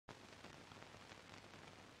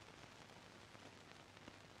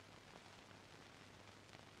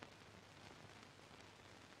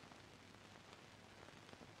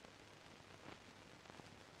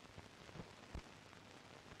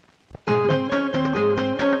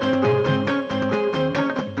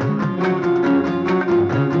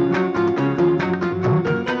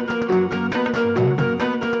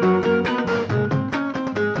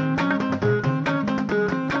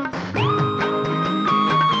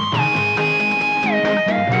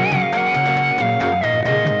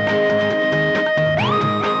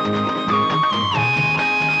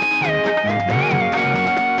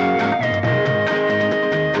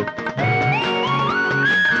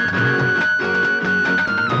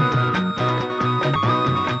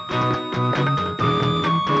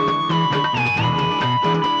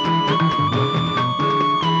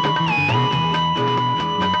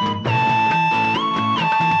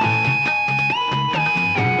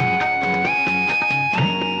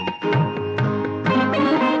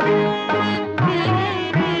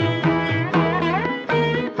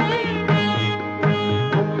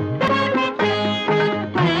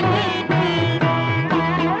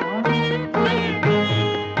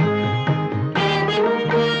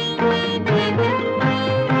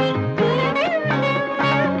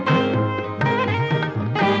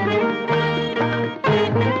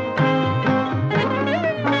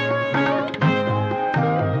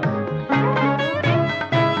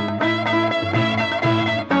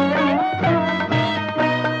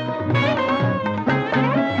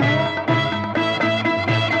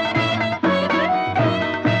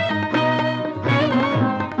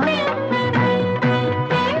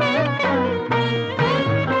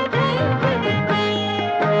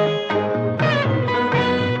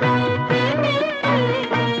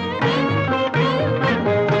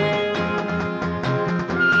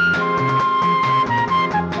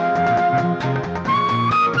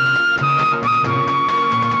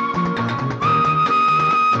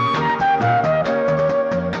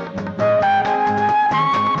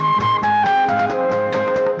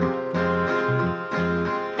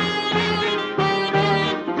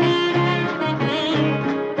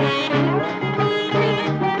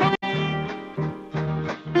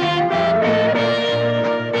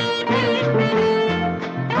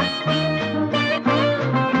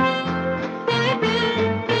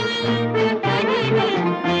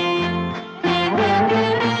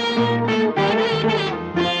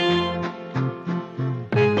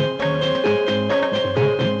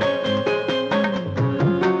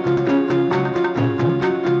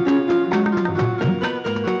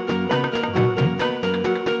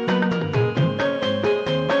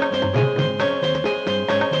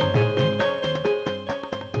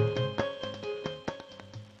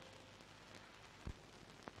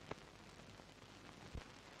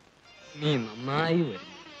നീ നന്നായി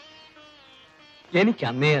വരുന്നു. എനിക്ക്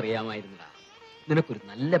അന്നേ അറിയാമായിരുന്നടാ നിനക്കൊരു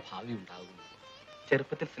നല്ല ഭാവി ഉണ്ടാകും.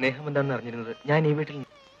 ചെറുപ്പത്തിൽ സ്നേഹം എന്താണെന്ന് അറിഞ്ഞിരുന്നത് ഞാൻ ഈ വീട്ടിൽ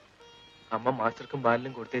അമ്മ മാസ്റ്റർക്കും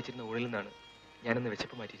ബാലിനും കൊടുത്തേച്ചിരുന്ന ഊണിൽ നിന്നാണ് ഞാനൊന്ന്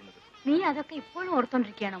വിശപ്പ് മാറ്റിയിരുന്നത്. നീ അതൊക്കെ ഇപ്പോഴും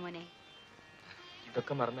ഓർത്തോണ്ടിരിക്കുകയാണോ മോനെ?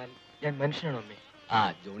 ഇതൊക്കെ മറന്നാൽ ഞാൻ മനുഷ്യനാണോ അമ്മേ? ആ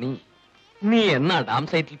ജോണി, നീ എന്നാ ഡാം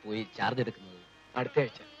സൈറ്റിൽ പോയി ചാർജ് എടുക്കുന്നത്? അടുത്ത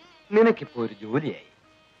ആഴ്ച. നിനക്കിപ്പോ ഒരു ജോലിയായി,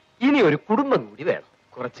 ഇനി ഒരു കുടുംബം കൂടി വേണം.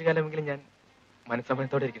 കുറച്ചു കാലമെങ്കിലും ഞാൻ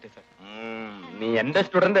മനസ്സമ്മതത്തോടെ ഇരിക്കട്ടെ സാർ. നീ എന്റെ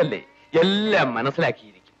സ്റ്റുഡന്റ് അല്ലേ, എല്ലാം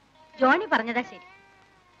മനസ്സിലാക്കിയിരിക്കും. ജോണി പറഞ്ഞതാ ശരി.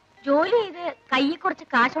 ജോലി ചെയ്ത് കയ്യിൽ കുറച്ച്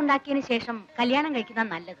കാശുണ്ടാക്കിയതിന് ശേഷം കല്യാണം കഴിക്കുന്ന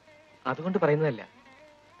നല്ലത്. അതുകൊണ്ട് പറയുന്നതല്ല,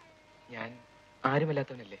 ഞാൻ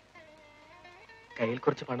ആരുമല്ലാത്തവനല്ലേ. കയ്യിൽ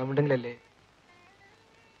കുറച്ച് പണമുണ്ടെങ്കിലല്ലേ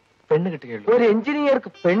പെണ്ണ് കിട്ടുകയുള്ളൂ. ഒരു എഞ്ചിനീയർക്ക്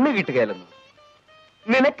പെണ്ണ് കിട്ടുകയല്ലെന്ന്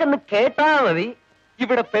നിനക്കെന്ന് കേട്ടാ മതി,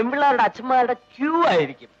 ഇവിടെ പെൺപിള്ളാരുടെ അച്ഛന്മാരുടെ ക്യൂ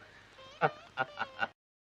ആയിരിക്കും.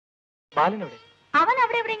 ബാലനവിടെ? അവൻ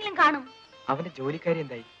അവിടെ എവിടെയെങ്കിലും കാണും. അവന്റെ ജോലിക്കാരി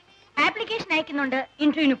എന്തായി? ആപ്ലിക്കേഷൻ അയക്കുന്നുണ്ട്,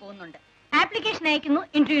 ഇന്റർവ്യൂവിന് പോകുന്നുണ്ട്. ആപ്ലിക്കേഷൻ അയക്കുന്നു,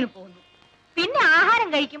 ഇന്റർവ്യൂവിന് പോകുന്നു. പിന്നെ ആഹാരം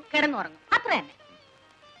കഴിക്കും, കിടന്നുറങ്ങും, അത്ര തന്നെ.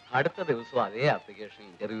 അടുത്ത ദിവസവും അതേ ആപ്ലിക്കേഷൻ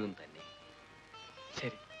ഇന്റർവ്യൂവും തന്നെ.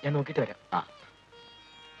 ശരി, ഞാൻ നോക്കിട്ട് വരാം. ആ,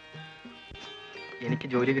 എനിക്ക്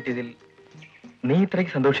ജോലി കിട്ടിയതിൽ നീ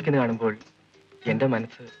ഇത്രയ്ക്ക് സന്തോഷിക്കുന്ന കാണുമ്പോൾ എന്റെ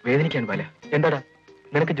മനസ്സ് വേദനിക്കാൻ പോലെ. എന്താടാ,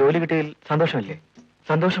 നിനക്ക് ജോലി കിട്ടിയതിൽ സന്തോഷമല്ലേ?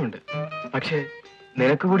 സന്തോഷമുണ്ട്. പക്ഷേ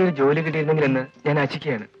നിനക്ക് കൂടി ഒരു ജോലി കിട്ടിയിരുന്നെങ്കിലെന്ന് ഞാൻ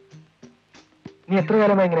ആശിക്കുകയാണ്. നീ എത്ര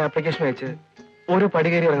കാലമായി ഇങ്ങനെ ആപ്ലിക്കേഷൻ അയച്ച് ഓരോ പടി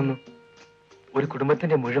കയറി ഇറങ്ങുന്നു? ഒരു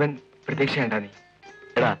കുടുംബത്തിന്റെ മുഴുവൻ പ്രതീക്ഷയുണ്ടാ നീ.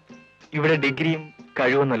 എടാ, ഇവിടെ ഡിഗ്രിയും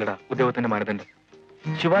കഴിവൊന്നുമല്ലടാ ഉദ്യോഗത്തിന്റെ മാനദണ്ഡം.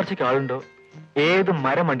 ശുപാർശയ്ക്ക് ആളുണ്ടോ ഏത്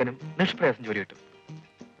മരമണ്ടനും നിഷ്പ്രയാസം ജോലി കിട്ടും.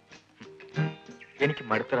 എനിക്ക്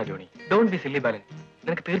മടുത്തടാ ജോണി. ഡോണ്ട് ബി സില്ലി ബാലൻ.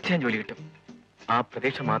 നിനക്ക് തീർച്ചയായും ജോലി കിട്ടും. ആ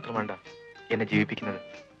പ്രതീക്ഷ മാത്രമാണ്ടാ എന്നെ ജീവിപ്പിക്കുന്നത്.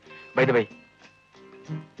 By the Y,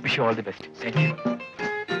 wish you all the best. Thank you.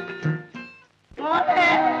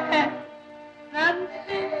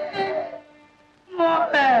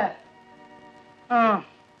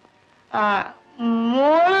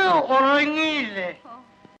 മോള് ഉറങ്ങിയില്ലേ?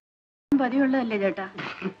 പതിവുള്ളതല്ലേ ചേട്ടാ?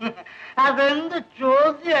 അതെന്ത്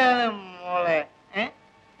ചോദ്യാണ് മോളെ?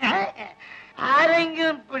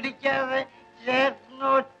 ആരെങ്കിലും പിടിക്കാതെ ചേട്ടന്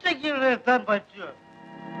ഒറ്റയ്ക്ക് ഇവിടെ എത്താൻ പറ്റുമോ?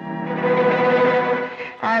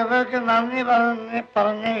 അവർക്ക് നന്ദി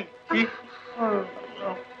പറഞ്ഞേ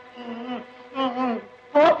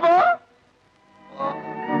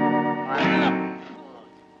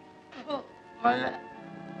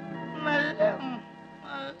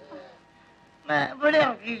ഇവിടെ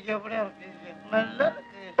ഇറക്കിയിരിക്കും, ഇവിടെ ഇറക്കിയിരിക്കും. നല്ല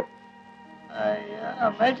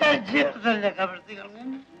ജീവിതല്ലേ കവർത്തി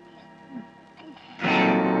കളഞ്ഞു.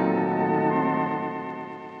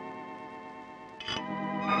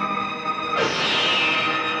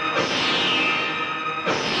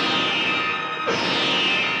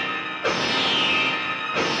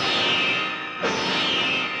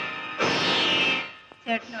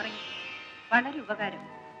 ചേട്ടനുറങ്ങി, വളരെ ഉപകാരം.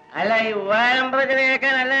 അല്ല, ഈ ഉപകാരംപറച്ചിൽ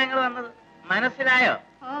കേൾക്കാനല്ല ഞങ്ങൾ വന്നത്. മനസ്സിലായോ?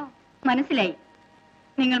 ഓ, മനസ്സിലായി.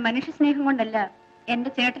 നിങ്ങൾ മനുഷ്യ സ്നേഹം കൊണ്ടല്ല എന്റെ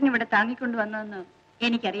ചേട്ടൻ ഇവിടെ താങ്ങിക്കൊണ്ടുവന്നതെന്ന്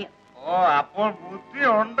എനിക്കറിയാം. ഓ, അപ്പോൾ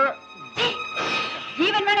ബുദ്ധിയുണ്ട്.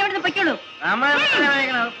 ജീവൻ വേണം, ഇവിടുന്ന് പൊയ്ക്കോളൂ.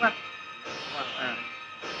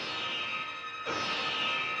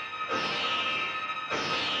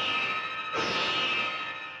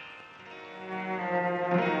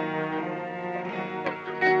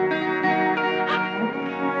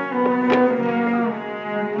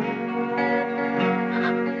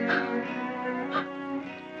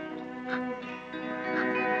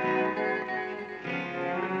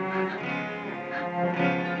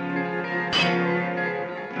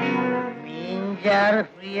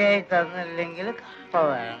 ഫ്രീ ആയി തന്നില്ലെങ്കിൽ കപ്പ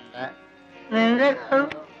വേണ്ട. നിന്റെ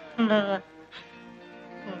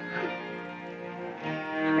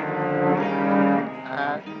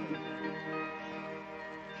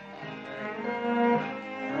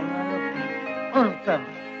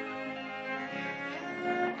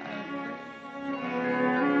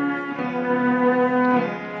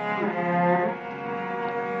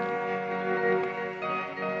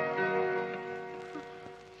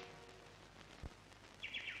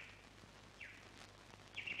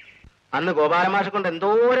അന്ന് ഗോപാലമാഷ കൊണ്ട്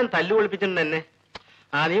എന്തോരം തല്ലു ഒളിപ്പിച്ചിട്ടുണ്ട് എന്നെ.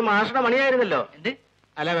 ആ, നീ മാഷയുടെ മണിയായിരുന്നല്ലോ. എന്ത്?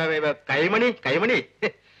 അല്ല, കൈമണി.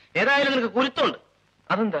 ഏതായാലും നിനക്ക് കുരുത്തുണ്ട്.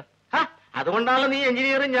 അതെന്താ? അതുകൊണ്ടാണല്ലോ നീ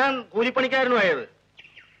എഞ്ചിനീയറും ഞാൻ കൂലിപ്പണിക്കാരനും ആയത്.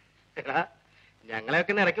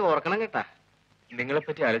 ഞങ്ങളെയൊക്കെ ഇടയ്ക്ക് ഓർക്കണം കേട്ടാ.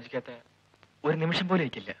 നിങ്ങളെപ്പറ്റി ആലോചിക്കാത്ത ഒരു നിമിഷം പോലും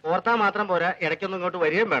എനിക്കില്ല. ഓർത്താ മാത്രം പോരാ, ഇടയ്ക്കൊന്നും ഇങ്ങോട്ട്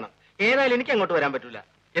വരികയും വേണം. ഏതായാലും എനിക്ക് അങ്ങോട്ട് വരാൻ പറ്റൂല.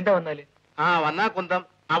 എന്താ വന്നാല്? വന്നാ കുന്തം.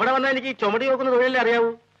 അവിടെ വന്നാൽ എനിക്ക് ചുമടി നോക്കുന്ന തൊഴിലല്ലേ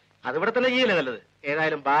അറിയാവൂ. അതിവിടെ തന്നെ ചെയ്യില്ല നല്ലത്.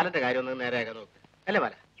 ഏതായാലും ബാലന്റെ കാര്യം ഒന്ന് നേരെയാക്കാൻ നോക്ക്. അല്ലേ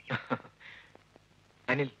ബാല?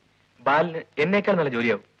 അനിൽ, ബാലിന് എന്നേക്കാൾ നല്ല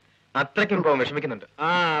ജോലിയാവും. അത്രയ്ക്കും ഇപ്പൊ വിഷമിക്കുന്നുണ്ട്. ആ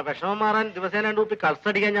വിഷമം മാറാൻ ദിവസേന 2 കുപ്പി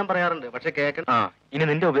കൾസടിക്കാൻ ഞാൻ പറയാറുണ്ട്. പക്ഷെ കേൾക്കണം. ആ ഇനി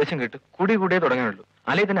നിന്റെ ഉപദേശം കേട്ട് കൂടിയേ തുടങ്ങാനുള്ളൂ.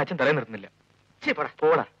 അല്ലെ തന്നെ അച്ഛൻ തലയിൽ നിർത്തുന്നില്ല.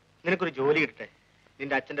 പോടാ, നിനക്കൊരു ജോലി കിട്ടട്ടെ.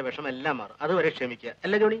 നിന്റെ അച്ഛന്റെ വിഷമം എല്ലാം മാറും. അതുവരെ ക്ഷമിക്കുക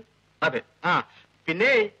അല്ലേ ജോണി? അതെ. ആ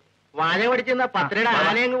പിന്നെ വാഴ പഠിച്ചെന്ന 10-യുടെ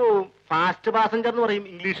ആനയങ്ങ് പോവും. ഫാസ്റ്റ് പാസഞ്ചർ എന്ന് പറയും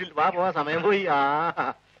ഇംഗ്ലീഷിൽ. വാ പോവാ, സമയം പോയി. ആ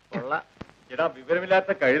കൊള്ള. എടാ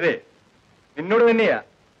വിവരമില്ലാത്ത കഴുതേ, നിന്നോട് തന്നെയാ.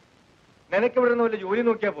 നിനക്ക് ഇവിടെ നിന്ന് വല്ല ജോലി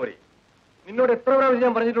നോക്കിയാ പോരെ? നിന്നോട് എത്ര പ്രാവശ്യം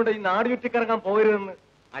ഞാൻ പറഞ്ഞിട്ടുണ്ട് ഈ നാട് ചുറ്റിക്കറങ്ങാൻ പോകരുതെന്ന്.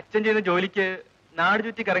 അച്ഛൻ ചെയ്യുന്ന ജോലിക്ക് നാട്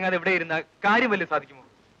ചുറ്റി കറങ്ങാതെ എവിടെ ഇരുന്ന കാര്യം വല്ല സാധിക്കുമോ?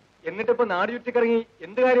 എന്നിട്ടിപ്പോ നാട് ചുറ്റിക്കറങ്ങി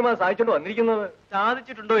എന്ത് കാര്യമാണ് സാധിച്ചോണ്ട് വന്നിരിക്കുന്നത്?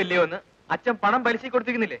 സാധിച്ചിട്ടുണ്ടോ ഇല്ലയോ എന്ന് അച്ഛൻ പണം പലിശ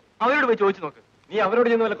കൊടുത്തിരിക്കുന്നില്ലേ, അവരോട് പോയി ചോദിച്ചു നോക്ക്. നീ അവരോട്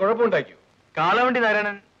ചെന്ന് വല്ല കുഴപ്പമുണ്ടാക്കിയോ? കാളവണ്ടി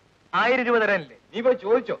നാരായണൻ 1000 രൂപ തരാനില്ലേ? നീ പോയി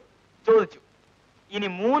ചോദിച്ചോ? ചോദിച്ചു. ഇനി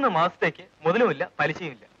 3 മാസത്തേക്ക് മുതലുമില്ല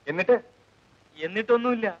പലിശയുമില്ല.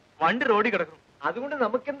 എന്നിട്ടൊന്നുമില്ല, വണ്ടി റോഡിൽ കിടക്കണം. അതുകൊണ്ട്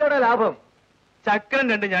നമുക്ക് എന്താടാ ലാഭം? ചക്രം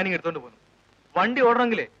 2 ഞാനിങ്ങ് എടുത്തോണ്ട് പോന്നു. വണ്ടി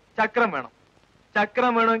ഓടണമെങ്കിലേ ചക്രം വേണം.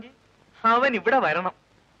 ചക്രം വേണമെങ്കിൽ അവൻ ഇവിടെ വരണം.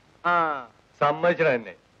 ആ സമ്മതിച്ചട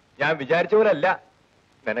തന്നെ. ഞാൻ വിചാരിച്ച പോലെ അല്ല,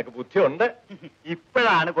 നിനക്ക് ബുദ്ധിയുണ്ട്.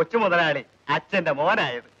 ഇപ്പോഴാണ് കൊച്ചു മുതലാളി അച്ഛന്റെ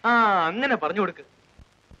മോനായത്. ആ അങ്ങനെ പറഞ്ഞു കൊടുക്ക്.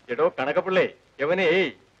 എടോ കണക്കപ്പിള്ളേ, യവനെ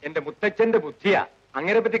എന്റെ മുത്തച്ഛന്റെ ബുദ്ധിയാ.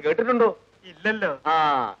 അങ്ങനെ പറ്റി കേട്ടിട്ടുണ്ടോ? ഇല്ലല്ലോ. ആ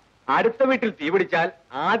അടുത്ത വീട്ടിൽ തീ പിടിച്ചാൽ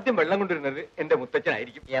ആദ്യം വെള്ളം കൊണ്ടുവരുന്നത് എന്റെ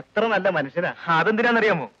മുത്തച്ഛനായിരിക്കും. എത്ര നല്ല മനുഷ്യനാ.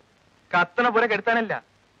 അതെന്തിനാന്നറിയാമോ? കത്തണ പുര കെടുത്താനല്ല,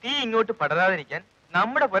 തീ ഇങ്ങോട്ട് പടരാതിരിക്കാൻ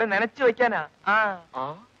നമ്മുടെ പുര നനച്ചു വെക്കാനാ. ആ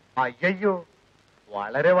അയ്യോ,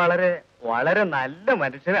 വളരെ വളരെ വളരെ നല്ല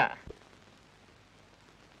മനുഷ്യനാ.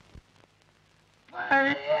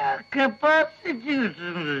 പഴയ കപ്പാസിറ്റി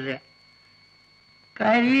കിട്ടുന്നില്ല.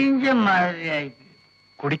 കരിഞ്ച മാതിരിയായി.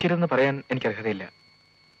 കുടിക്കരുതെന്ന് പറയാൻ എനിക്ക് അർഹതയില്ല.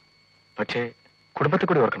 പക്ഷേ കുടുംബത്തെ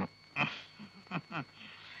കൂടി ഓർക്കണം.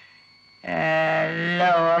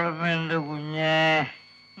 എല്ലാം ഓർമ്മയുണ്ട് കുഞ്ഞേ.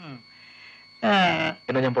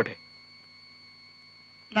 എന്നാ ഞാൻ പോട്ടെ.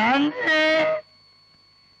 നന്ദി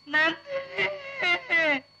നന്ദി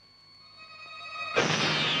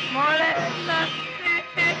മോളെ,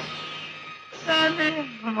 നന്ദി നന്ദി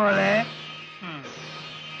മോളെ.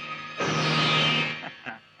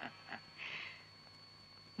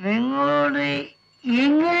 നിങ്ങളോട്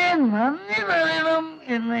എങ്ങനെ നന്ദി പറയണം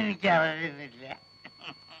എന്ന് എനിക്ക് അറിയുന്നില്ല.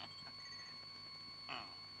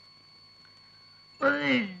 ഒരു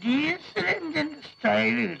ഡീസൽ എഞ്ചിൻ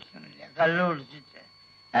സ്റ്റൈല് കിട്ടുന്നില്ല. കള്ളു കുടിച്ചിട്ട്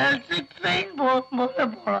ഇലക്ട്രിക് ട്രെയിൻ പോലെ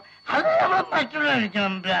പോകണം. അത് നമ്മൾ മറ്റുള്ള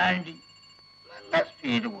അടിക്കണം. ബ്രാൻഡി നല്ല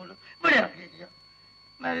സ്പീഡ് കൂടും. ഇവിടെ ഇറക്കിക്കോ,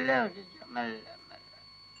 മെല്ലെ ഇറക്കിക്കോ, മെല്ലെ മെല്ലെ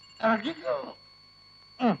ഇറക്കിക്കോ.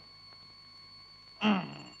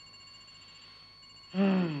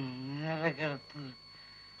 കിടപ്പ്.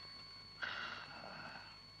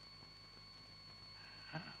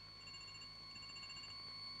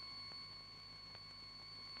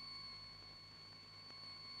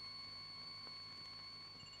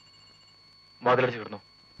 വാതിലടിച്ച് കിടന്നു.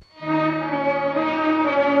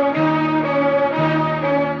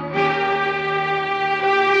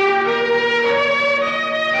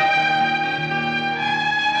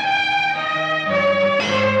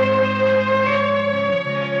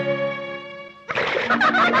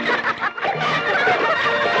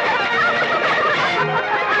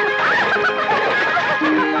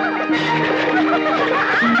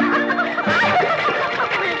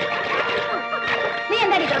 നീ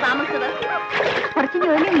എന്താടി ഇത്ര താമസിച്ചത്? കുറച്ച്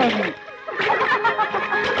ജോലി ഉണ്ടായിരുന്നു.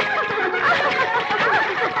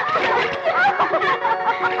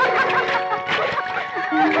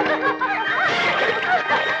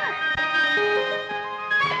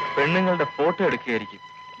 പെണ്ണുങ്ങളുടെ ഫോട്ടോ എടുക്കുകയായിരിക്കും.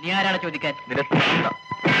 നീ ആരാണ് ചോദിക്കാൻ? നിനക്ക്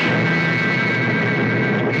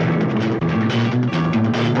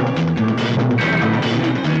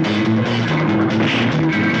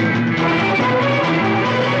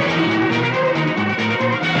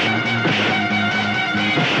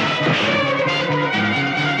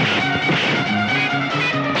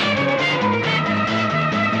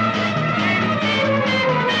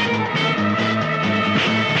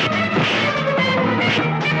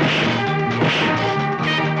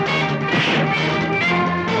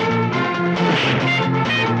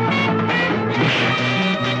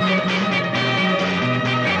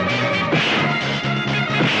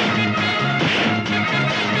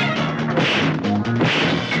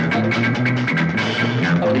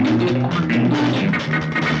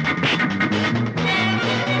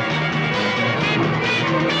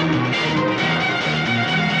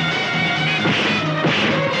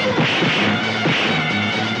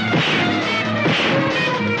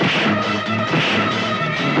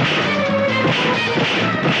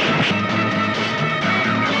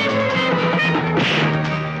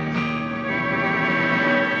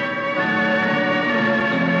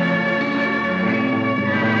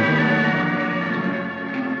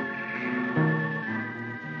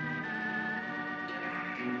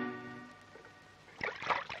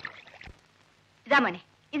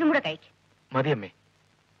കൂടെ കഴിക്കും. മതിയമ്മേ.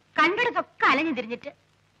 കണ്ടിടത്തൊക്കെ അലഞ്ഞു തിരിഞ്ഞിട്ട്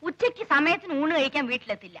ഉച്ചയ്ക്ക് സമയത്തിന് ഊണ് കഴിക്കാൻ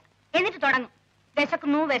വീട്ടിലെത്തില്ല. എന്നിട്ട് തുടങ്ങും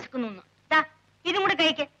വിശക്കുന്നു വിശക്കുന്നു. ഇതും കൂടെ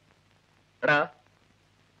കഴിക്ക്.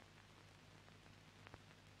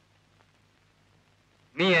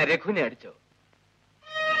 നീ ആ രഘുവിനെ അടിച്ചോ?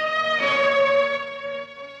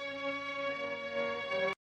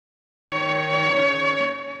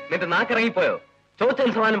 നിന്റെ നാക്കിറങ്ങിപ്പോയോ?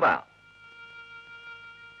 ചോദിച്ചതിന് സമാനം പാ.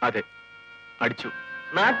 അതെ, അടിച്ചു.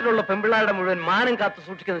 നാട്ടിലുള്ള പെമ്പിള്ളാരുടെ മുഴുവൻ മാനം കാത്തു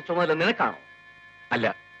സൂക്ഷിക്കുന്ന ചുമതല നിനക്കാണോ? അല്ല,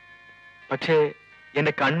 പക്ഷേ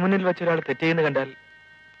എന്റെ കൺമുന്നിൽ വെച്ചൊരാൾ തെറ്റെയ്യുന്ന കണ്ടാൽ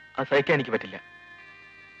അത് സഹിക്കാൻ എനിക്ക് പറ്റില്ല.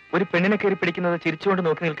 ഒരു പെണ്ണിനെ കയറി പിടിക്കുന്നത് ചിരിച്ചുകൊണ്ട്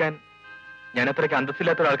നോക്കി നിൽക്കാൻ ഞാൻ അത്രയ്ക്ക്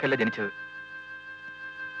അന്തസ്സില്ലാത്ത ഒരാൾക്കല്ല ജനിച്ചത്.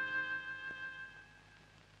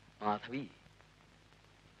 മാധവി,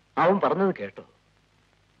 അവൻ പറഞ്ഞത് കേട്ടോ?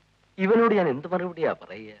 ഇവനോട് ഞാൻ എന്ത് മറുപടിയാ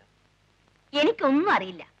പറയുക? എനിക്കൊന്നും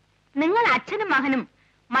അറിയില്ല. നിങ്ങൾ അച്ഛനും മകനും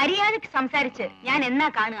മര്യാദക്ക് സംസാരിച്ച് ഞാൻ എന്നാ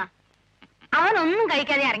കാണുക? അവനൊന്നും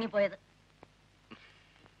കഴിക്കാതെ ഇറങ്ങിപ്പോയത്.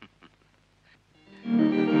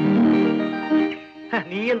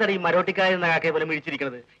 നീ എന്താണ് ഈ മരോട്ടിക്കായ കാക്കയെ പോലെ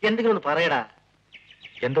മിഴിച്ചിരിക്കുന്നത്? എന്തെങ്കിലും ഒന്ന് പറയടാ.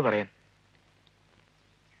 എന്തു പറയാൻ?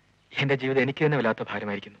 എന്റെ ജീവിതം എനിക്ക് തന്നെ വല്ലാത്ത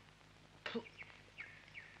ഭാരമായിരിക്കുന്നു.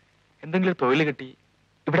 എന്തെങ്കിലും തൊഴിൽ കിട്ടി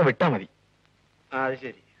ഇവിടെ വിട്ടാ മതി. അത്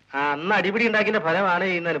ശരി. അന്ന് അടിപിടി ഉണ്ടാക്കിന്റെ ഫലമാണ്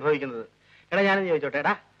ഇന്ന് അനുഭവിക്കുന്നത്. എടാ, ഞാനും ചോദിച്ചോട്ടെ,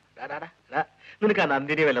 എടാ നിനക്ക് ആ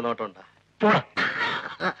നന്ദിനി വല്ല നോട്ടമുണ്ടാ?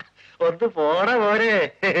 ഒന്ന് പോടാ പോരെ,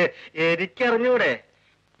 എനിക്കറിഞ്ഞൂടെ?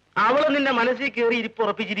 അവള് നിന്റെ മനസ്സിൽ കയറി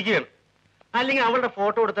ഇരിപ്പുറപ്പിച്ചിരിക്കുകയാണ്. അല്ലെങ്കിൽ അവളുടെ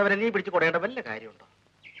ഫോട്ടോ എടുത്തവരെ നീ പിടിച്ച് കൊടയേണ്ട വല്ല കാര്യമുണ്ടോ?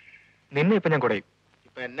 നിന്നെ ഇപ്പൊ ഞാൻ കൊടയും.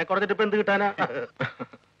 ഇപ്പൊ എന്നെ കൊടുത്തിട്ട് ഇപ്പൊ എന്ത് കിട്ടാനാ?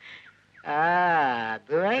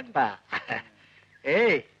 അത് വേണ്ട.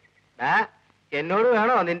 ഏയ് എന്നോട്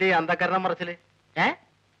വേണോ നിന്റെ ഈ അന്ധക്കരണം മറച്ചില്?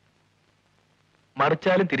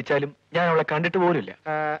 മറിച്ചാലും തിരിച്ചാലും ഞാൻ അവളെ കണ്ടിട്ട് പോലുമില്ല.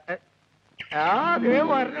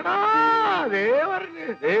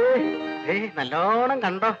 നല്ലോണം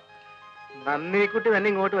കണ്ടോ? നന്ദിക്കുട്ടി തന്നെ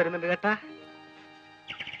ഇങ്ങോട്ട് വരുന്നുണ്ട് കേട്ടാ.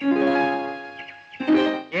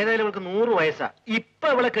 ഏതായാലും അവൾക്ക് 100 വയസ്സാ. ഇപ്പൊ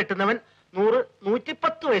അവളെ കെട്ടുന്നവൻ 100,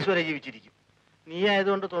 110 വയസ്സ് വരെ ജീവിച്ചിരിക്കും. നീ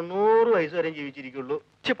ആയതുകൊണ്ട് 90 വയസ്സ് വരെ ജീവിച്ചിരിക്കുള്ളൂ.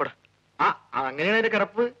 ചിപ്പടാ. അങ്ങനെയാണ് എന്റെ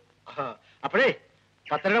കിടപ്പ്. അപ്പോഴേ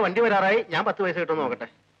 10രുടെ വണ്ടി വരാറായി. ഞാൻ 10 വയസ്സ് കിട്ടുമെന്ന് നോക്കട്ടെ.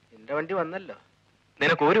 എന്റെ വണ്ടി വന്നല്ലോ.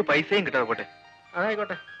 നിനക്ക് ഒരു പൈസയും കിട്ടാതെ പോട്ടെ.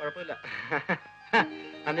 അതായിക്കോട്ടെ, കുഴപ്പമില്ല.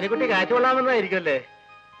 നന്ദിനിക്കുട്ടി കാറ്റ് കൊള്ളാമെന്നായിരിക്കുമല്ലേ?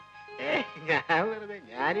 ഞാൻ വെറുതെ,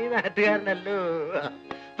 ഞാനീ നാട്ടുകാരനല്ലോ.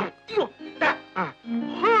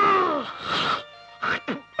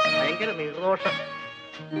 ഭയങ്കര നിർദോഷം.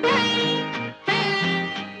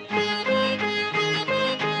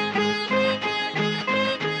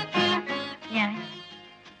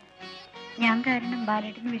 ഞാൻ കാരണം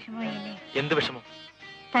ബാലേട്ടന് വിഷമമായില്ലേ? എന്ത് വിഷമം?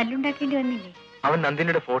 തല്ലുണ്ടാക്കേണ്ടി വന്നില്ലേ? അവൻ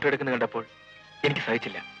നന്ദിനിയുടെ ഫോട്ടോ എടുക്കുന്ന കണ്ടപ്പോൾ എനിക്ക്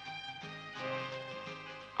സഹിച്ചില്ല.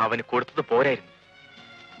 അവന് കൊടുത്തത് പോരായിരുന്നു.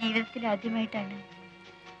 ജീവിതത്തിൽ ആദ്യമായിട്ടാണ്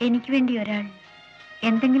എനിക്ക് വേണ്ടി ഒരാൾ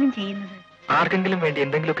എന്തെങ്കിലും ചെയ്യുന്നത്. ആർക്കെങ്കിലും വേണ്ടി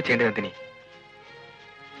എന്തെങ്കിലുമൊക്കെ ചെയ്യേണ്ട നന്ദിനി.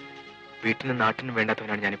 വീട്ടിനും നാട്ടിനും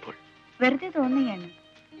വേണ്ടാത്തവനാണ് ഞാനിപ്പോൾ. വെറുതെ തോന്നുകയാണ്.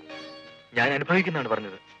 ഞാൻ അനുഭവിക്കുന്നതാണ്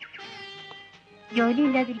പറഞ്ഞത്. ജോലി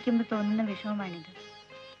ഇല്ലാതിരിക്കുമ്പോൾ തോന്നുന്ന വിഷമമാണിത്.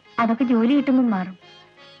 അതൊക്കെ ജോലി കിട്ടുമ്പോൾ മാറും.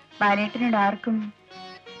 ബാലേട്ടനോട് ആർക്കും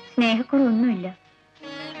സ്നേഹക്കുറവൊന്നുമില്ല.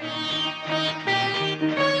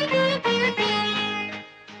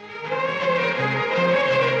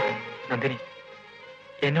 നന്ദിനി,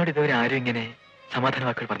 എന്നോട് ഇതുവരെ ആരും ഇങ്ങനെ സമാധാന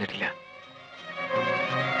വാക്കുകൾ പറഞ്ഞിട്ടില്ല.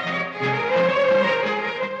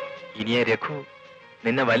 ഇനിയെ രഘു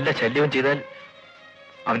നിന്നെ വല്ല ശല്യവും ചെയ്താൽ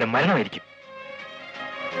അവന്റെ മരണമായിരിക്കും.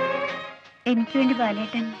 എനിക്ക് വേണ്ടി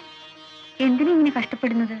ബാലേട്ടൻ എന്തിനാ ഇങ്ങനെ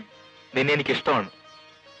കഷ്ടപ്പെടുന്നത്? നിന്നെ എനിക്ക് ഇഷ്ടമാണ്,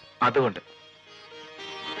 അതുകൊണ്ട്.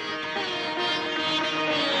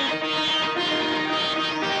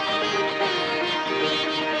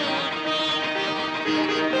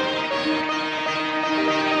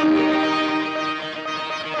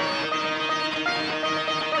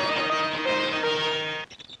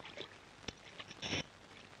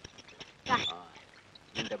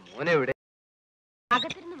 എന്റെ മോനെ എവിടെ?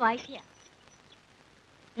 അകത്തിരുന്ന് വായിക്കുക.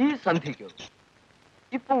 ഈ സന്ധ്യക്കോ?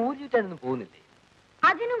 ഇപ്പൊ ഊരിട്ടാനൊന്നും പോകുന്നില്ലേ?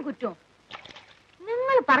 അതിനും കുറ്റവും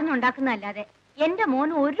നിങ്ങൾ പറഞ്ഞുണ്ടാക്കുന്നതല്ലാതെ എന്റെ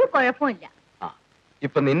മോന് ഒരു കുഴപ്പമില്ല.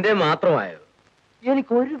 ഇപ്പൊ നിന്റെ മാത്രമായോ?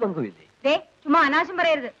 എനിക്കൊരു പങ്കുമില്ലേ? ചുമ്മാ അനാശം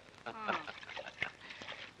പറയരുത്.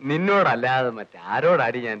 നിന്നോടല്ലാതെ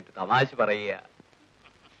മറ്റാരോടാടി ഞാൻ തമാശ പറയുക?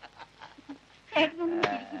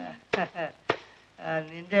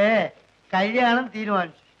 നിന്റെ കല്യാണം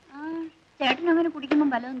തീരുമാനിച്ചു. ചേട്ടൻ അങ്ങനെ കുടിക്കുമ്പോ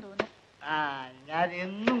ബലം തോന്നും. ഞാൻ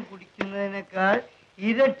എന്നും കുടിക്കുന്നതിനേക്കാൾ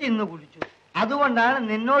ഇരട്ടി ഇന്ന് കുടിച്ചു. അതുകൊണ്ടാണ്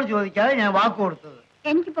നിന്നോട് ചോദിക്കാതെ ഞാൻ വാക്ക് കൊടുത്തത്.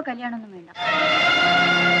 എനിക്കിപ്പോ കല്യാണമൊന്നും വേണ്ട.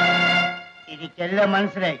 എനിക്കെല്ലാം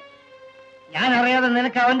മനസ്സിലായി. ഞാൻ അറിയാതെ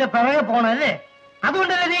നിനക്ക് അവന്റെ പിറകെ പോണല്ലേ?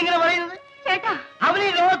 അതുകൊണ്ടല്ലേ നീ ഇങ്ങനെ പറയുന്നത്? ചേട്ടാ, അവന്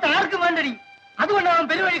ഈ ലോകത്ത് ആർക്കും വേണ്ടടി, അതുകൊണ്ടാണ് അവൻ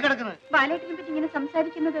പെരുവഴി കിടക്കുന്നത്. ബാലേട്ടനെ പറ്റി ഇങ്ങനെ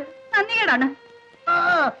സംസാരിക്കുന്നത് നന്ദികേടാണ്. ആ,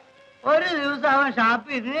 ഒരു ദിവസം അവൻ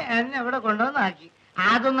ഷാപ്പിൽ നിന്ന് എന്നെ ഇവിടെ കൊണ്ടുവന്നാക്കി.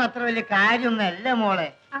 അതൊന്നും അത്ര വലിയ കാര്യമൊന്നുമല്ല മോളെ.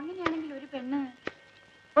 അങ്ങനെയാണെങ്കിൽ ഒരു പെണ്ണ്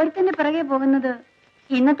ഒരുത്തന്റെ പിറകെ പോകുന്നത്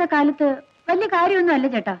ഇന്നത്തെ കാലത്ത് വലിയ കാര്യമൊന്നും അല്ല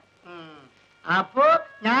ചേട്ടാ. അപ്പോ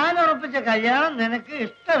ഞാൻ ഉറപ്പിച്ച കല്യാണം നിനക്ക്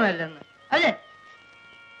ഇഷ്ടമല്ലെന്ന് അല്ലേ?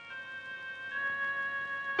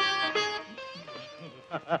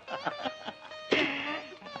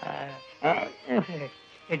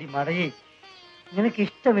 എടി മടങ്ങി, നിനക്ക്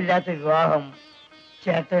ഇഷ്ടമില്ലാത്ത വിവാഹം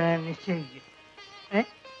ചേട്ടനെ നിശ്ചയിക്കും.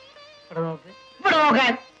 ഇവിടെ നോക്ക്, ഇവിടെ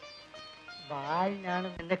നോക്കാൻ. ബാലിനാണ്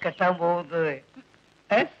നിന്നെ കെട്ടാൻ പോകുന്നത്.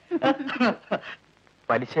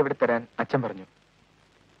 പലിശ എവിടെ തരാൻ അച്ഛൻ പറഞ്ഞു.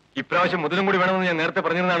 ഇപ്രാവശ്യം മുതലും കൂടി വേണമെന്ന് ഞാൻ നേരത്തെ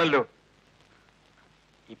പറഞ്ഞിരുന്നാണല്ലോ.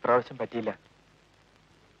 ഇപ്രാവശ്യം പറ്റിയില്ല.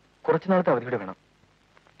 കുറച്ചു നാളത്തെ അവധിയോടെ വേണം.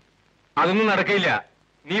 അതൊന്നും നടക്കില്ല.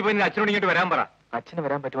 നീ പോയി അച്ഛനോട് ഇങ്ങോട്ട് വരാൻ പറ. അച്ഛന്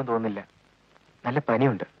വരാൻ പറ്റുമെന്ന് തോന്നുന്നില്ല. നല്ല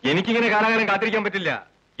പനിയുണ്ട്. എനിക്കിങ്ങനെ കാലാകാലം കാത്തിരിക്കാൻ പറ്റില്ല.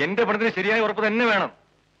 എന്റെ പണത്തിന് ശരിയായ ഉറപ്പ് തന്നെ വേണം.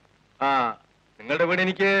 ആ, നിങ്ങളുടെ വീട്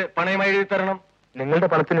എനിക്ക് പണയമായി എഴുതി തരണം. നിങ്ങളുടെ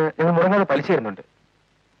പണത്തിന് നിങ്ങൾ മുടങ്ങാതെ പലിശ തരുന്നുണ്ട്.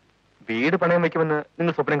 വീട് പണയം വയ്ക്കുമെന്ന്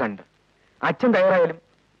നിങ്ങൾ സ്വപ്നം കണ്ട് അച്ഛൻ തയ്യാറായാലും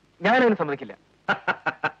ഞാനതിന് സമ്മതിക്കില്ല.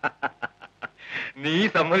 നീ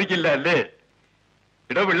സമ്മതിക്കില്ല അല്ലേ?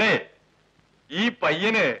 ഇടോ പിള്ളേ, ഈ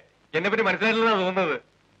പയ്യന് എന്നെ പറ്റി മനസ്സിലായില്ലെന്നാ തോന്നുന്നത്.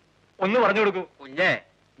 ഒന്ന് പറഞ്ഞു കൊടുക്കൂ. കുഞ്ഞേ,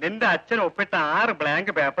 നിന്റെ അച്ഛൻ ഒപ്പിട്ട 6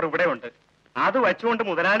 ബ്ലാങ്ക് പേപ്പർ ഇവിടെ ഉണ്ട്. അത് വെച്ചുകൊണ്ട്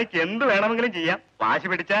മുതലാളിക്ക് എന്ത് വേണമെങ്കിലും ചെയ്യാം. വാശി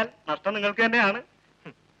പിടിച്ചാൽ നഷ്ടം നിങ്ങൾക്ക് തന്നെയാണ്.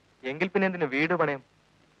 എങ്കിൽ പിന്നെ എന്തിനു വീട് പണയം?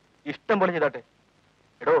 ഇഷ്ടം പോലെ ചെയ്താട്ടെ.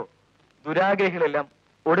 എടോ, ദുരാഗ്രഹികളെല്ലാം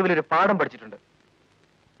ഒടുവിലൊരു പാഠം പഠിച്ചിട്ടുണ്ട്.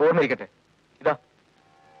 ഓർമ്മയിരിക്കട്ടെ. ഇതാ,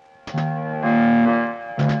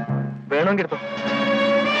 വേണമെങ്കിൽ എടുത്തോ.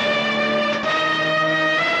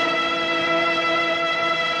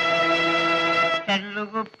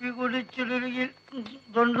 കുപ്പി കുടിച്ചിടുകയിൽ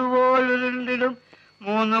കൊണ്ടുപോലുരുണ്ടിടും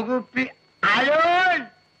 3 കുപ്പി അലോൺ.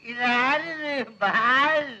 ഇതാരിത്?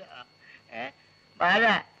 ബാല,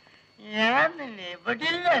 ഞാൻ നിന്നെ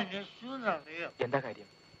എവിടെയല്ല അന്വേഷിച്ചറിയോ? എന്താ കാര്യം?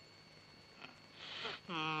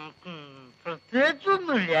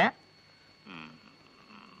 പ്രത്യേകിച്ചൊന്നുമില്ല.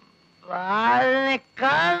 ബാലിനെ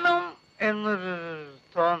കാണും എന്നൊരു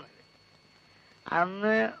തോന്നൽ.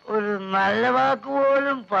 അന്ന് ഒരു നല്ല വാക്ക്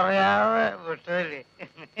പോലും പറയാതെ വിട്ടതല്ലേ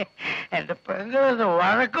എന്റെ പെങ്ങളെ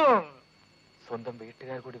വഴക്കു. സ്വന്തം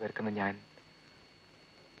വീട്ടുകാർ കൂടി വെറുക്കുന്ന ഞാൻ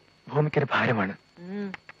ഭൂമിക്കൊരു ഭാരമാണ്.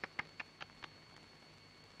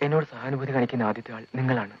 എന്നോട് സഹാനുഭൂതി കാണിക്കുന്ന ആദ്യത്തെ ആൾ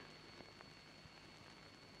നിങ്ങളാണ്.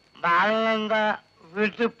 ബാലനെന്താ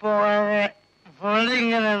വീട്ടിൽ പോകാതെ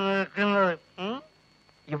ഇങ്ങനെ നിൽക്കുന്നത്?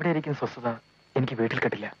 ഇവിടെ ഇരിക്കുന്ന സ്വസ്ഥത എനിക്ക് വീട്ടിൽ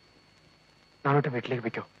കിട്ടില്ല. നാളോട്ട് വീട്ടിലേക്ക്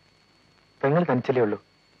വയ്ക്കോ. പെങ്ങൾ തനിച്ചല്ലേ ഉള്ളൂ.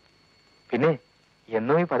 പിന്നെ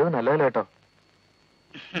എന്നോ ഈ പതിവ് നല്ലതല്ല കേട്ടോ.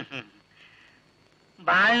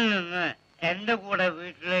 ബാലിൽ നിന്ന് എന്റെ കൂടെ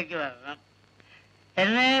വീട്ടിലേക്ക് വരണം.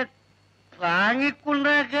 എന്നെ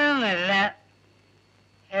താങ്ങിക്കൊണ്ടാക്കാനല്ല,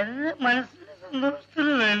 എന്റെ മനസ്സിന്റെ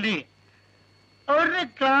സന്തോഷത്തിന് വേണ്ടി അവരുടെ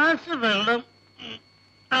ഗ്ലാസ് വെള്ളം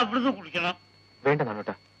അവിടുന്ന് കുടിക്കണം. വേണ്ട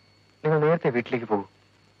നാണോട്ടാ, നിങ്ങൾ നേരത്തെ വീട്ടിലേക്ക് പോകൂ.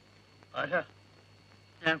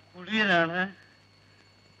 ഞാൻ കുടിയനാണ്,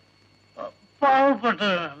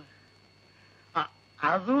 പാവപ്പെട്ടവനാണ്.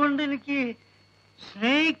 അതുകൊണ്ട് എനിക്ക്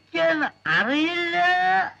സ്നേഹിക്കാൻ അറിയില്ല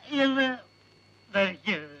എന്ന്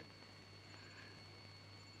ധരിക്കരുത്.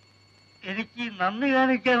 എനിക്ക് നന്ദി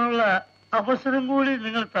കാണിക്കാനുള്ള അവസരം കൂടി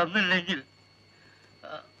നിങ്ങൾ തന്നില്ലെങ്കിൽ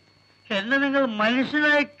എന്നെ നിങ്ങൾ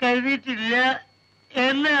മനുഷ്യനായി കരുതിയിട്ടില്ല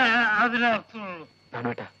എന്ന് അതിനർത്ഥമുള്ളൂ.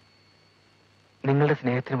 നാണോട്ടാ, നിങ്ങളുടെ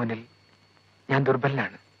സ്നേഹത്തിന് മുന്നിൽ ഞാൻ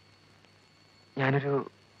ദുർബലനാണ്. ഞാനൊരു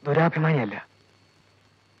ദുരാഭിമാനിയല്ല.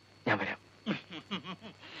 ഞാൻ വരാം.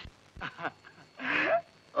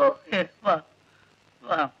 ഓക്കെ, വാ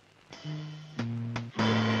വാ.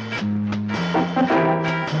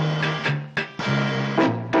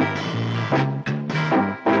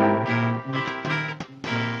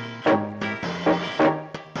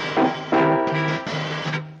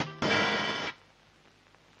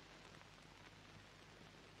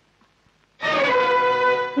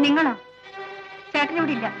 നിങ്ങളോ?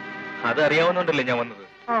 ചേട്ടനിവിടെ ഇല്ല. അതറിയാവുന്നോണ്ടല്ലേ ഞാൻ വന്നത്.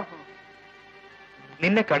 ഓഹോ,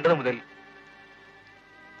 നിന്നെ കണ്ടത് മുതൽ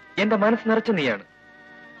എന്റെ മനസ്സ് നിറച്ച നീയാണ്.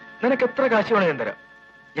 നിനക്ക് എത്ര കാശ് വേണം ഞാൻ തരാം.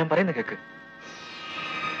 ഞാൻ പറയുന്ന കേക്ക്.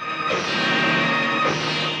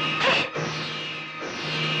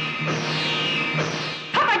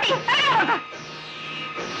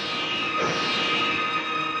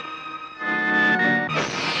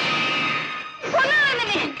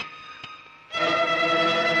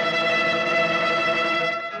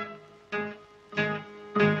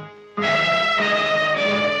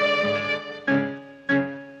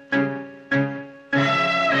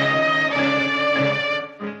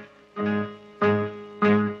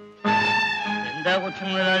 എന്താ കൊച്ചു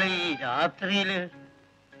മുതലാളി ഈ രാത്രിയില്?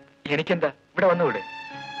 എനിക്കെന്താ, ഇവിടെ വന്നുകൂടെ?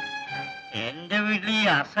 എന്റെ വീട്ടിൽ ഈ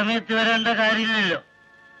അസമയത്ത് വരേണ്ട കാര്യമില്ലല്ലോ.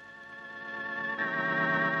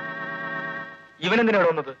 ഇവനെന്തിനാ ഇവിടെ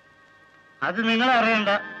വന്നത്? അത് നിങ്ങൾ അറിയണ്ട.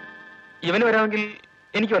 ഇവന് വരാമെങ്കിൽ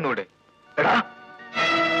എനിക്ക് വന്നുകൂടെ? എടാ,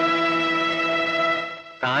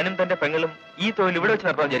 താനും തന്റെ പെങ്ങളും ഈ തൊഴിൽ ഇവിടെ വെച്ച്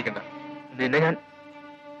നടത്താൻ വിചാരിക്കണ്ട. നിന്നെ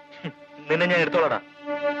ഞാൻ എടുത്തോളാടാ.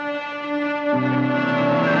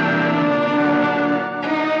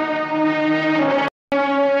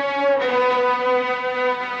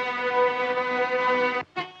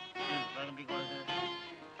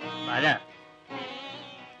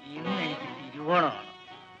 ഇന്ന് എനിക്ക് തിരുവോണമാണ്.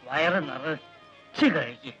 വയറ് നിറച്ച്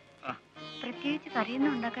കഴിക്കും. പ്രത്യേകിച്ച്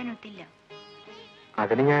കറിയൊന്നും ഉണ്ടാക്കാൻ ഒത്തില്ല.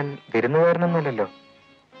 അതിന് ഞാൻ വിരുന്നുകാരനൊന്നുമല്ലല്ലോ.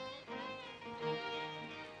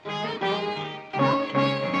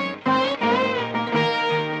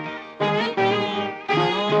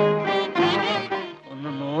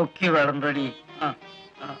 ഒന്ന് നോക്കി വിളമ്പടി.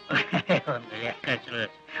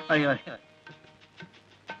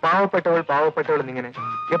 പാവപ്പെട്ടവൾ എന്നിങ്ങനെ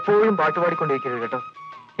എപ്പോഴും പാട്ടുപാടിക്കൊണ്ടിരിക്കരുത് കേട്ടോ.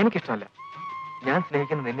 എനിക്കിഷ്ടമല്ല. ഞാൻ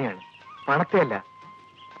സ്നേഹിക്കുന്നത് നിന്നെയാണ്, പണത്തെയല്ല.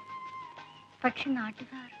 പക്ഷെ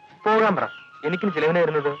നാട്ടുകാർ പോകാൻ പറ. എനിക്കും ചിലവിന്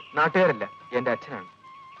വരുന്നത് നാട്ടുകാരല്ല, എന്റെ അച്ഛനാണ്.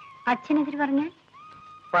 അച്ഛനെതിര് പറഞ്ഞാൽ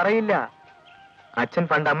പറയില്ല. അച്ഛൻ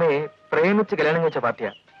പണ്ട് അമ്മയെ പ്രേമിച്ച് കല്യാണം കഴിച്ച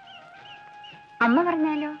പാർട്ടിയാ. അമ്മ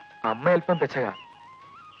പറഞ്ഞാലോ? അമ്മ അല്പം പെച്ചക.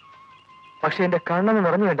 പക്ഷെ എന്റെ കണ്ണെന്ന്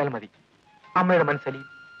നിറഞ്ഞു കണ്ടാൽ മതി, അമ്മയുടെ മനസ്സലിയും.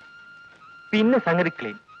 പിന്നെ സംഗതി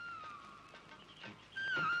ക്ലീൻ.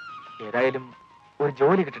 ഏതായാലും ഒരു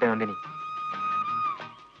ജോലി കിട്ടട്ടെ നന്ദിനി.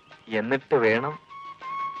 എന്നിട്ട് വേണം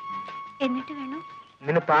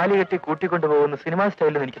നിന്നെ താലി കെട്ടി കൂട്ടിക്കൊണ്ടുപോകുന്ന സിനിമാ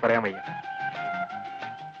സ്റ്റൈലിൽ എനിക്ക് പറയാൻ വയ്യ.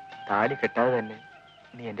 താലി കെട്ടാതെ തന്നെ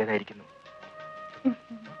നീ എന്റേതായിരിക്കുന്നു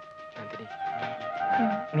നന്ദിനി.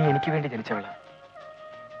 നീ എനിക്ക് വേണ്ടി ജനിച്ചവളാ.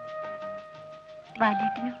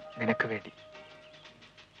 നിനക്ക് വേണ്ടി.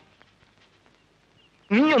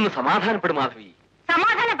 നീ ഒന്ന് സമാധാനപ്പെടും മാധവി.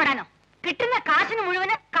 സമാധാനപ്പെടാനോ? കിട്ടുന്ന കാശിന്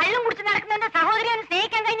മുഴുവന് കള്ളും കുടിച്ച് നടക്കുന്ന സഹോദരിയെ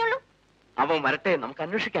സ്നേഹിക്കാൻ കഴിഞ്ഞുള്ളൂ. അവൻ വരട്ടെ, നമുക്ക്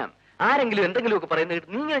അന്വേഷിക്കാം. ആരെങ്കിലും എന്തെങ്കിലുമൊക്കെ പറയുന്നത്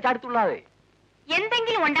നീ ഇങ്ങനെ ചാടിത്തുള്ളാതെ.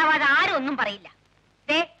 എന്തെങ്കിലും ഉണ്ടാവാതെ ആരും ഒന്നും പറയില്ല.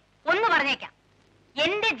 ഒന്ന് പറഞ്ഞേക്കാം,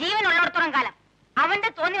 എന്റെ ജീവൻ ഉള്ളിടത്തോളം കാലം അവന്റെ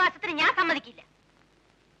തോന്നിവാസത്തിന് ഞാൻ സമ്മതിക്കില്ല.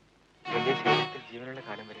 എന്റെ ശരീരത്തിൽ ജീവനുള്ള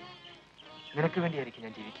കാലം വരെ നിനക്ക് വേണ്ടിയായിരിക്കും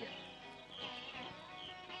ഞാൻ ജീവിക്കുക.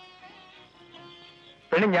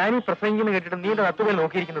 പിന്നെ ഞാൻ ഈ പ്രസംഗിക്കുന്ന കേട്ടിട്ട് നീ എന്റെ നത്തുകൾ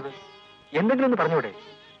നോക്കിയിരിക്കുന്നത്. എന്തെങ്കിലും ഒന്ന് പറഞ്ഞൂടെ?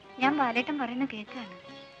 ഞാൻ ബാലേട്ടൻ പറയുന്ന കേൾക്കാണ്.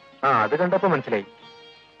 അത് കണ്ടപ്പോ മനസ്സിലായി.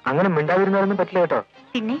 അങ്ങനെ മിണ്ടാതിരുന്നാലൊന്നും പറ്റില്ല കേട്ടോ.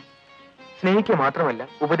 പിന്നെ സ്നേഹിക്കുക മാത്രമല്ല,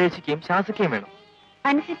 ഉപദേശിക്കുകയും ശാസിക്കുകയും വേണം.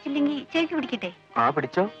 അനുസരിച്ചില്ലെങ്കിൽ ചേച്ചി പിടിക്കട്ടെ?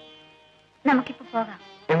 പിടിച്ചോ. നമുക്കിപ്പോ പോകാം.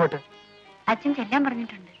 എങ്ങോട്ട്? അച്ഛൻ ചെല്ലാൻ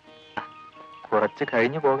പറഞ്ഞിട്ടുണ്ട്. കുറച്ച്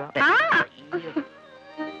കഴിഞ്ഞു പോകാം.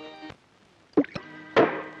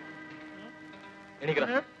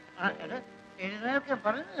 എഴുന്നേൽക്കെ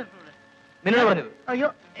പറഞ്ഞു കേട്ടൂടെ? നിന്നോട് പറഞ്ഞത്? അയ്യോ,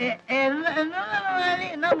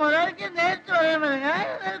 എന്നാ മുതലാളിക്ക് നേരിട്ട് പറയാൻ മതി. ഞാൻ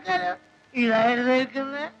എഴുന്നേൽക്കാലോ. ഇതാ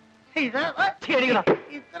എഴുന്നേൽക്കുന്നത്. ഇതാ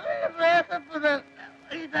ഇത്ര പ്രയാസപ്പെട്ട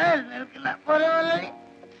ഇതാ എഴുന്നേൽക്കില്ല. പോലെ മുതലാളി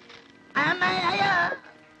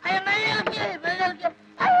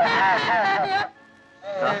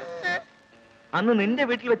അന്ന് നിന്റെ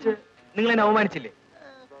വീട്ടിൽ വെച്ച് നിങ്ങൾ എന്നെ അവമാനിച്ചില്ലേ?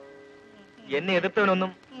 എന്നെ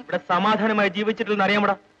എതിർത്തവനൊന്നും ഇവിടെ സമാധാനമായി ജീവിച്ചിട്ടില്ലെന്ന്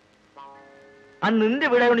അറിയാമടാ. അന്ന് നിന്റെ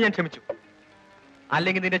വീടായോണ്ട് ഞാൻ ക്ഷമിച്ചു.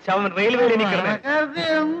 അല്ലെങ്കിൽ നിന്റെ ശവം റെയിൽവേയിൽ എനിക്ക്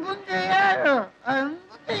എന്തും ചെയ്യാലോ,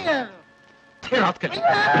 എന്തും ചെയ്യാലോ.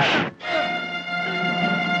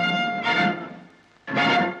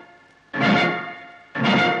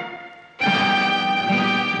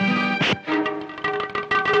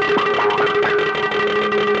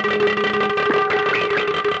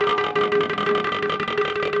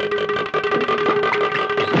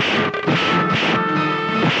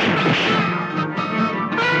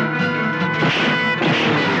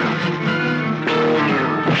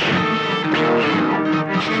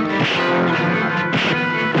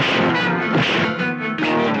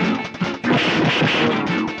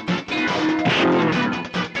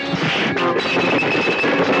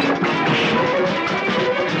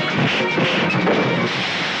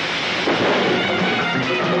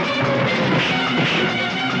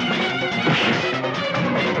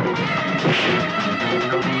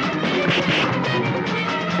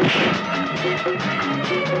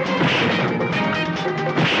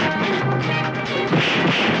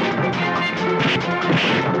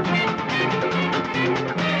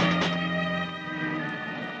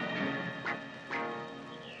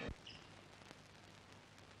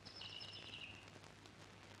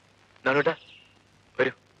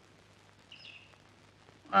 വരൂ.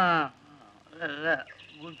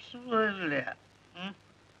 ഗുഡ്സ് പോയില്ല.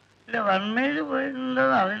 ഇല്ല, വൺമേല്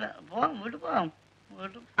പോയിട്ടുണ്ടോന്ന് അറിയില്ല. പോവാം, വീട്ടിൽ പോവാം.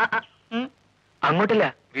 അങ്ങോട്ടില്ല,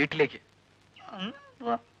 വീട്ടിലേക്ക്.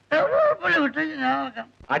 വീട്ടിലേക്ക് ഞാൻ നോക്കാം.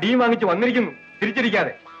 അടിയും വാങ്ങിച്ച് വന്നിരിക്കുന്നു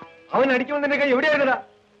തിരിച്ചിരിക്കാതെ. അവൻ അടിക്കുമ്പോൾ നിന്റെ കൈ എവിടെയായിരുന്നടാ?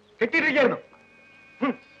 കെട്ടിയിട്ടിരിക്കായിരുന്നു.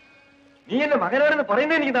 നീ എന്റെ മകനാണെന്ന്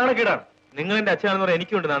പറയുന്നത് എനിക്ക് നാണക്കേടാണ്. നിങ്ങൾ എന്റെ അച്ഛനാണെന്ന് പറയാൻ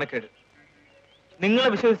എനിക്കുണ്ട് നാണക്കേട്. നിങ്ങളെ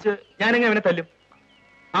വിശ്വസിച്ച് ഞാനെങ്ങനെ അവനെ തല്ലും?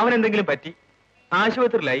 അവൻ എന്തെങ്കിലും പറ്റി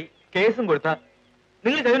ആശുപത്രിയിലായി കേസും കൊടുത്താ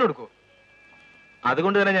നിങ്ങൾ കൈവിന് കൊടുക്കുവോ?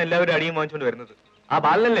 അതുകൊണ്ട് തന്നെ ഞാൻ എല്ലാവരും അടിയും വാങ്ങിച്ചുകൊണ്ട് വരുന്നത്. ആ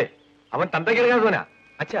ബാലനല്ലേ അവൻ തന്തക്കിടങ്ങാത്തവനാ.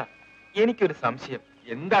 അച്ഛാ, എനിക്കൊരു സംശയം.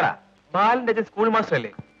 എന്താടാ? ബാലന്റെ അച്ഛൻ സ്കൂൾ മാസ്റ്റർ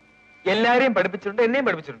അല്ലേ? എല്ലാരെയും പഠിപ്പിച്ചിട്ടുണ്ട്, എന്നെയും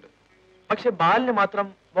പഠിപ്പിച്ചിട്ടുണ്ട്. പക്ഷെ ബാലിന് മാത്രം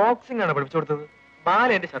ബോക്സിംഗ് ആണ് പഠിപ്പിച്ചു കൊടുത്തത്. ബാല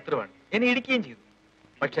എന്റെ ശത്രുവാണ്, എന്നെ ഇടിക്കുകയും ചെയ്തു.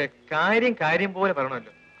 പക്ഷെ കാര്യം പോലെ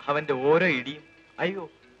പറയണമല്ലോ, അവന്റെ ഓരോ ഇടിയും അയ്യോ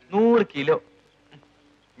 100 കിലോ.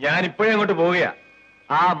 ഞാൻ ഇപ്പോഴേ അങ്ങോട്ട് പോവുകയാ.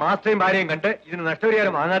 ആ മാസ്റ്ററേയും ഭാര്യയും കണ്ട് ഇതിന്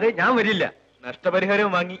നഷ്ടപരിഹാരം വാങ്ങാതെ ഞാൻ വരില്ല.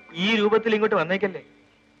 നഷ്ടപരിഹാരവും വാങ്ങി ഈ രൂപത്തിൽ ഇങ്ങോട്ട് വന്നേക്കല്ലേ.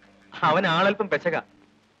 അവൻ ആളല്പം പെശക.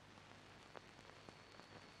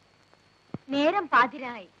 നേരം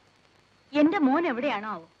പാതിരായി. എന്റെ മോൻ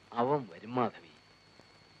എവിടെയാണോ? അവൻ വരും മാധവി.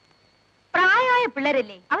 പ്രായമായ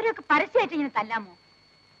പിള്ളേരല്ലേ, അവരൊക്കെ പരസ്യമായിട്ട് ഇങ്ങനെ തല്ലാമോ?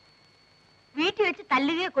 വീട്ടിൽ വെച്ച്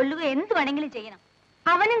തല്ലുകയോ കൊല്ലുകയോ എന്ത് വേണമെങ്കിലും ചെയ്യണം.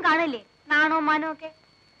 അവനും കാണില്ലേ നാണോ മാനോ ഒക്കെ.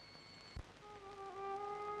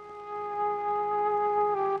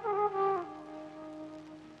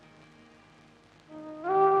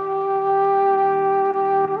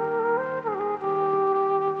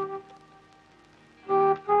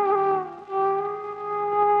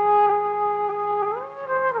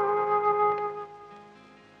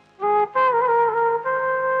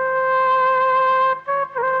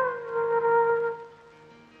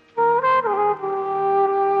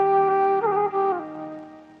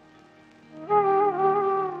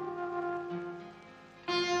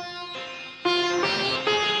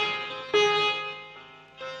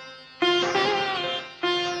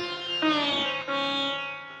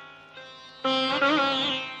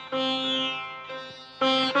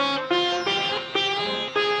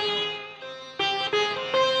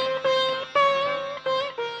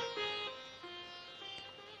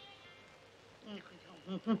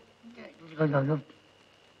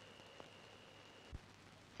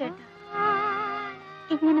 ചേട്ടാ,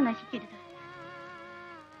 ഇങ്ങനെ നശിക്കരുത്.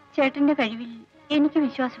 ചേട്ടന്റെ കഴിവിൽ എനിക്ക്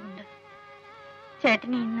വിശ്വാസമുണ്ട്.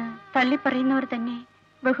 ചേട്ടനെ ഇന്ന് തള്ളിപ്പറയുന്നവർ തന്നെ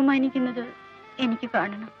ബഹുമാനിക്കുന്നത് എനിക്ക്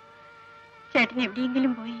കാണണം. ചേട്ടൻ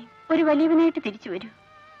എവിടെയെങ്കിലും പോയി ഒരു വലിയവനായിട്ട് തിരിച്ചു വരൂ.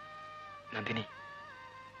 നന്ദിനി,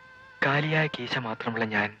 കാലിയായ കീശ മാത്രമുള്ള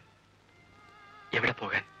ഞാൻ എവിടെ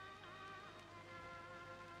പോകാൻ?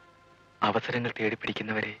 അവസരങ്ങൾ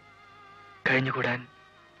തേടിപ്പിടിക്കുന്നവരെ കഴിഞ്ഞുകൂടാൻ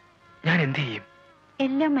ഞാൻ എന്ത് ചെയ്യും?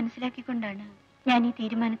 എല്ലാം മനസ്സിലാക്കിക്കൊണ്ടാണ് ഞാൻ ഈ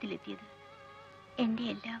തീരുമാനത്തിലെത്തിയത്. എന്റെ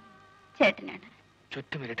എല്ലാം ചേട്ടനാണ്.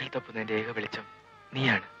 ചുറ്റും ഇരുട്ടിൽ തപ്പുന്നതിന്റെ ഏക വെളിച്ചം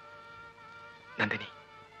നീയാണ് നന്ദിനി,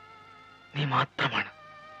 നീ മാത്രമാണ്.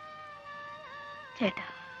 ചേട്ടാ,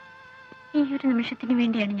 ഈ ഒരു നിമിഷത്തിന്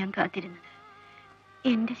വേണ്ടിയാണ് ഞാൻ കാത്തിരുന്നത്.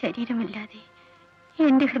 എന്റെ ശരീരമില്ലാതെ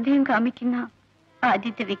എന്റെ ഹൃദയം കാമിക്കുന്ന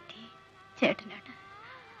ആദ്യത്തെ വ്യക്തി ചേട്ടനാണ്.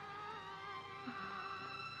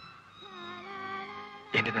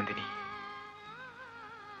 എന്റെ നന്ദിനി,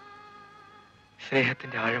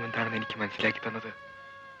 സ്നേഹത്തിന്റെ ആഴം എന്താണെന്ന് എനിക്ക് മനസ്സിലാക്കി തന്നത്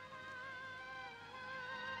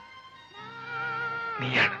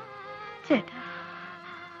നീയാണ്. ചേട്ടാ,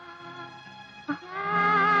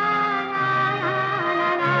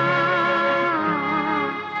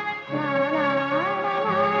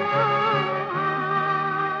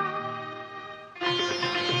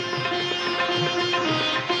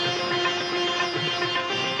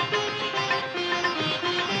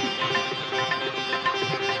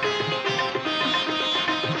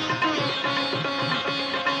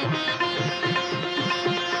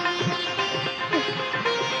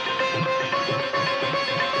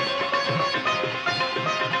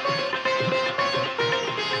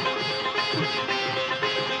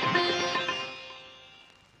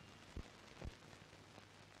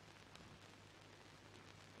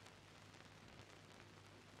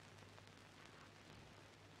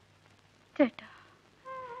 ചേട്ടാ,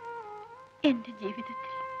 എന്റെ ജീവിതത്തിൽ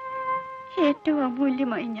ഏറ്റവും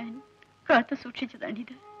അമൂല്യമായി ഞാൻ കാത്തു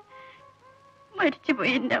സൂക്ഷിച്ചതാണിത്.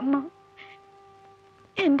 മരിച്ചുപോയി എന്റെ അമ്മ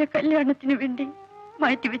എന്റെ കല്യാണത്തിന് വേണ്ടി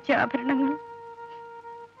മാറ്റിവെച്ച ആഭരണങ്ങൾ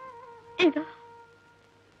ഇതാ.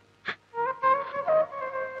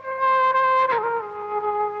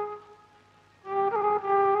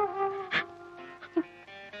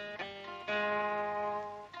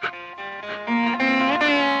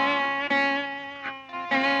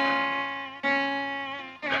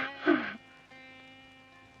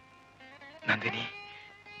 നന്ദിനി,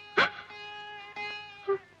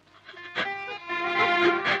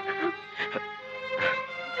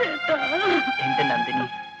 ചേട്ടാ,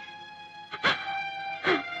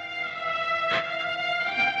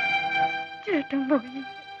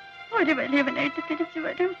 ഒരു വലിയവനായിട്ട് തിരിച്ചു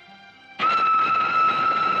വരൂ.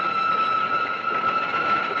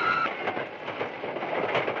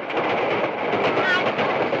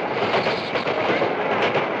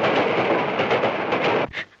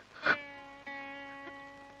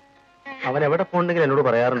 അവൻ എവിടെ പോകണ്ടെങ്കിൽ എന്നോട്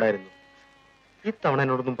പറയാറുണ്ടായിരുന്നു. ഇത്തവണ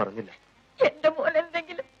എന്നോടൊന്നും പറഞ്ഞില്ല. എന്റെ പോലെ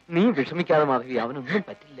എന്തെങ്കിലും. നീ വിഷമിക്കാതെ മാധവി, അവനൊന്നും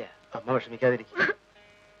പറ്റില്ല. അമ്മ വിഷമിക്കാതിരിക്കും.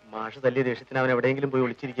 മാഷ് തല്ലിയ ദേഷ്യത്തിന് അവൻ എവിടെയെങ്കിലും പോയി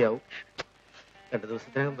ഒളിച്ചിരിക്കാവും. 2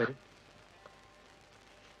 ദിവസത്തിനകം വരും.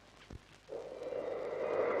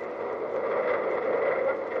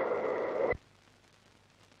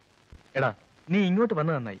 എടാ, നീ ഇങ്ങോട്ട്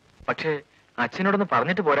വന്ന് നന്നായി. പക്ഷേ അച്ഛനോടൊന്ന്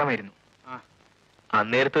പറഞ്ഞിട്ട് പോരാമായിരുന്നു.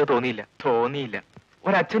 അന്നേരത്ത് തോന്നിയില്ല.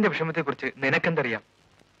 ഒരച്ഛന്റെ വിഷമത്തെ കുറിച്ച് നിനക്കെന്തറിയാം?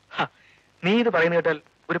 നീ ഇത് പറയുന്ന കേട്ടാൽ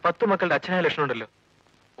ഒരു 10 മക്കളുടെ അച്ഛനായ ലക്ഷണമുണ്ടല്ലോ.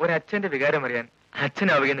 ഒരച്ഛന്റെ വികാരം അറിയാൻ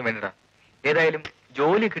അച്ഛനാവുകയെന്ന് വേണ്ടടാ. ഏതായാലും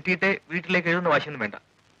ജോലി കിട്ടിയിട്ടേ വീട്ടിലേക്ക് എഴുതുന്ന വാശിയൊന്നും വേണ്ട.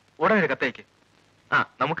 ഉടനെ കത്തയക്ക്.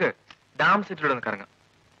 നമുക്ക് ഡാം സെറ്റിലൂടെ ഒന്ന് കറങ്ങാം.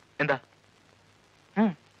 എന്താ?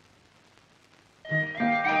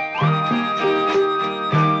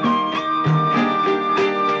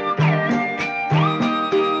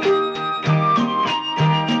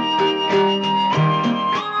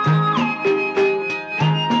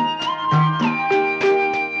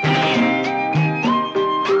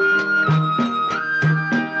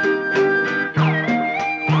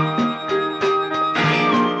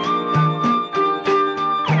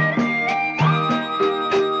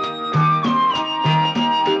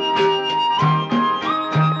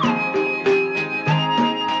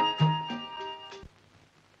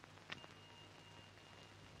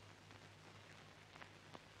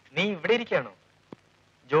 നീ ഇവിടെ ഇരിക്കുകയാണോ?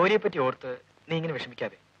 ജോലിയെ പറ്റി ഓർത്ത് നീ ഇങ്ങനെ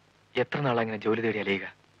വിഷമിക്കാതെ. എത്ര നാളാ ഇങ്ങനെ ജോലി തേടി അലയുക?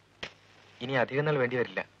 ഇനി അധികം നാൾ വേണ്ടി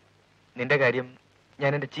വരില്ല. നിന്റെ കാര്യം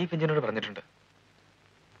ഞാൻ എന്റെ ചീഫ് എഞ്ചിനീയറോട് പറഞ്ഞിട്ടുണ്ട്.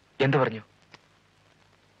 എന്തു പറഞ്ഞു?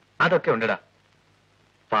 അതൊക്കെ ഉണ്ടടാ.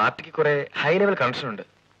 പാർട്ടിക്ക് കുറെ ഹൈ ലെവൽ കണക്ഷൻ ഉണ്ട്.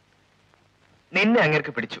 നിന്നെ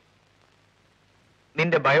അങ്ങേർക്ക് പിടിച്ചു.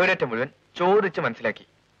 നിന്റെ ബയോഡേറ്റ മുഴുവൻ ചോദിച്ച് മനസ്സിലാക്കി.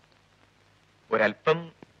 ഒരല്പം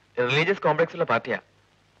റിലീജിയസ് കോംപ്ലക്സ് ഉള്ള പാർട്ടിയാ.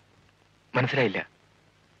 മനസ്സിലായില്ല?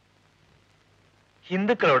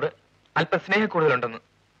 ഹിന്ദുക്കളോട് അല്പ സ്നേഹ കൂടുതലുണ്ടെന്ന്.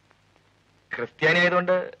 ക്രിസ്ത്യാനി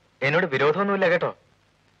ആയതുകൊണ്ട് എന്നോട് വിരോധമൊന്നുമില്ല കേട്ടോ.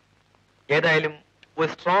 ഏതായാലും ഒരു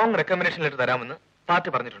സ്ട്രോങ് റെക്കമെൻഡേഷൻ ലെറ്റർ തരാമെന്ന് പാർട്ടി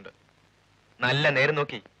പറഞ്ഞിട്ടുണ്ട്. നല്ല നേരം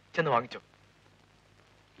നോക്കി ചെന്ന് വാങ്ങിച്ചോ.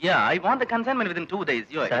 Yeah, I want the consignment within 2 days.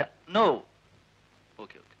 Sir? No.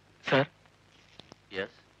 Okay. Sir? Yes.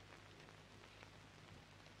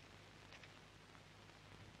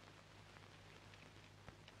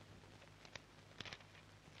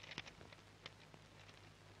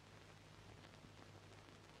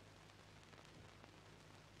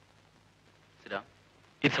 Sit down.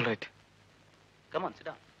 It's all right. Come on, sit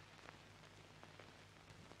down.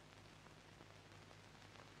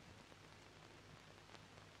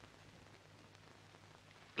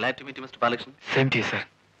 Glad to meet you, Mr. Balakshmi. Same to you, sir.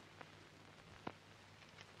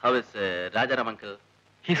 How is Rajaram uncle?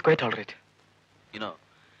 He's quite all right. You know,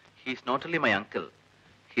 he's not only my uncle,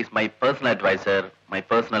 he's my personal advisor, my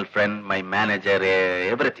personal friend, my manager,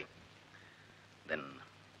 everything. Then,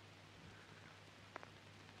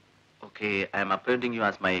 okay, I am appointing you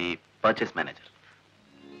as my purchase manager.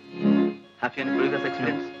 Have you any previous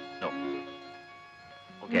experience? No.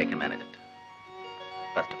 Okay, I can manage it.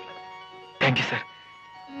 Best of luck. Thank you, sir.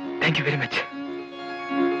 Thank you very much.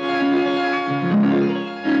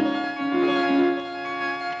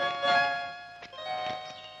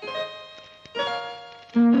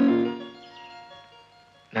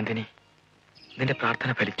 Nandini, നിന്റെ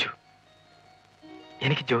പ്രാർത്ഥന ഫലിച്ചു.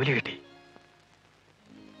 എനിക്ക് ജോലി കിട്ടി.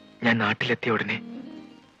 ഞാൻ നാട്ടിലെത്തിയ ഉടനെ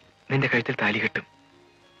നിന്റെ കഴുത്തിൽ താലി കെട്ടും.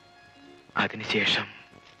 അതിനുശേഷം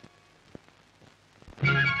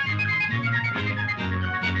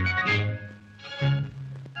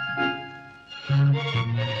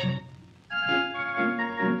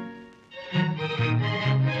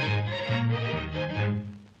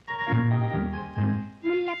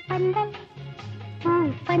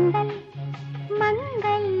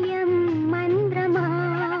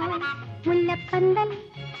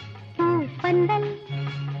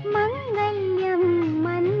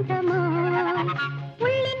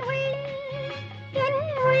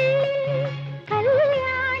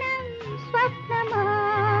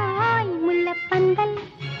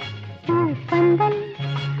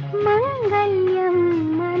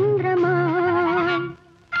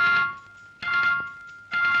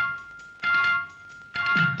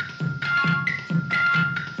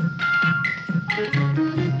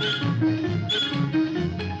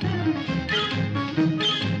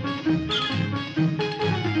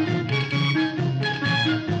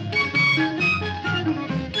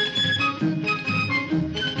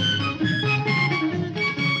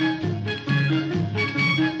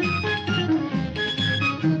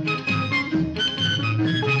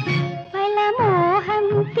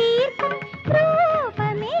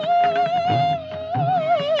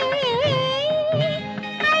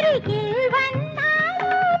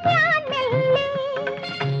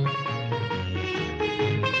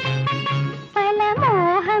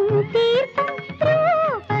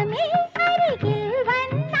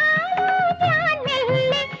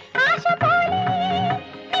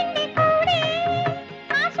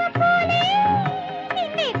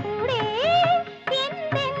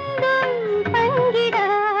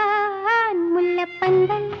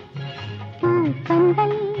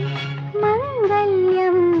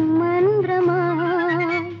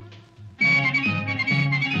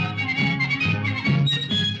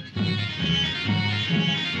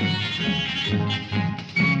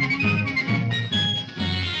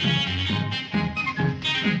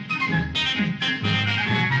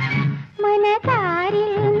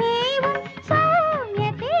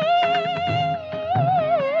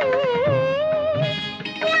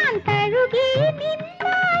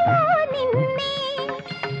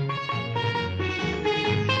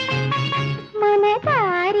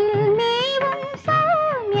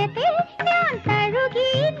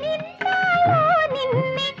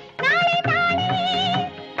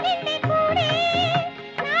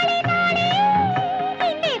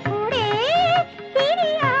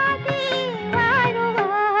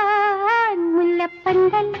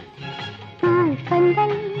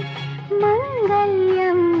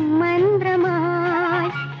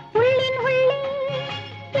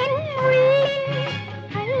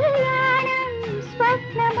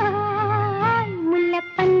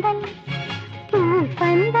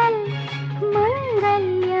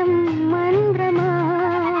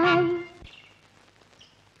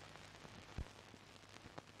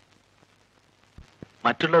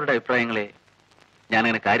മറ്റുള്ളവരുടെ അഭിപ്രായങ്ങളെ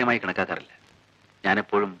ഞാനങ്ങനെ കാര്യമായി കണക്കാക്കാറില്ല.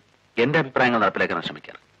 ഞാനെപ്പോഴും എന്റെ അഭിപ്രായങ്ങൾ നടപ്പിലാക്കാൻ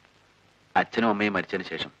ശ്രമിക്കാറ്. അച്ഛനും അമ്മയും മരിച്ചതിന്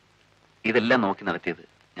ശേഷം ഇതെല്ലാം നോക്കി നടത്തിയത്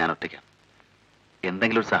ഞാൻ ഒറ്റയ്ക്കാണ്.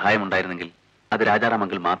 എന്തെങ്കിലും ഒരു സഹായം ഉണ്ടായിരുന്നെങ്കിൽ അത് രാജാറാം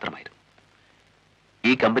അങ്കിൾ മാത്രമായിരുന്നു.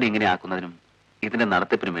 ഈ കമ്പനി ഇങ്ങനെ ആക്കുന്നതിനും ഇതിന്റെ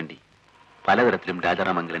നടത്തിപ്പിനും വേണ്ടി പലതരത്തിലും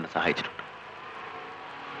രാജാറാം അങ്കിൾ എന്നെ സഹായിച്ചിട്ടുണ്ട്.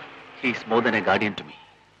 He is more than A guardian to me.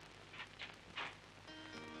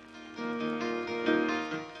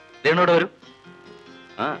 രേണുവിടെ വരൂ.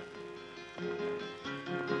 ആ,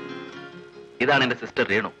 ഇതാണ് എന്റെ സിസ്റ്റർ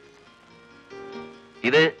രേണു.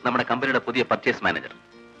 ഇത് നമ്മുടെ കമ്പനിയുടെ പുതിയ പർച്ചേസ് മാനേജർ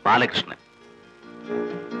ബാലകൃഷ്ണൻ.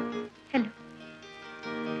 ഹലോ.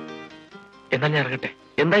 എന്നാൽ ഞാൻ ഇറങ്ങട്ടെ.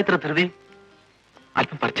 എന്താ ഇത്ര ധൃതി?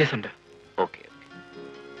 അല്പം പർച്ചേസ് ഉണ്ട്. ഓക്കെ.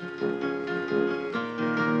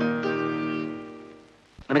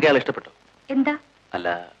 നിനക്ക് അയാൾ ഇഷ്ടപ്പെട്ടോ? എന്താ? അല്ല,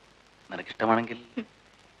 നിനക്കിഷ്ടമാണെങ്കിൽ.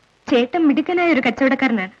 ചേട്ടൻ മിടുക്കനായ ഒരു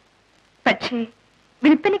കച്ചവടക്കാരനാണ്. പക്ഷേ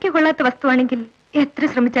വിൽപ്പനയ്ക്ക് കൊള്ളാത്ത വസ്തുവാണെങ്കിൽ എത്ര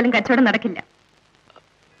ശ്രമിച്ചാലും കച്ചവടം നടക്കില്ല.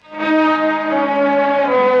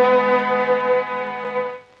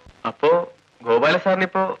 അപ്പോ ഗോപാല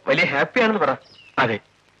സാറിനിപ്പോ വലിയ ഹാപ്പിയാണെന്ന് പറ. അതെ,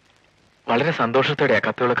 വളരെ സന്തോഷത്തോടെയാ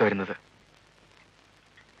കത്തുകളൊക്കെ വരുന്നത്.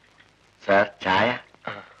 സാർ, ചായ.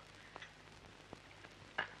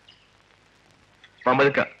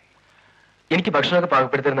 മമ്മദ്ക്ക, എനിക്ക് ഭക്ഷണമൊക്കെ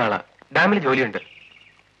പാകപ്പെടുത്തിരുന്ന ആളാ. ഡാമിൽ ജോലിയുണ്ട്.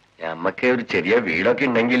 നമ്മക്ക് ഒരു ചെറിയ വീടൊക്കെ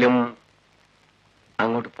ഉണ്ടെങ്കിലും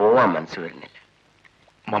അങ്ങോട്ട് പോവാൻ മനസ്സ് വരുന്നില്ല.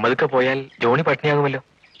 മമ്മദ്ക്ക പോയാൽ ജോണി പട്ടിണിയാകുമല്ലോ.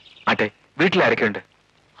 ആട്ടെ, വീട്ടിലാരൊക്കെ ഉണ്ട്?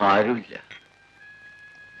 ആരുമില്ല.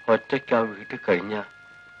 ഒറ്റയ്ക്ക് ആ വീട്ടിൽ കഴിഞ്ഞാൽ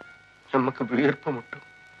നമുക്ക് വീർപ്പ് മുട്ടും.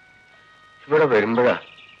 ഇവിടെ വരുമ്പോഴാ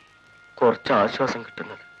കുറച്ച് ആശ്വാസം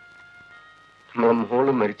കിട്ടുന്നത്. നമ്മളെ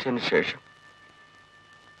മോള് മരിച്ചതിന് ശേഷം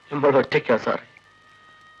നമ്മൾ ഒറ്റയ്ക്കാ സാറേ.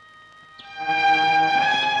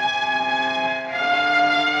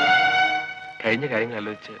 കഴിഞ്ഞ കാര്യങ്ങൾ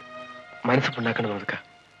ആലോചിച്ച് മനസ്സിപ്പുണ്ടാക്കണം മമ്മദ്ക്ക.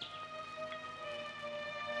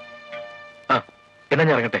 ആ, എന്നാ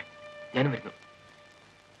ഞാൻ ഇറങ്ങട്ടെ. ഞാനും വരുന്നു.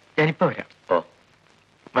 ഞാനിപ്പോ വരാം. ഓ,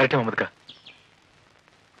 വരട്ടെ മമ്മദ്ക്ക.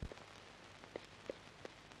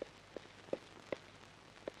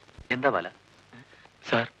 എന്താ ബാല?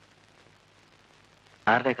 സാർ,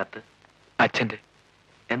 ആരുടെ കത്ത്? അച്ഛന്റെ.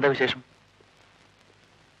 എന്താ വിശേഷം?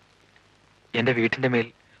 എന്റെ വീട്ടിന്റെ മേൽ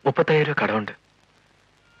 35,000 രൂപ കടമുണ്ട്.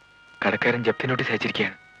 കടക്കാരൻ ജപ്തി നോട്ടീസ്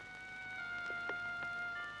അയച്ചിരിക്കുകയാണ്.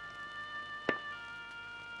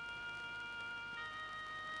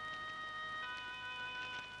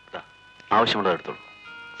 ആവശ്യമുള്ളത് എടുത്തോളൂ.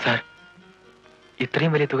 സാർ,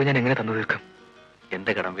 ഇത്രയും വലിയ തുക ഞാൻ എങ്ങനെ തന്നു തീർക്കും?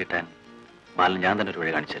 എന്റെ കടം വീട്ടാൻ ബാലൻ ഞാൻ തന്നെ ഒരു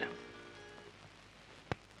വഴി കാണിച്ചു തരാം.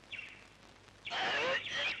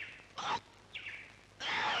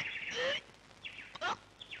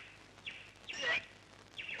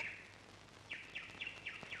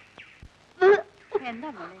 എന്താ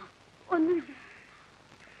മോളെ? ഒന്നുമില്ല.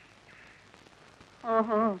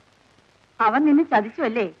 ഓഹോ, അവൻ നിന്നെ ചതിച്ചു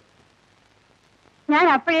അല്ലേ? ഞാൻ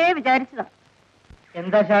അപ്പോഴേ വിചാരിച്ചതാ.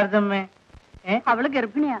 എന്താ ശാരദമ്മേ? അവള്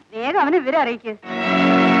ഗർഭിണിയാ. വേഗം അവനെ വിവരം അറിയിക്ക്.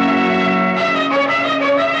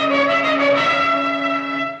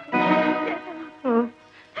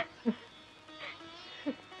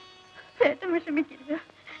 ചേട്ടൻ വിഷമിക്കില്ല.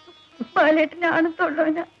 ബാലേട്ടനെ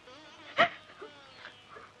ആണത്തോളൂന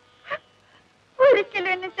ഒരിക്കലും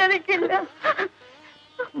എന്നെ ചതിക്കില്ല.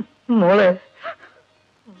 മോളെ,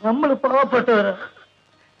 നമ്മൾ പാവപ്പെട്ടവരാ.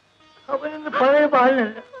 അവനൊന്ന് പഴയ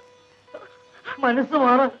ബാലനല്ല. മനസ്സ്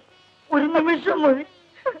മാറാൻ ഒരു നിമിഷം മതി.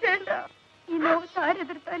 ചേട്ടാ, ഈ ലോകത്ത്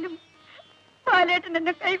ആരെതിർത്താലും ബാലേട്ടൻ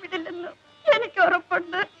എന്നെ കൈവിടില്ലെന്ന് എനിക്ക്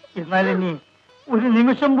ഉറപ്പുണ്ട്. എന്നാൽ ഇനി ഒരു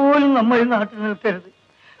നിമിഷം പോലും നമ്മൾ ഈ നാട്ടിൽ നിൽക്കരുത്.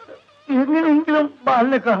 എങ്ങനെയെങ്കിലും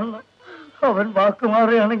ബാലിനെ കാണണം. അവൻ വാക്ക്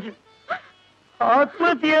മാറുകയാണെങ്കിൽ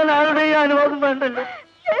ആത്മഹത്യ ചെയ്യാൻ ആരുടെയും അനുവാദം വേണ്ടല്ലോ.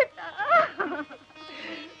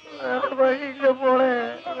 വേറെ വഴിയില്ല മോളെ,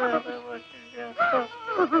 വേറെ വഴിയില്ല.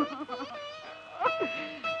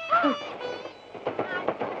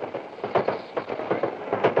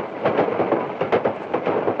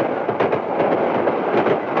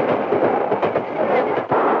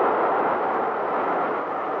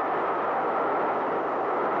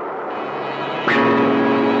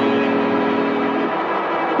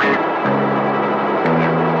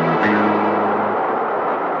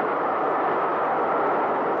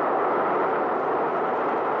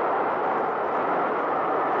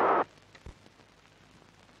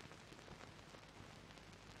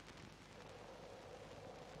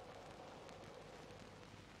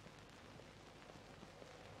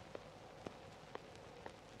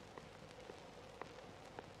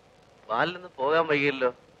 ബാലിൽ നിന്ന് പോകാൻ വൈകിയല്ലോ.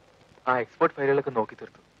 ആ എക്സ്പോർട്ട് ഫയലുകളൊക്കെ നോക്കി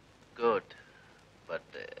തീർത്തു. ഗുഡ്.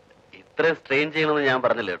 ബട്ട് ഇത്രയും സ്ട്രെയിൻ ചെയ്യണമെന്ന് ഞാൻ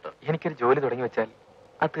പറഞ്ഞില്ല കേട്ടോ. എനിക്കൊരു ജോലി തുടങ്ങി വെച്ചാൽ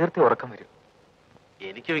ആ തീർത്തി ഉറക്കം വരും.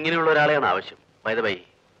 എനിക്കും ഇങ്ങനെയുള്ള ഒരാളെയാണ് ആവശ്യം. ബൈ ദ ബൈ,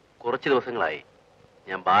 കുറച്ച് ദിവസങ്ങളായി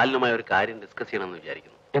ഞാൻ ബാലനുമായ ഒരു കാര്യം ഡിസ്കസ് ചെയ്യണമെന്ന്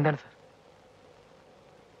വിചാരിക്കുന്നു. എന്താണ് സാർ?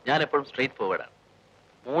 ഞാൻ എപ്പോഴും സ്ട്രെയിറ്റ് ഫോർവേഡാണ്.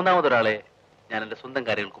 മൂന്നാമതൊരാളെ ഞാൻ എൻ്റെ സ്വന്തം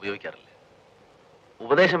കാര്യങ്ങൾക്ക് ഉപയോഗിക്കാറില്ല.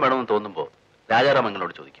 ഉപദേശം വേണമെന്ന് തോന്നുമ്പോൾ രാജാറാം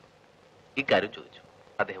അങ്ങളോട് ചോദിക്കും. ഇക്കാര്യം ചോദിച്ചു,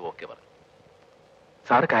 അദ്ദേഹം ഓക്കെ പറഞ്ഞു.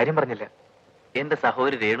 സാർ കാര്യം പറഞ്ഞില്ല. എന്റെ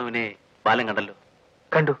സഹോദരി രേണുവിനെ ബാലൻ കണ്ടല്ലോ?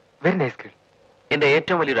 കണ്ടു. Very nice girl. എന്റെ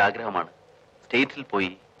ഏറ്റവും വലിയൊരു ആഗ്രഹമാണ് സ്റ്റേറ്റ്സിൽ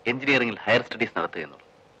പോയി എഞ്ചിനീയറിംഗിൽ ഹയർ സ്റ്റഡീസ് നടത്തുക എന്നുള്ളത്.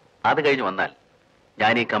 അത് കഴിഞ്ഞ് വന്നാൽ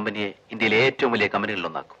ഞാൻ ഈ കമ്പനിയെ ഇന്ത്യയിലെ ഏറ്റവും വലിയ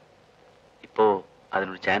കമ്പനികളിലൊന്നാക്കും. ഇപ്പോ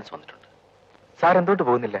അതിനൊരു ചാൻസ് വന്നിട്ടുണ്ട്. സാർ എന്തുകൊണ്ട്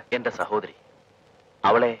പോകുന്നില്ല? എന്റെ സഹോദരി,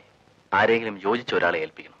 അവളെ ആരെങ്കിലും യോജിച്ച ഒരാളെ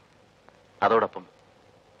ഏൽപ്പിക്കണം. അതോടൊപ്പം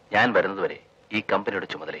ഞാൻ വരുന്നതുവരെ ഈ കമ്പനിയുടെ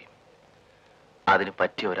ചുമതലയും. അതിന്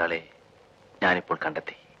പറ്റിയ ഒരാളെ ഞാനിപ്പോൾ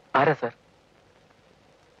കണ്ടെത്തി. ആരാ സാർ?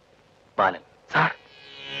 ബാലൻ. സാർ,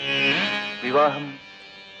 വിവാഹം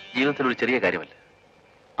ജീവിതത്തിൽ ഒരു ചെറിയ കാര്യമല്ല,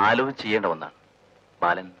 ആലോചിച്ച് ചെയ്യേണ്ട ഒന്നാണ്.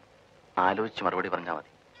 ബാലൻ ആലോചിച്ച് മറുപടി പറഞ്ഞാൽ മതി.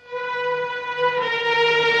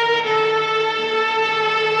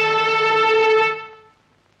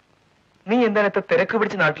 നീ എന്താണ് ഇത്ര തിരക്ക്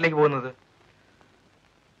പിടിച്ച് നാട്ടിലേക്ക് പോകുന്നത്?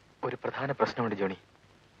 ഒരു പ്രധാന പ്രശ്നമുണ്ട് ജോണി.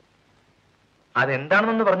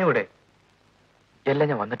 അതെന്താണെന്നൊന്ന് പറഞ്ഞുകൂടെ? എല്ലാം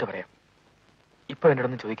ഞാൻ വന്നിട്ട് പറയാം. ഇപ്പൊ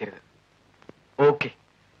എന്നോടൊന്നും ചോദിക്കരുത്. ഓക്കെ.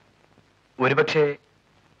 ഒരുപക്ഷെ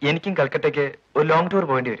എനിക്കും കൽക്കട്ടയ്ക്ക് ഒരു ലോങ് ടൂർ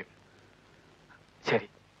പോകേണ്ടി വരും. ശരി,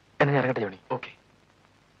 എന്നാ ഞാൻ ഇറങ്ങട്ടെ ജോണി. ഓക്കെ.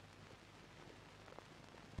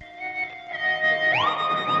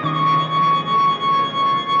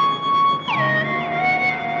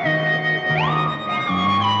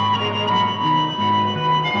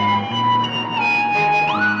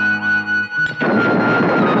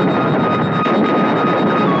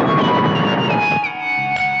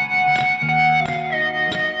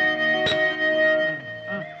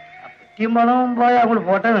 പണവും പോയാൽ അങ്ങോട്ട്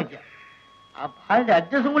ഫോട്ടോ വെക്കാം. അതിന്റെ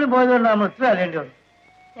അഡ്രസ്സും കൂടി പോയതുകൊണ്ട് നമ്മൾ ഇത്ര അറിയേണ്ടി വന്നു.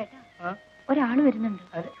 ഒരാള് വരുന്നുണ്ട്.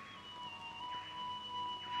 അതെ,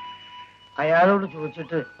 അയാളോട്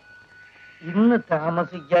ചോദിച്ചിട്ട് ഇന്ന്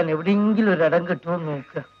താമസിക്കാൻ എവിടെയെങ്കിലും ഒരിടം കിട്ടുമെന്ന്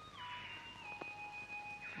നോക്കുക.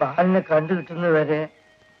 ബാലിനെ കണ്ടു കിട്ടുന്നവരെ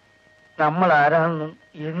നമ്മൾ ആരാണെന്നും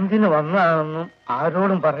എന്തിനു വന്നതാണെന്നും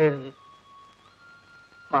ആരോടും പറയരുത്.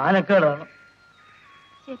 മാനക്കേടാണ്.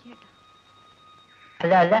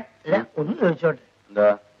 അല്ല അല്ല അല്ല, ഒന്ന് ചോദിച്ചോട്ടെ.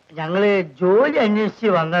 ഞങ്ങള് ജോലി അന്വേഷിച്ച്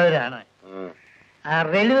വന്നവരാണ്.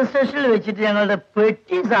 റെയിൽവേ സ്റ്റേഷനിൽ വെച്ചിട്ട് ഞങ്ങളുടെ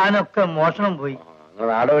പെട്ടി സാധനമൊക്കെ മോഷണം പോയി.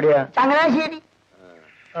 ചങ്ങനാശ്ശേരി.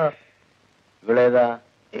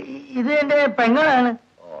 ഇത് എന്റെ പെങ്ങളാണ്.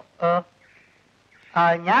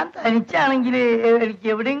 ഞാൻ തനിച്ചാണെങ്കിൽ എനിക്ക്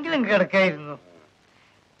എവിടെയെങ്കിലും കിടക്കായിരുന്നു.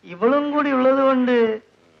 ഇവളും കൂടി ഉള്ളത് കൊണ്ട്.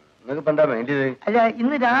 അല്ല,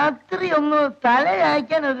 ഇന്ന് രാത്രി ഒന്ന്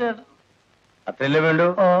തലയാക്കാൻ ഒരു അത്രയല്ലേ വേണ്ടു.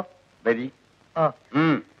 വരി.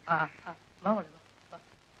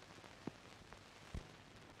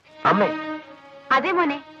 അമ്മേ. അതെ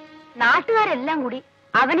മോനെ, നാട്ടുകാരെല്ലാം കൂടി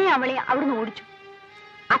അവനെ അവളെ അവിടുന്ന് ഓടിച്ചു.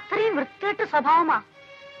 അത്രയും വൃത്തികെട്ട സ്വഭാവമാ.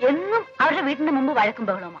 എന്നും അവരുടെ വീടിന്റെ മുമ്പ് വഴക്കും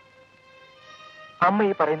ബഹളവുമാ. അമ്മ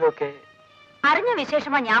ഈ പറയുന്നതൊക്കെ അറിഞ്ഞ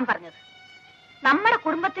വിശേഷമാ ഞാൻ പറഞ്ഞത്. നമ്മുടെ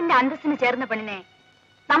കുടുംബത്തിന്റെ അന്തസ്സിന് ചേർന്ന പെണ്ണിനെ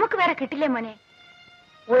നമുക്ക് വേറെ കിട്ടില്ലേ മോനെ.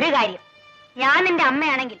 ഒരു കാര്യം, ഞാൻ എന്റെ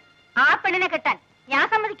അമ്മയാണെങ്കിൽ ആ പെണ്ണിനെ കെട്ടാൻ ഞാൻ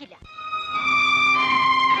സമ്മതിക്കില്ല.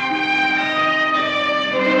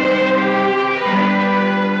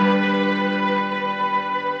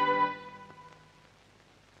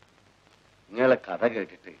 നിങ്ങളെ കഥ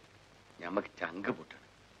കേട്ടിട്ട് ഞമ്മക്ക് ചങ്ക് പൊട്ടണം.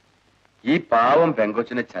 ഈ പാവം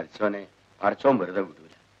പെങ്കൊച്ചിനെ ചതിച്ചോനെ അടച്ചോൻ വെറുതെ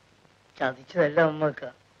വിടൂല. ചതിച്ചതല്ല അമ്മക്ക,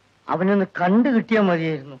 അവനൊന്ന് കണ്ടു കിട്ടിയാൽ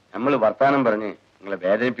മതിയായിരുന്നു. നമ്മള് വർത്താനം പറഞ്ഞ് നിങ്ങളെ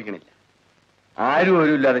വേദനിപ്പിക്കണില്ല. ആരും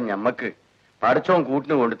ഒരുമില്ലാതെ ഞമ്മക്ക് പടച്ചോൻ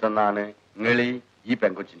കൂട്ടിന് കൊണ്ടു തന്നാണ് നിങ്ങളീ ഈ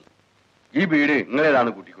പെങ്കൊച്ചിനി. ഈ വീട് നിങ്ങളേതാണ്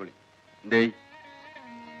കൂട്ടിക്കോളി. എന്തേ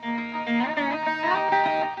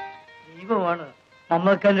ദൈവമാണ്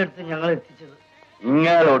മമ്മക്കാന്റെ അടുത്ത് ഞങ്ങൾ എത്തിച്ചത്.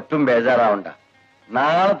 നിങ്ങളൊട്ടും ബേജാറാവണ്ട.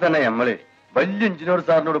 നാളെ തന്നെ ഞമ്മള് വലിയ എഞ്ചിനീയർ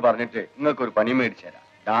സാറിനോട് പറഞ്ഞിട്ട് നിങ്ങൾക്കൊരു പണി മേടിച്ചു തരാം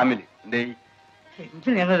ഡാമില്. എന്തേ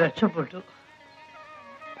എങ്കിൽ ഞങ്ങൾ രക്ഷപ്പെട്ടു.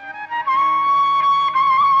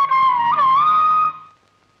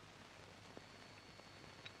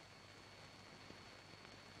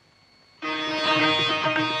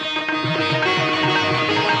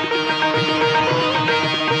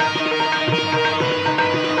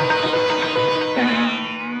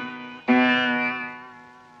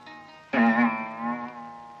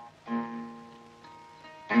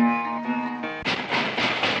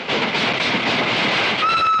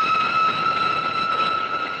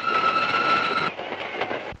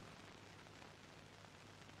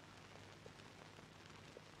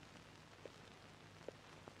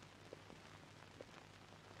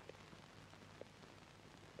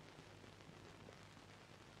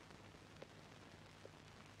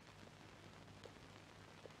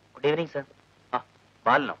 Good evening sir. ആ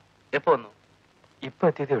ബാലനോ? എപ്പോ വന്നു? ഇപ്പൊ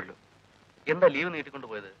എത്തിയതേ ഉള്ളൂ. എന്താ ലീവ് നീട്ടിക്കൊണ്ട്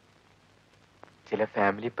പോയത്? ചില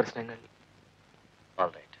ഫാമിലി പ്രശ്നങ്ങൾ.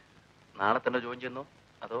 ഓൾറൈറ്റ്. നാളെ തന്നെ ജോയിൻ ചെയ്യുന്നു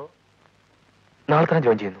അതോ? നാളെ തന്നെ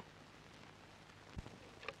ജോയിൻ ചെയ്യുന്നു.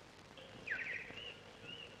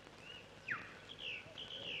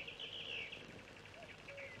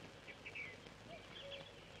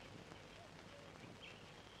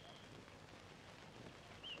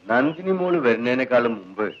 നന്ദിനി മോള് വരുന്നതിനേക്കാളും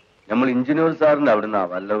മുമ്പ് നമ്മൾ എഞ്ചിനീയർ സാറിന്റെ അവിടുന്ന്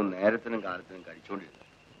വല്ലവും നേരത്തിനും കാലത്തിനും കഴിച്ചോണ്ടിരുന്നത്.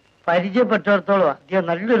 പരിചയപ്പെട്ടിടത്തോളം അദ്ദേഹം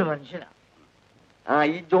നല്ലൊരു മനുഷ്യനാണ്. ആ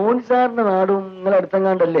ഈ ജോൺ സാറിന്റെ നാടും നിങ്ങൾ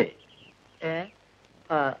അടുത്തെങ്ങാണ്ടല്ലേ?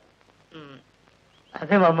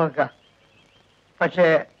 അതെ മമ്മക്ക. പക്ഷെ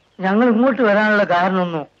ഞങ്ങൾ ഇങ്ങോട്ട് വരാനുള്ള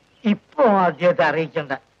കാരണമൊന്നും ഇപ്പൊ അദ്ദേഹത്തെ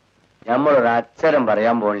അറിയിക്കണ്ട. നമ്മളൊരു അക്ഷരം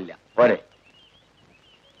പറയാൻ പോണില്ല. പോരെ?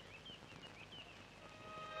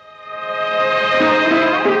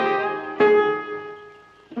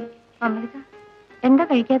 അമൃത എന്താ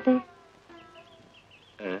കഴിക്കാത്തേ?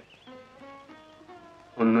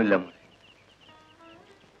 ഒന്നുമില്ല മോളെ.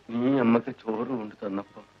 നീ അമ്മക്ക് ചോറ് കൊണ്ട്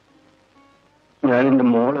തന്നപ്പോ ഞാൻ എന്റെ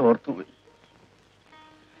മോളെ ഓർത്തുപോയി.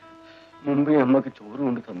 മുമ്പേ അമ്മക്ക് ചോറ്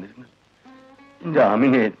കൊണ്ട് തന്നിരുന്നത് എന്റെ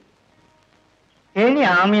ആമിനായിരുന്നു. ഇനി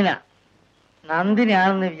ആമിന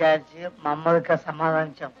നന്ദിനിയാണെന്ന് വിചാരിച്ച് മമ്മദക്ക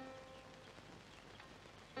സമാധാനിച്ച.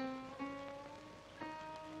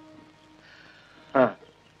 ആ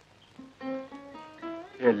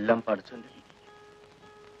എല്ലാം പഠിച്ചോണ്ട്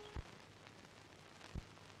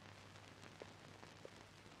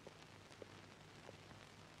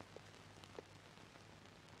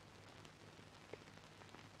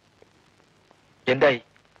എന്തായി?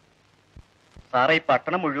 സാറേ, ഈ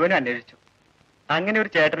പട്ടണം മുഴുവനും അന്വേഷിച്ചു. അങ്ങനെ ഒരു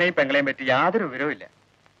ചേട്ടനെയും പെങ്ങളെയും പറ്റി യാതൊരു വിവരവും ഇല്ല.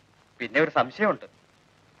 പിന്നെ ഒരു സംശയമുണ്ട്.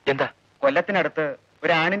 എന്താ? കൊല്ലത്തിനടുത്ത്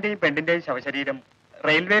ഒരു ആണിന്റെയും പെണ്ണിന്റെയും ശവശരീരം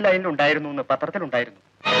റെയിൽവേ ലൈനിൽ ഉണ്ടായിരുന്നു എന്ന് പത്രത്തിലുണ്ടായിരുന്നു.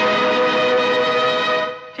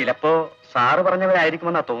 ചിലപ്പോ സാറ്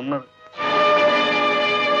പറഞ്ഞവരായിരിക്കുമെന്നാ തോന്നുന്നത്.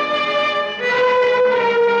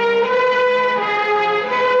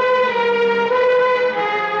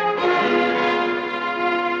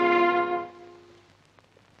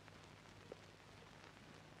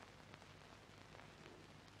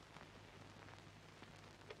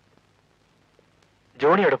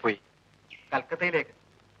 ജോണി എവിടെ പോയി? കൽക്കത്തയിലേക്ക്.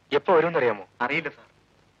 എപ്പോ വരുമെന്നറിയാമോ? അറിയില്ല സാർ.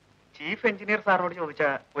 ചീഫ് എഞ്ചിനീയർ സാറിനോട്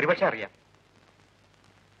ചോദിച്ചാൽ ഒരുപക്ഷെ അറിയാം.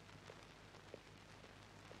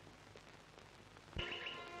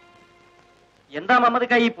 എന്താ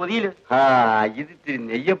മമ്മദക്ക ഈ പൊതിയില്? ആ ഇതിത്തിരി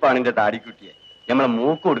നെയ്യപ്പാണിന്റെ താടിക്കുട്ടിയെ നമ്മളെ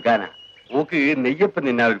മൂക്ക് കൊടുക്കാനാ. മൂക്ക് നെയ്യപ്പം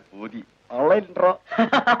നിന്നാ ഒരു പൂതി.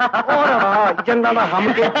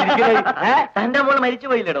 തന്റെ മോള് മരിച്ചു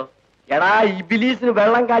പോയില്ലടോ? എടാ ഇബിലീസിന്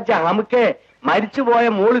വെള്ളം കാച്ച ഹമുക്കെ മരിച്ചുപോയ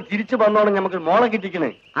മോള് തിരിച്ചു വന്നോളം ഞമ്മക്ക് മോളെ കിട്ടിക്കണേ.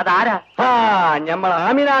 അതാരാ? ആ ഞമ്മൾ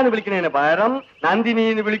ആമിനാന്ന് വിളിക്കണേന് പകരം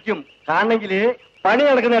നന്ദിനിന്ന് വിളിക്കും. കാണെങ്കില് പണി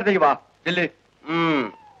നടക്കുന്ന നേരത്തേക്ക് വാ ചെല്ല്.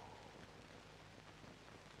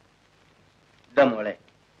 ഇതാ മോളെ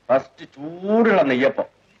ഫസ്റ്റ് ചൂടുള്ള നെയ്യപ്പം.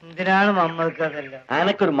 എന്തിനാണ് മമ്മക്ക് അതെല്ലാം?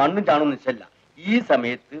 അനക്കൊരു മണ്ണും ചാണും നിശ്ചല്ല. ഈ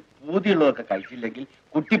സമയത്ത് പൂതിയുള്ളതൊക്കെ കഴിച്ചില്ലെങ്കിൽ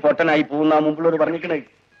കുട്ടി പൊട്ടനായി പോകുന്ന മുമ്പുള്ളവർ പറഞ്ഞിക്കണേ.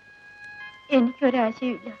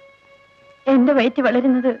 എനിക്കൊരാശയമില്ല. എന്റെ വയറ്റ്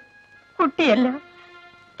വളരുന്നത് കുട്ടിയല്ല,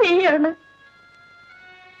 തീയാണ്.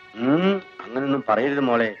 അങ്ങനൊന്നും പറയരുത്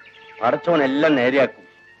മോളെ. പടച്ചോനെല്ലാം നേരെയാക്കും.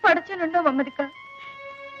 പടച്ചനുണ്ടോ മമ്മദിക്ക?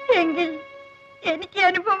 എങ്കിൽ എനിക്ക്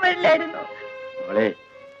അനുഭവം വരില്ലായിരുന്നു. മോളെ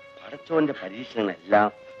പടച്ചോന്റെ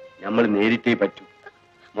പരീക്ഷണങ്ങളെല്ലാം നമ്മൾ നേരിട്ടേ പറ്റൂ.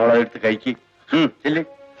 മോളെ എടുത്ത് കഴിക്ക്. ചെല്ല്.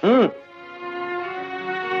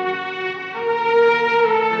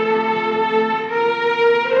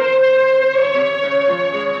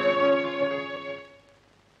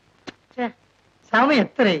 സമയം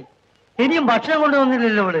എത്രേ? ഇനിയും ഭക്ഷണം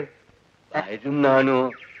കൊണ്ടുവന്നില്ലല്ലോ ഇവിടെ. വരുന്നാണോ?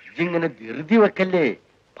 ഇങ്ങനെ ധൃതി വെക്കല്ലേ.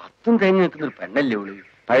 10 കഴിഞ്ഞ് നിൽക്കുന്ന ഒരു പെണ്ണല്ലേ ഉള്ളു.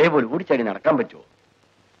 പഴയ പോലെ ഓടിച്ചാടി നടക്കാൻ പറ്റുമോ?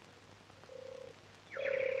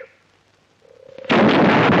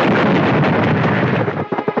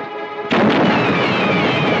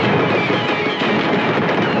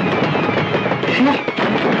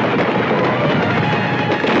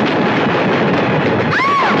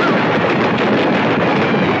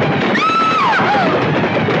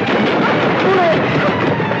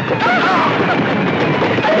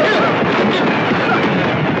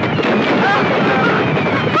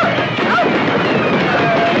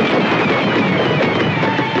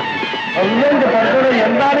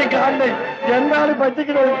 എന്താണ് കാണുന്നത്? എന്താണ്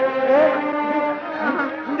പറ്റിക്കുന്നത്?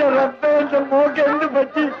 എന്റെ റബ്ബേ, എന്റെ മോക്ക് എന്ത്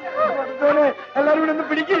പറ്റി? എല്ലാരും കൂടെ ഒന്ന്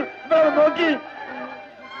പിടിക്ക്. നോക്കി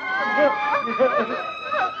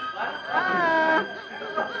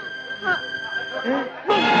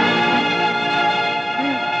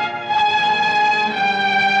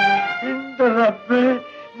എന്റെ റബ്ബേ,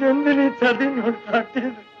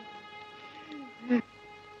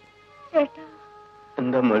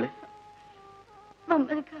 എന്താ മോളെ?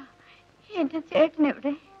 മമ്മദക്ക, എന്റെ ചേട്ടൻ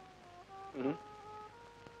എവിടെ?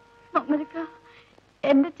 മമ്മദക്ക,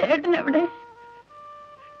 എന്റെ ചേട്ടൻ എവിടെ?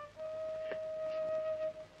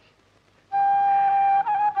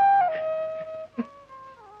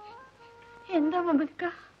 എന്താ മമ്മദക്ക?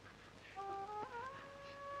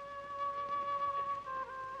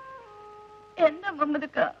 എന്താ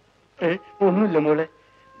മമ്മദക്ക? ഒന്നുമില്ല മോളെ,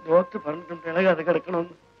 ഡോക്ടർ പറഞ്ഞിട്ടുണ്ട് ഇളകാതെ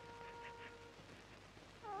കിടക്കണമെന്ന്.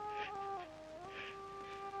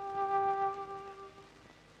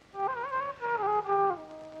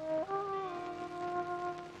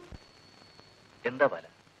 എന്താ ബാല?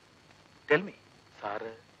 Tell me. സാറ്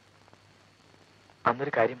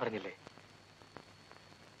അന്നൊരു കാര്യം പറഞ്ഞില്ലേ,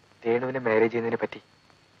 രേണുവിനെ മാരേജ് ചെയ്യുന്നതിനെ പറ്റി?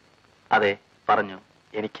 അതെ, പറഞ്ഞു.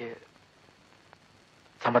 എനിക്ക്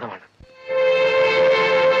സമ്മതമാണ്.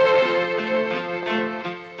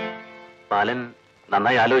 ബാലൻ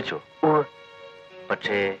നന്നായി ആലോചിച്ചു.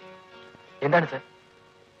 പക്ഷേ എന്താണ് സാർ?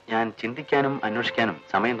 ഞാൻ ചിന്തിക്കാനും അന്വേഷിക്കാനും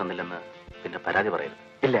സമയം തന്നില്ലെന്ന് പിന്നെ പരാതി പറയരുത്.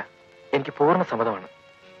 ഇല്ല, എനിക്ക് പൂർണ്ണ സമ്മതമാണ്.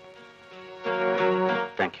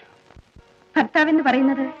 Thank you. ഭർത്താവെന്ന്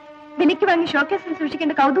പറയുന്നത് വിലയ്ക്ക് വാങ്ങി ഷോക്കേസിൽ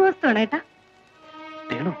സൂക്ഷിക്കേണ്ട കൗതുകവസ്തുവാണ് ഏട്ടാ.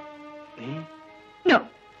 രേണു, നീ നോ,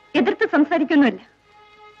 എതിർത്ത് സംസാരിക്കൊന്നുമല്ല.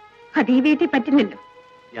 അത് ഈ വീട്ടിൽ പറ്റില്ലല്ലോ.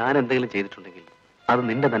 ഞാൻ എന്തെങ്കിലും ചെയ്തിട്ടുണ്ടെങ്കിൽ അത്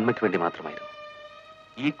നിന്റെ നന്മയ്ക്ക് വേണ്ടി മാത്രമായിരുന്നു.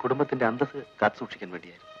 ഈ കുടുംബത്തിന്റെ അന്തസ്സ് കാത്തു സൂക്ഷിക്കാൻ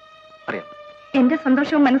വേണ്ടിയായിരുന്നു. അറിയാം. എന്റെ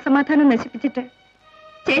സന്തോഷവും മനസ്സമാധാനവും നശിപ്പിച്ചിട്ട്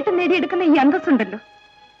ചേട്ടൻ നേടിയെടുക്കുന്ന ഈ അന്തസ്സുണ്ടല്ലോ,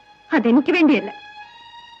 അതെനിക്ക് വേണ്ടിയല്ല,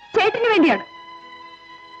 ചേട്ടന് വേണ്ടിയാണ്.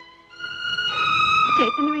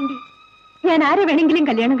 ചേട്ടന് വേണ്ടി ഞാൻ ആരെ വേണമെങ്കിലും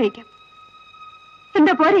കല്യാണം കഴിക്കാം.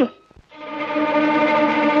 എന്താ പോരെ?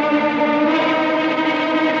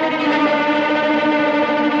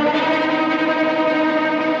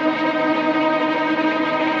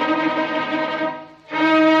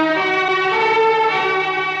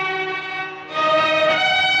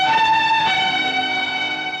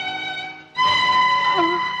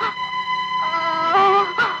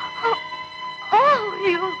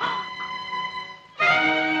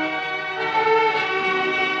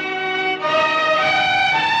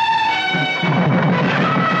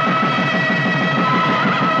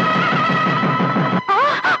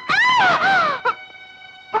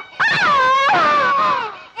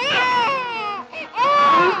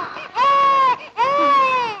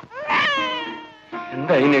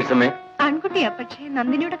 ആൺകുട്ടിയാ, പക്ഷേ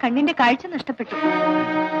നന്ദിനിയുടെ കണ്ണിന്റെ കാഴ്ച നഷ്ടപ്പെട്ടു.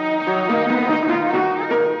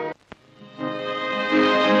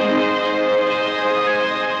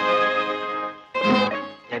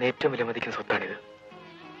 ഞാൻ ഏറ്റവും വിലമതിക്കുന്ന സ്വത്താണിത്.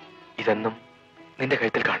 ഇതെന്നും നിന്റെ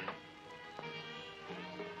കഴുത്തിൽ കാണണം.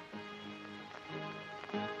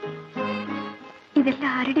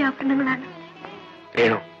 ഇതെല്ലാം ആരുടെ ആഭരണങ്ങളാണ്?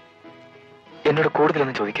 രേണു, എന്നോട്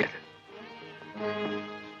കൂടുതലൊന്നും ചോദിക്കരുത്.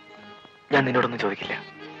 ഞാൻ നിന്നോടൊന്നും ചോദിക്കില്ല.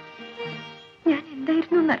 ഞാൻ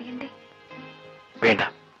എന്തായിരുന്നു എന്നറിയണ്ടേ? വേണ്ട.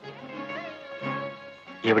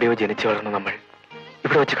 എവിടെയോ ജനിച്ചു വളർന്ന നമ്മൾ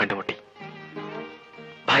ഇവിടെ വെച്ച് കണ്ടുമുട്ടി.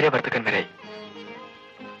 ഭാര്യ ഭർത്തക്കന്മാരായി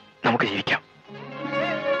നമുക്ക് ജീവിക്കാം.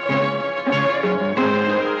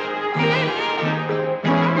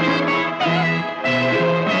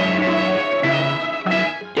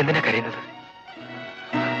 എന്തിനാ കരയുന്നത്?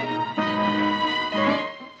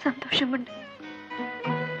 സന്തോഷം കൊണ്ട്.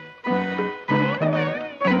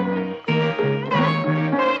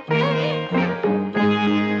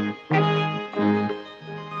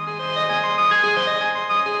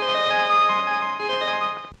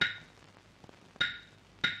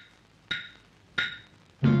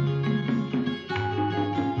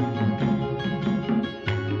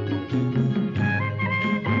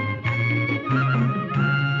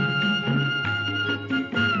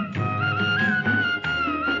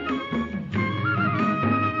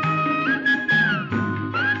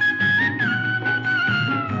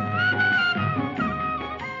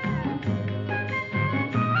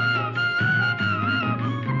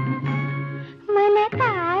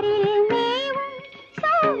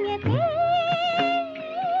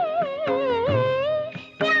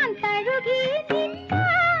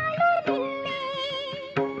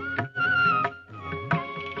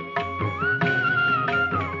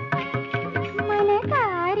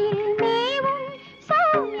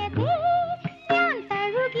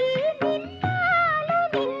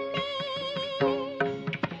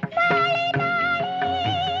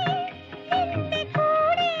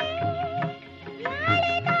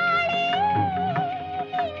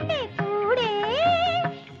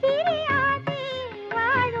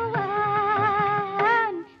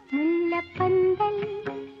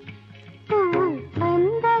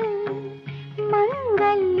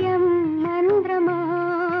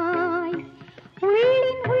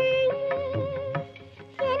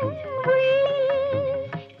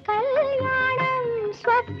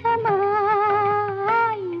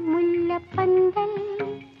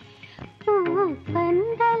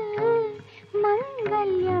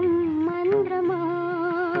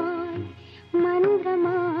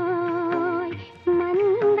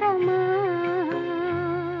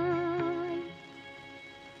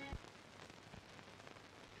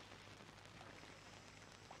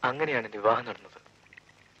 അങ്ങനെയാണ് വിവാഹം നടന്നത്.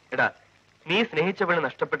 എടാ, നീ സ്നേഹിച്ചവളെ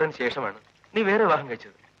നഷ്ടപ്പെട്ടതിന് ശേഷമാണ് നീ വേറെ വിവാഹം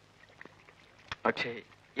കഴിച്ചത്. പക്ഷേ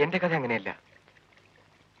എന്റെ കഥ അങ്ങനെയല്ല.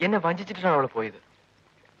 എന്നെ വഞ്ചിച്ചിട്ടാണ് അവള് പോയത്.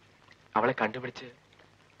 അവളെ കണ്ടുപിടിച്ച്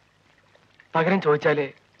പകരം ചോദിച്ചാലേ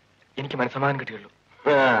എനിക്ക് മനസ്സമാധാനം കിട്ടിയുള്ളൂ.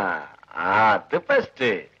 അത് ഫസ്റ്റ്.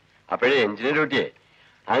 അപ്പോഴേ എഞ്ചിനീയർ കുട്ടിയെ,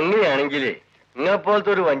 അങ്ങനെയാണെങ്കിൽ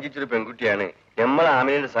നിങ്ങളെപ്പോലത്തെ ഒരു വഞ്ചിച്ചൊരു പെൺകുട്ടിയാണ് നമ്മൾ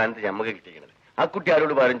ആമിനയുടെ സ്ഥാനത്ത് ഞമ്മക്ക് കിട്ടിയിരിക്കുന്നത്. ആ കുട്ടി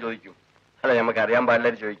ആരോട് പാരം ചോദിക്കും? അല്ല, ഞമ്മക്ക് അറിയാൻ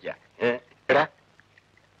പാടില്ലാതെ ചോദിക്കാം. എടാ,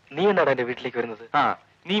 നീ എന്നാണ് എന്റെ വീട്ടിലേക്ക് വരുന്നത്?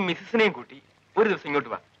 നീ മിസ്സിനെയും കൂട്ടി ഒരു ദിവസം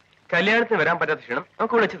ഇങ്ങോട്ട് വാ. കല്യാണത്തിന് വരാൻ പറ്റാത്ത ക്ഷണം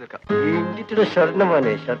നമുക്ക് വിളിച്ചു തീർക്കാം. ഇഞ്ചിയുടെ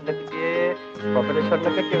സ്വർണ്ണമാണ്. സ്വർണ്ണക്കുട്ടിയെ പപ്പനെ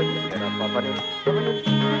സ്വർണ്ണക്കട്ടി പപ്പനെ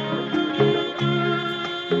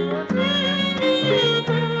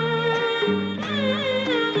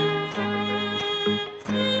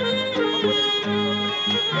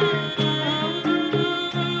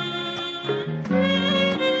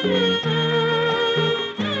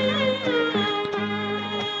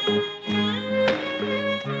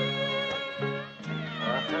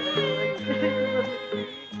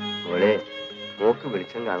മോക്ക്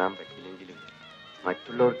വെളിച്ചം കാണാൻ പറ്റില്ലെങ്കിലും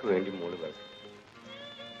മറ്റുള്ളവർക്ക് വേണ്ടി മോള് പറഞ്ഞു.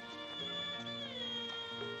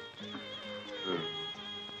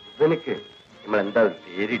 ഇവനക്ക് നമ്മളെന്താ ഒരു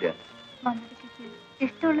പേരിടുക?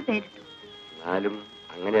 ഇഷ്ടമുള്ള പേരിട്ടു. എന്നാലും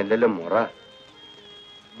അങ്ങനെയല്ലല്ലോ മുറ.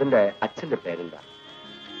 ഇവന്റെ അച്ഛന്റെ പേരെന്താ?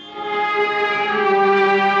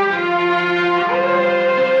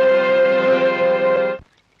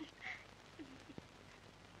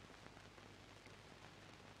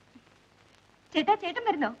 ചേട്ടാ, ചേട്ടൻ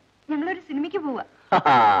വരുന്നോ? ഞങ്ങളൊരു സിനിമയ്ക്ക് പോവാ.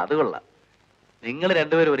 അത് കൊള്ളാം. നിങ്ങൾ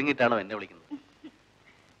രണ്ടുപേരും ഒരുങ്ങിയിട്ടാണോ എന്നെ വിളിക്കുന്നത്?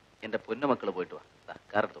 എന്റെ പൊന്നുമക്കള് പോയിട്ട് വാ.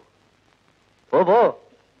 കാറെടുത്തു പോ.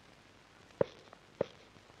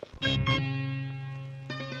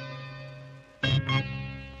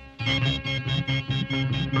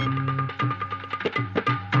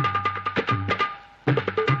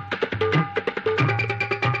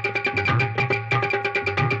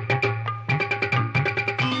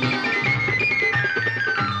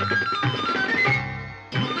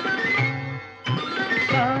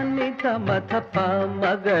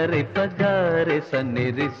 മഗരി പഗാരി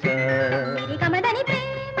സന്നിരിസ കമദനി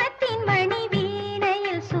പ്രേമത്തിൻ മണി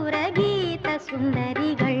വീണയിൽ സുരഗീത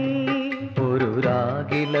സുന്ദരികൾ. ഒരു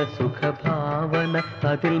രാഗില സുഖഭാവന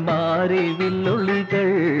അതിൽ മാറി വില്ലുള്ളികൾ.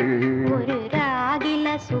 ഒരു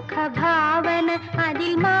രാഗില സുഖഭാവന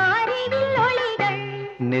അതിൽ മാറി വില്ലുള്ളികൾ.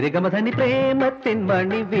 നിരഗമധനി പ്രേമത്തിൻ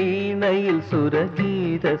മണി വീണയിൽ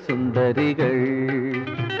സുരഗീത സുന്ദരികൾ.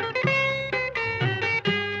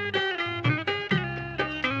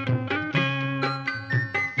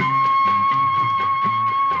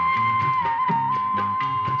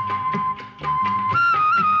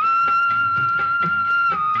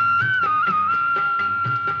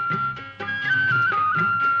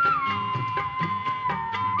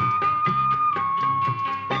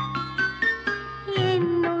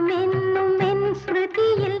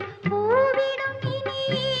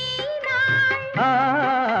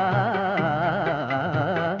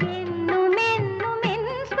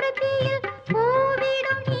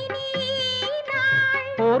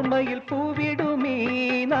 ഓർമ്മയിൽ പൂവിടുമീ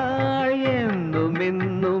നാൾ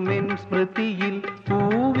എന്നുമെന്നുമെൻ സ്മൃതിയിൽ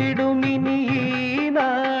പൂവിടുമിനി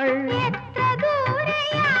നാൾ.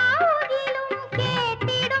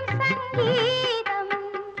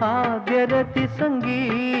 ആദ്യരതി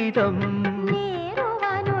സംഗീതം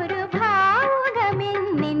നേരുവാനൊരു ഭാവുകമെൻ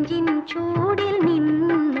നെഞ്ചിൻ ചൂടിൽ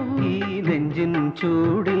നിന്നും. ഈ നെഞ്ചിൻ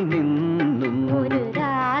ചൂടിൽ നിന്നും ഒരു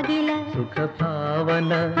രാഗില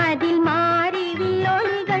സുഖഭാവന അതിൽ മാറി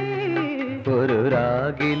വില്ലൊളികൾ. ഒരു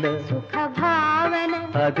രാഗില സുഖഭാവന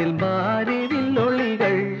അതിൽ മാറി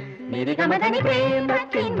വില്ലൊളികൾ. നിരഗമധനി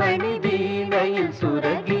പ്രേമത്തിൻ മണി വീണയിൽ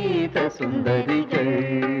സുരഗീത സുന്ദരികൾ.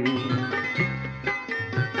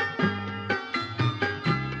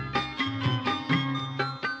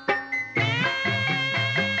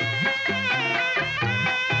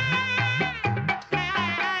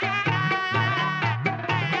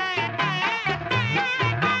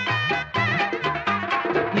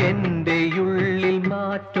 എന്റെയുള്ളിൽ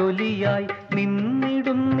മാറ്റൊലിയായി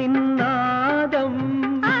നിന്നിടും നിന്നാദം.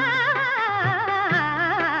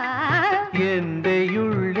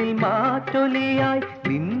 എന്റെയുള്ളിൽ മാറ്റൊലിയായി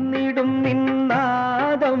നിന്നിടും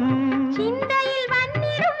നിന്നാദം. ചിന്തയിൽ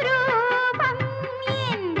വന്നിടും രൂപം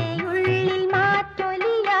എന്റെ ഉള്ളിൽ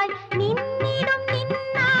മാറ്റൊലിയായി നിന്നിടും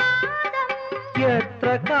നിന്നാദം. എത്ര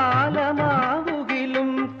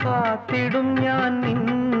കാലമാവുകിലും കാത്തിടും ഞാൻ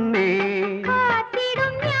നിന്നെ.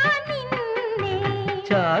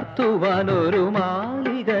 ചാർത്തുവാനൊരു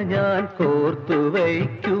മാലിക ഞാൻ കോർത്തു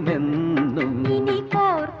വയ്ക്കുമെന്നും. ഇനി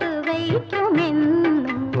കോർത്തു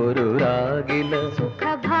വയ്ക്കുമെന്നും. രാവില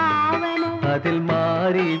സുഖഭാവന അതിൽ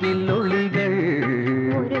മാറി വില്ലൊളികൾ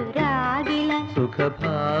ഒരു രാവില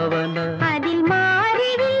സുഖഭാവന അതിൽ മാറി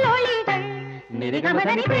വില്ലൊളികൾ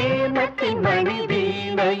നിരഗമതനി പ്രേമത്തിൻ മണി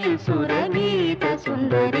വീണയിൽ സുരഗീത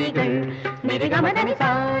സുന്ദരികൾ നിരഗമതനി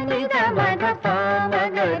സാനിധ മധ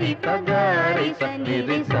പാവഗരി പഗാരി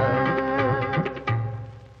സന്നിധിസ.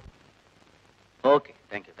 Okay,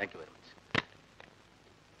 thank you very much.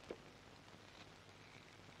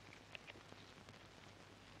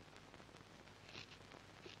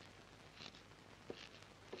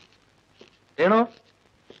 Renu,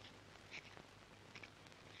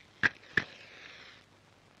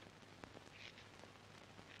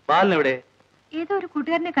 ബാലനെവിടെ? ഏതോ ഒരു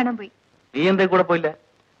കൂട്ടുകാരനെ കാണാൻ പോയി. നീ എന്തേ കൂടെ പോയില്ല?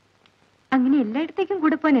 അങ്ങനെ എല്ലായിടത്തേക്കും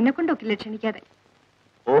കൂടെ പോകാൻ എന്നെ കൊണ്ടൊക്കില്ല, ക്ഷണിക്കാതെ.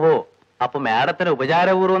 ഓഹോ, അപ്പൊ മാഡത്തിന്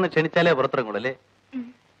ഉപചാരപൂർവ്വം ഒന്ന് ക്ഷണിച്ചാലേ പുറത്തിറങ്ങുള്ളൂ അല്ലേ?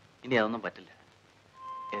 ഇനി അതൊന്നും പറ്റില്ല,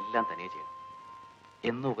 എല്ലാം തനിയെ ചെയ്യണം.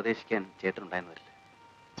 എന്നും ഉപദേശിക്കാൻ ചേട്ടനുണ്ടായെന്ന് വരില്ല.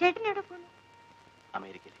 ചേട്ടൻ എവിടെ പോകുന്നു?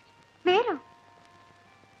 അമേരിക്കയിലേക്ക്. നേരോ?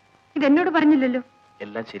 ഇതെന്നോട് പറഞ്ഞില്ലല്ലോ.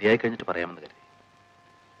 എല്ലാം ശരിയായി കഴിഞ്ഞിട്ട് പറയാമെന്ന് കരുതി.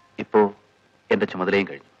 ഇപ്പോ എന്റെ ചുമതലയും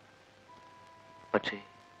കഴിഞ്ഞു. പക്ഷേ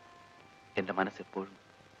എന്റെ മനസ്സെപ്പോഴും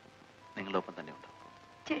നിങ്ങളൊപ്പം തന്നെ ഉണ്ടാവും.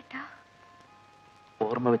 ചേട്ടാ,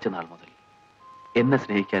 ഓർമ്മ വെച്ച നാൾ മുതൽ എന്നെ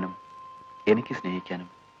സ്നേഹിക്കാനും എനിക്ക് സ്നേഹിക്കാനും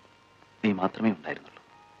നീ മാത്രമേ ഉണ്ടായിരുന്നുള്ളൂ.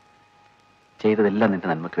 ചെയ്തതെല്ലാം നിന്റെ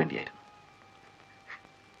നന്മയ്ക്ക് വേണ്ടിയായിരുന്നു.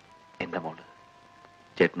 എന്റെ മോള്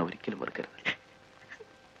ചേട്ടനെ ഒരിക്കലും വെറുക്കരുത്.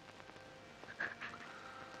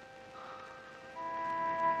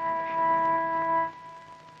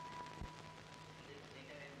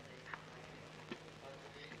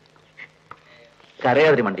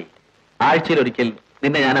 കരയാതിരി മണ്ടി. ആഴ്ചയിൽ ഒരിക്കൽ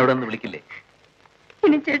നിന്നെ ഞാൻ അവിടെ നിന്ന് വിളിക്കില്ലേ?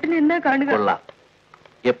 ഇനി ചേട്ടൻ എന്നാ കാണുക? കൊള്ളാം.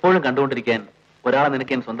 എപ്പോഴും കണ്ടുകൊണ്ടിരിക്കാൻ ഒരാളെ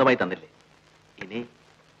നിനക്ക് ഞാൻ സ്വന്തമായി തന്നില്ലേ? ഇനി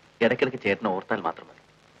ഇടയ്ക്കിടയ്ക്ക് ചേട്ടനെ ഓർത്താൽ മാത്രം മതി.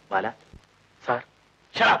 ബാല സാർ,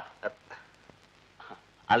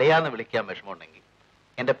 അളിയാന്ന് വിളിക്കാൻ വിഷമമുണ്ടെങ്കിൽ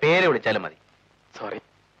എന്റെ പേര് വിളിച്ചാലും മതി. സോറി.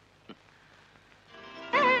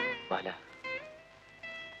 ബാല,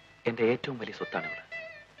 എന്റെ ഏറ്റവും വലിയ സ്വത്താണ്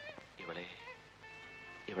ഇവളെ.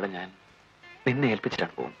 ഇവളെ ഞാൻ നിന്നെ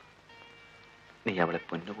ഏൽപ്പിച്ചിട്ടാണ് പോകുന്നത്. നീ അവളെ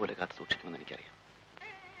പൊന്നുപോലെ കാത്തു സൂക്ഷിക്കുമെന്ന് എനിക്കറിയാം.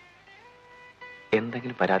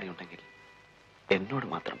 എന്തെങ്കിലും പരാതി ഉണ്ടെങ്കിൽ എന്നോട്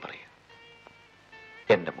മാത്രം പറയുക.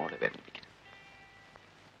 എന്റെ മോളെ വേദനിപ്പിക്കരുത്.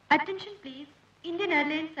 Attention please. Indian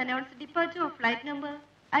Airlines announced departure of flight number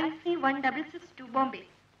IC1662 to Bombay.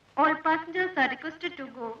 All passengers are requested to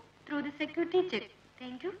go through the security check.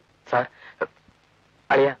 Thank you. Sir,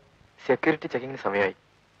 അളിയ, സെക്യൂരിറ്റി ചെക്കിങ്ങിന് സമയമായി.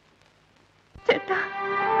 ചേട്ടാ,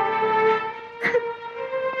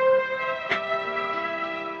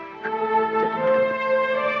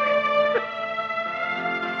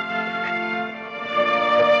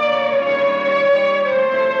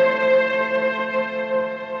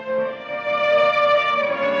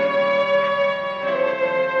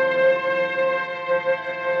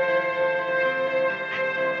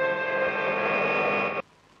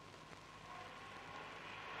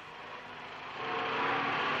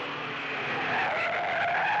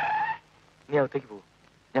 നീ അകത്തേക്ക് പോകും,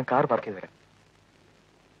 ഞാൻ കാർ പാർക്ക് ചെയ്ത് വരാം.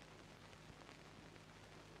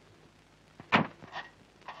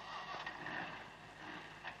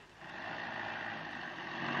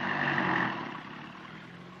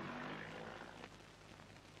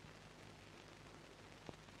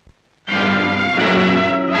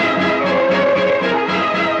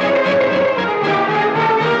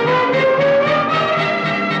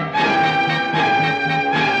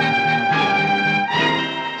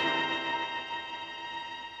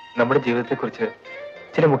 നമ്മുടെ ജീവിതത്തെക്കുറിച്ച്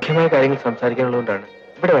ചില മുഖ്യമായ കാര്യങ്ങൾ സംസാരിക്കാനുള്ളതുകൊണ്ടാണ്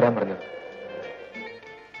ഇവിടെ വരാൻ പറഞ്ഞത്.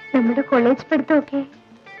 നമ്മുടെ കോളേജ് പഠിത്തമൊക്കെ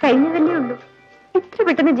കഴിഞ്ഞതല്ലേ ഉള്ളൂ. ഇത്ര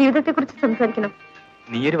പെട്ടെന്ന് ജീവിതത്തെ കുറിച്ച് സംസാരിക്കണം.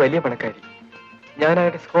 നീയൊരു വലിയ പണക്കാരി,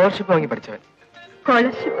 ഞാനായിട്ട് സ്കോളർഷിപ്പ് വാങ്ങി പഠിച്ചവൻ.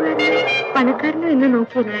 സ്കോളർഷിപ്പുകാരനോ പണക്കാരനോ എന്ന്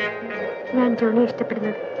നോക്കിയല്ല ഞാൻ ജോണിയെ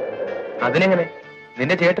ഇഷ്ടപ്പെടുന്നത്. അതിനെങ്ങനെ?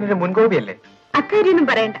 നിന്റെ ചേട്ടനൊരു മുൻകോപിയല്ലേ? അക്കാര്യൊന്നും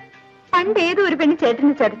പറയണ്ട. പണ്ട് ഏതോ ഒരു പെണ്ണ്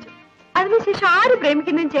ചേട്ടനെ ചതിച്ചു. അതിനുശേഷം ആര്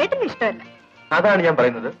പ്രേമിക്കുന്നതും ചേട്ടന് ഇഷ്ടമല്ല. അതാണ് ഞാൻ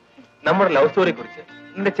പറയുന്നത്. നമ്മുടെ ലവ് സ്റ്റോറിയെ കുറിച്ച്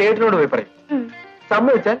നിന്റെ ചേട്ടനോട് പോയി പറയും.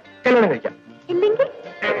 സമ്മതിച്ചാൽ കല്യാണം കഴിക്കാം.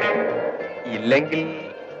 ഇല്ലെങ്കിൽ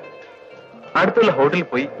അടുത്തുള്ള ഹോട്ടലിൽ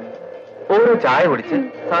പോയി ഓരോ ചായ കുടിച്ച്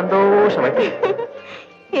സന്തോഷമായി.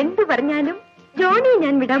 എന്തു പറഞ്ഞാലും ജോണിയെ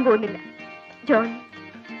ഞാൻ വിടാൻ പോകുന്നില്ല. ജോൺ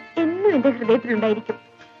എന്നും എന്റെ ഹൃദയത്തിലുണ്ടായിരിക്കും.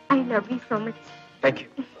 I love you so much. Thank you.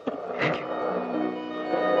 Thank you.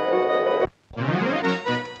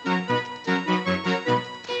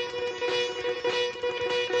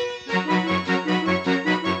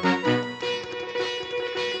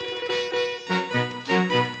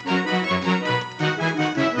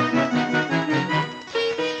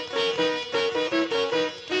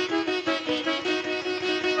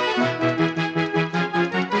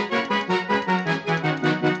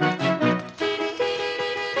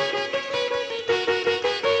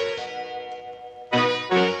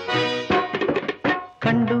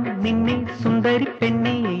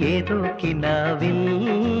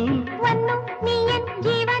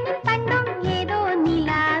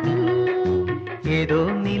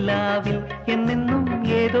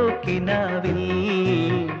 കിനാവിൽ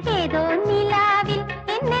ഏതോ നിലാവിൽ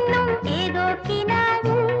എന്നെന്നും ഏതോ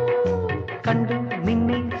കിനാവിൽ കണ്ടു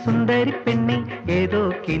നിന്നെ സുന്ദരി പെണ്ണെ ഏതോ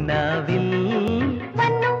കിനാവിൽ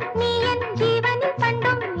വന്നു നീ എൻ ജീവനിൽ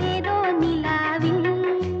കണ്ടും ഏതോ നിലാവിൽ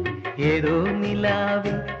ഏതോ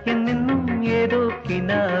നിലാവിൽ എന്നെന്നും ഏതോ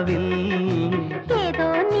കിനാവിൽ ഏതോ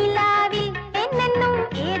നിലാവിൽ എന്നെന്നും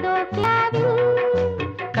ഏതോ കിനാവിൽ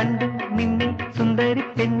കണ്ടു നിന്നെ സുന്ദരി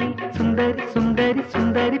പെണ്ണെ സുന്ദരി സുന്ദരി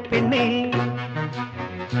സുന്ദരി പെണ്ണെ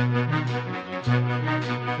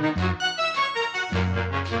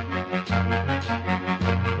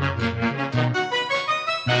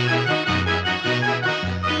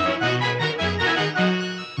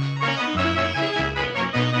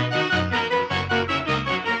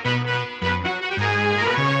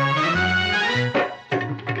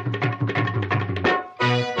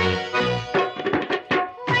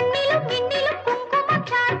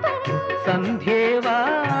സന്ധ്യേവാ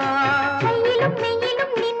കയ്യിലും നെയ്യിലും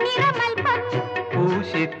നിന്നിറമൽപ്പം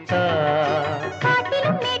പൂശിത്ത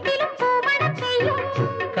കാട്ടിലും മേട്ടിലും പൂമണം പെയ്യും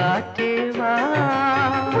കാറ്റേവാ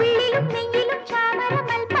ഉള്ളിലും നെയ്യിലും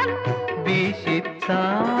ചാമരമൽപ്പം വീശിത്ത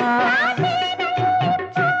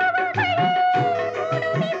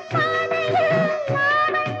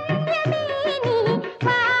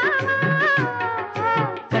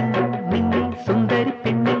കണ്ടു നിന്നെ സുന്ദരി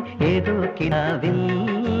പെണ്ണെ ഏതോ കിനാവിൽ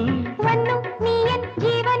വന്നു നീ എൻ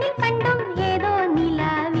ജീവനിൽ കണ്ടും ഏതോ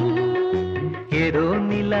നിലാവിൽ ഏതോ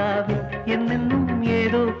നിലാവിൽ എന്നെന്നും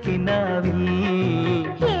ഏതോ കിനാവിൽ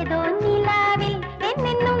ഏതോ നിലാവിൽ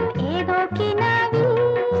എന്നെന്നും ഏതോ കിനാവിൽ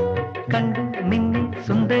കണ്ടു നിന്നെ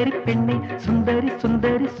സുന്ദരി പെണ്ണെ സുന്ദരി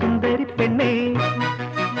സുന്ദരി സുന്ദരി പെണ്ണെ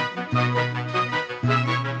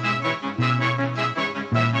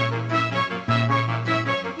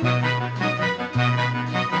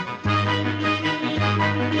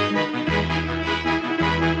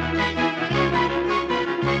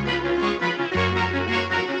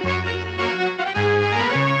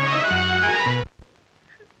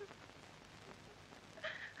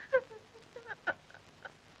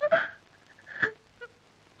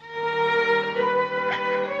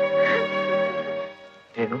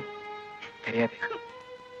രേണു കരയാതെ.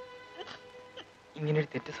 ഇങ്ങനൊരു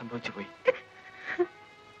തെറ്റ് സംഭവിച്ചു പോയി.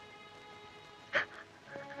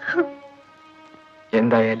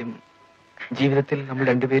 എന്തായാലും ജീവിതത്തിൽ നമ്മൾ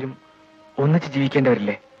രണ്ടുപേരും ഒന്നിച്ച്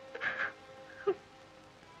ജീവിക്കേണ്ടവരില്ലേ?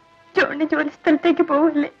 ജോണി ജോലി സ്ഥലത്തേക്ക്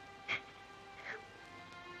പോവില്ലേ?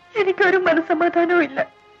 എനിക്കൊരു മനസ്സമാധാനവും ഇല്ല.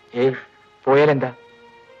 ഏയ് പോയാലെന്താ?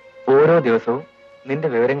 ഓരോ ദിവസവും നിന്റെ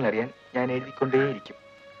വിവരങ്ങൾ അറിയാൻ ഞാൻ എഴുതിക്കൊണ്ടേയിരിക്കും.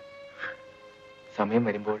 സമയം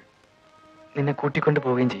വരുമ്പോൾ നിന്നെ കൂട്ടിക്കൊണ്ടു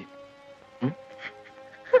പോവുകയും ചെയ്യും.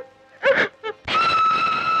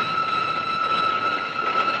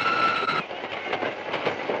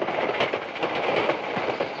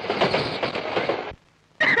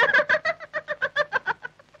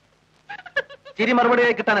 ചിരി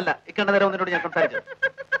മറുപടിയായി കിട്ടാനല്ല ഇക്കണ്ട നേരം ഒന്നിനോട് ഞാൻ സംസാരിച്ചത്.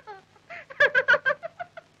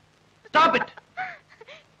 Stop it.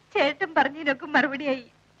 ചേട്ടൻ പറഞ്ഞതിനൊക്കെ മറുപടിയായി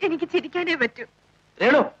എനിക്ക് ചിരിക്കാനേ പറ്റൂ.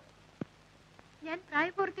 രേണു, ഞാൻ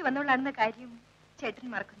പ്രായപൂർത്തി വന്നോളാണെന്ന കാര്യം ചേട്ടൻ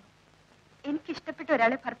മറക്കുന്നു. എനിക്കിഷ്ടപ്പെട്ട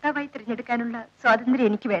ഒരാളെ ഭർത്താവായി തിരഞ്ഞെടുക്കാനുള്ള സ്വാതന്ത്ര്യം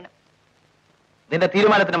എനിക്ക് വേണം. നിന്റെ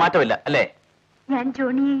തീരുമാനത്തിന് മാറ്റമില്ല അല്ലേ? ഞാൻ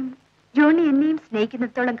ജോണിയെയും ജോണി എന്നെയും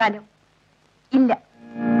സ്നേഹിക്കുന്നിടത്തോളം കാലം ഇല്ല.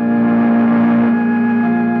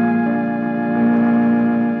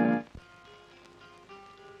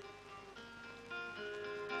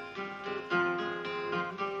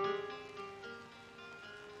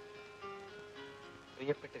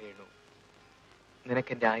 പ്രിയപ്പെട്ട രേണു,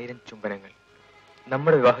 നിനക്കെന്റെ 1000 ചുംബനങ്ങൾ.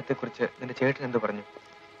 നമ്മുടെ വിവാഹത്തെക്കുറിച്ച് നിന്റെ ചേട്ടൻ എന്തു പറഞ്ഞു?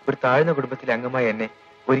 ഒരു താഴ്ന്ന കുടുംബത്തിലെ അംഗമായ എന്നെ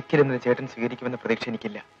ഒരിക്കലും നിന്റെ ചേട്ടൻ സ്വീകരിക്കുമെന്ന പ്രതീക്ഷ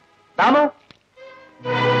എനിക്കില്ല. ദാമു,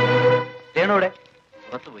 രേണുവിടെ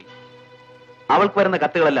പുറത്തുപോയി. അവൾക്ക് വരുന്ന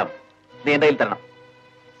കത്തുകളെല്ലാം നീ എന്റെ കയ്യിൽ തരണം.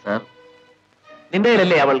 സാർ, നിന്റെ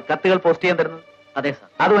കയ്യിലല്ലേ അവൾ കത്തുകൾ പോസ്റ്റ് ചെയ്യാൻ തരുന്നത്? അതെ സാർ.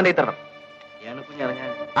 അതും എന്റെ കയ്യിൽ തരണം.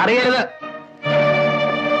 അറിയരുത്.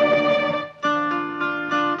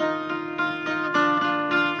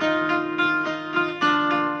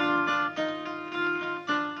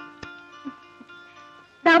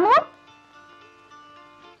 ദാമു,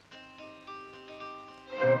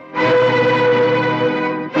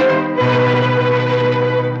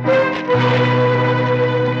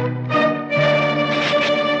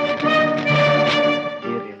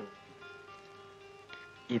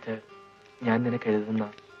 ഇത് ഞാൻ നിനക്ക് എഴുതുന്ന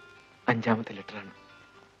 5ാമത്തെ ലെറ്ററാണ്.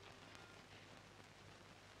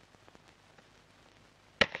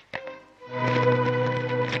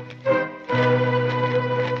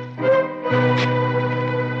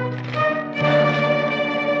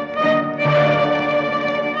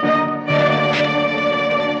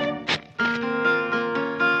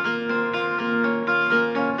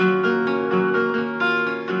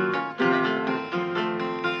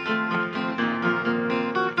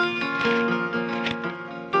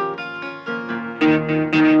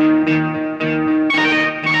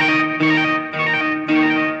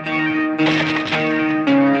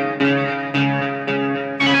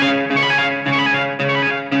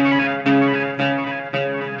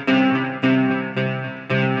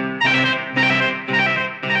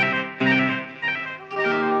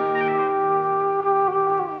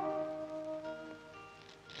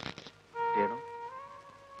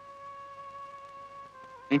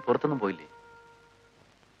 നീ പുറത്തൊന്നും പോയില്ലേ?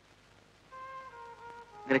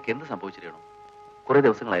 നിനക്ക് എന്ത് സംഭവിച്ചിരിക്കണോ? കുറെ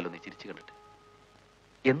ദിവസങ്ങളായല്ലോ നീ ചിരിച്ചു കണ്ടിട്ട്.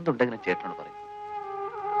 എന്തുണ്ടെങ്കിലും ചേട്ടനോട് പറയും.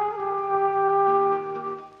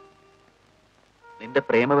 നിന്റെ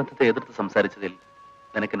പ്രേമബന്ധത്തെ എതിർത്ത് സംസാരിച്ചതിൽ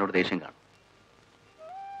നിനക്ക് എന്നോട് ദേഷ്യം കാണും.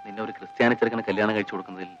 നിന്നെ ഒരു ക്രിസ്ത്യാനി ചെറുക്കനെ കല്യാണം കഴിച്ചു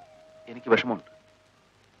കൊടുക്കുന്നതിൽ എനിക്ക് വിഷമമുണ്ട്.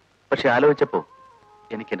 പക്ഷെ ആലോചിച്ചപ്പോ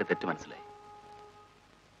എനിക്ക് എന്റെ തെറ്റ് മനസ്സിലായി.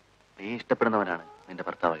 നീ ഇഷ്ടപ്പെടുന്നവനാണ് നിന്റെ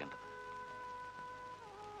ഭർത്താവാകേണ്ടത്.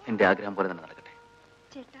 നിന്റെ ആഗ്രഹം പോലെ തന്നെ നടക്കട്ടെ.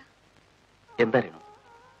 ചേട്ടാ, എന്തായിരുന്നു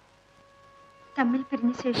തമ്മിൽ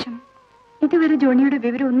പിരിഞ്ഞ ശേഷം ഇതുവരെ ജോണിയുടെ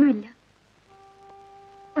വിവരം ഒന്നുമില്ല.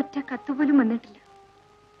 ഒറ്റ കത്തുപോലും വന്നിട്ടില്ല.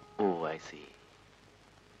 ഓ ഐ സി.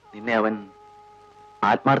 നിന്നെ അവൻ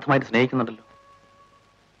ആത്മാർത്ഥമായിട്ട് സ്നേഹിക്കുന്നുണ്ടല്ലോ.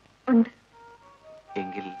 ഉണ്ട്.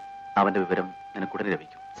 എങ്കിൽ അവന്റെ വിവരം നിനക്കുടനെ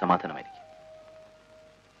ലഭിക്കും. സമാധാനമായിരിക്കും.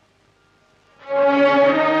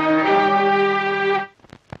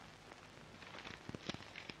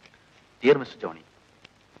 ഡിയർ മിസ്റ്റർ ജോണി,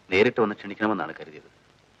 നേരിട്ട് വന്ന് ക്ഷണിക്കണമെന്നാണ് കരുതിയത്.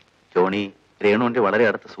 ജോണി രേണുവിന്റെ വളരെ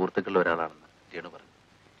അടുത്ത സുഹൃത്തുക്കളിൽ ഒരാളാണെന്ന് രേണു പറഞ്ഞു.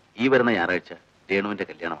 ഈ വരുന്ന ഞായറാഴ്ച രേണുവിന്റെ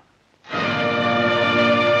കല്യാണമാണ്.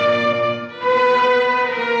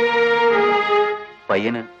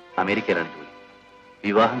 പയ്യന് അമേരിക്കയിലാണ് ജോലി.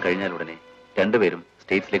 വിവാഹം കഴിഞ്ഞാൽ ഉടനെ രണ്ടുപേരും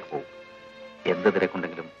സ്റ്റേറ്റ്സിലേക്ക് പോകും. എന്ത്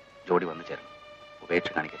തിരക്കുണ്ടെങ്കിലും ജോഡി വന്നു ചേരണം. ഉപേക്ഷ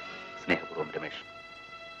കാണിക്കരുത്. സ്നേഹപൂർവ്വം, രമേശ്.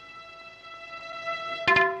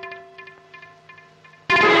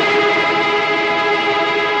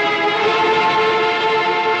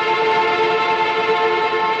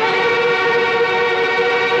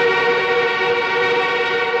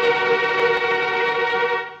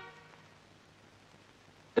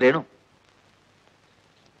 രേണു,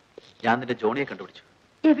 ഞാൻ നിന്റെ ജോണിയെ കണ്ടുപിടിച്ചു.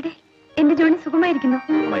 എവിടെ? എന്റെ ജോണി സുഖമായിരിക്കുന്നു.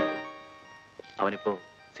 അവനിപ്പോ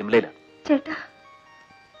സിംലയിലാണ്. ചേട്ടാ,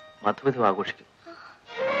 മധുവിധം ആഘോഷിക്കുന്നു.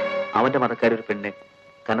 അവന്റെ മതക്കാരി ഒരു പെണ്ണെ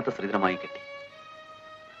കനത്ത സ്ത്രീധനമായി കെട്ടി.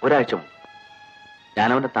 ഒരാഴ്ച മുമ്പ് ഞാൻ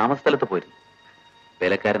അവന്റെ താമസ സ്ഥലത്ത് പോയിരുന്നു.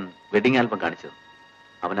 വേലക്കാരൻ വെഡിങ് ആൽബം കാണിച്ചത്.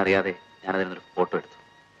 അവനറിയാതെ ഞാനതിനൊരു ഫോട്ടോ എടുത്തു.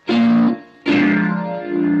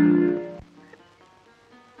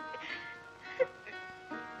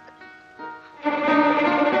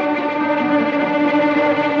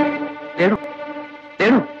 Renu,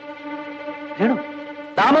 Renu, Renu,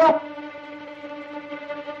 Damoh.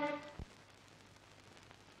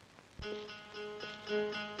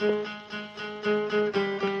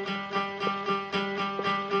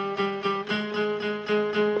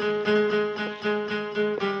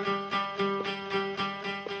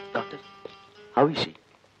 Doctor, how is she?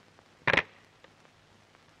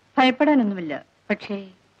 ഭയപ്പെടാനൊന്നുമില്ല. പക്ഷേ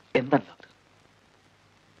എന്താണ് doctor?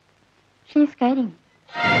 She is caring.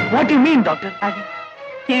 What you mean doctor? അതെ,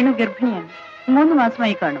 രേണു ഗർഭിണിയാണ്. 3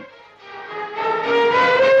 മാസമായി കാണും.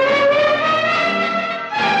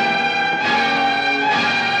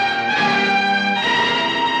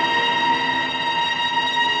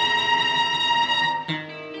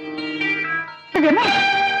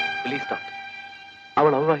 പ്ലീസ് ഡോക്ടർ,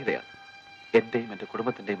 അവൾ അവിവാഹിതയാണ്. എന്റെയും എന്റെ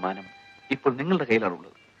കുടുംബത്തിന്റെയും മാനം ഇപ്പോൾ നിങ്ങളുടെ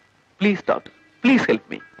കയ്യിലാണുള്ളത്. Please doctor, please help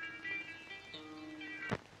me.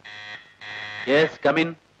 Yes, come in.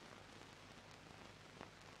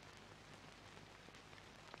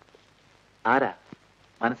 ആരാ?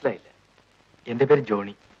 മനസ്സിലായില്ല. എന്റെ പേര്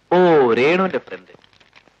ജോണി. ഓ, രേണുവിന്റെ ഫ്രണ്ട്.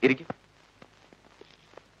 ഇരിക്കും.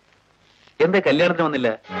 എന്താ കല്യാണത്തിന് വന്നില്ല?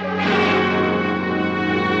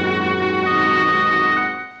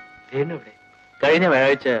 രേണു എവിടെ? കഴിഞ്ഞ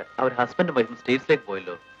വ്യാഴാഴ്ച അവർ ഹസ്ബൻഡും വൈഫും സ്റ്റേറ്റ്സിലേക്ക്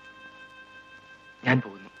പോയല്ലോ. ഞാൻ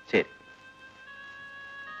പോകുന്നു. ശരി.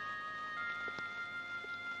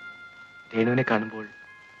 രേണുവിനെ കാണുമ്പോൾ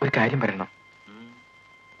ഒരു കാര്യം പറയണം.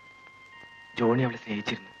 ജോണി അവളെ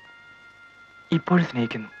സ്നേഹിച്ചിരുന്നു, ഇപ്പോഴും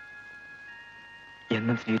സ്നേഹിക്കുന്നു,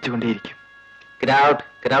 എന്നും സ്നേഹിച്ചുകൊണ്ടേയിരിക്കും. Get out.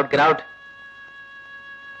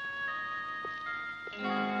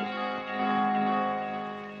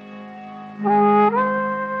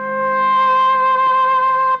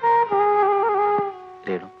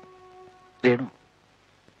 രേണു,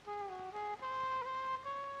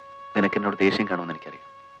 നിനക്ക് എന്നോട് ദേഷ്യം കാണുമെന്ന് എനിക്കറിയാം.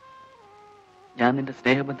 ഞാൻ നിന്റെ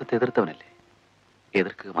സ്നേഹബന്ധത്തെ എതിർത്തവനല്ലേ?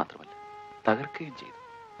 എതിർക്കുക മാത്രമല്ല, തകർക്കുകയും ചെയ്തു.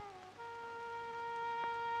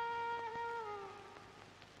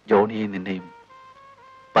 ജോണിയെയും നിന്നെയും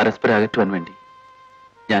പരസ്പരം അകറ്റുവാൻ വേണ്ടി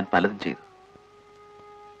ഞാൻ പലതും ചെയ്തു.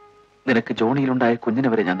 നിനക്ക് ജോണിയിലുണ്ടായ കുഞ്ഞിനെ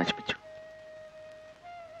വരെ ഞാൻ നശിപ്പിച്ചു.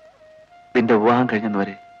 നിന്റെ വിവാഹം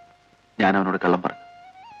കഴിഞ്ഞെന്നുവരെ ഞാൻ അവനോട് കള്ളം പറഞ്ഞു.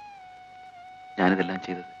 ഞാനിതെല്ലാം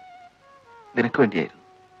ചെയ്തത് നിനക്ക് വേണ്ടിയായിരുന്നു,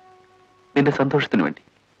 നിന്റെ സന്തോഷത്തിന് വേണ്ടി.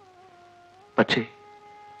 പക്ഷേ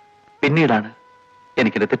പിന്നീടാണ്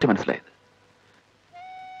എനിക്കെന്റെ തെറ്റ് മനസ്സിലായത്.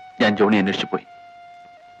 ഞാൻ ജോണി അന്വേഷിച്ചു പോയി,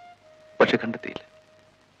 പക്ഷെ കണ്ടെത്തിയില്ല.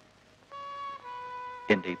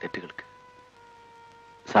 എന്റെ ഈ തെറ്റുകൾക്ക്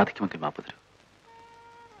സാധിക്കുമെങ്കിൽ മാപ്പ് തരൂ,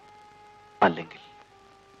 അല്ലെങ്കിൽ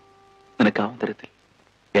നിനക്കാവും തരത്തിൽ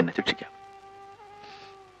എന്നെ ശിക്ഷിക്കാം.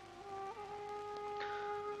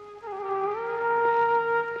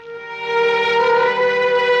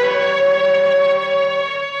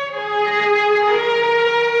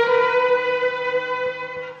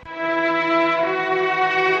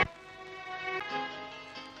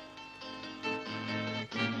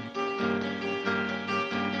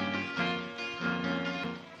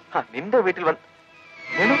 നിന്റെ വീട്ടിൽ വന്ന്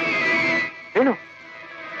വേണു വേണു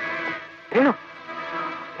വേണു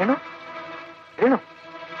വേണു വേണു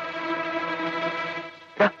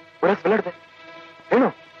ഒരു വെള്ളം എടുത്തേ. വേണു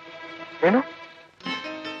വേണു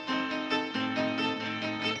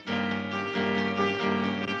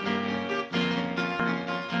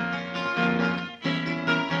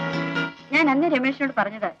ഞാൻ അന്ന് രമേശിനോട്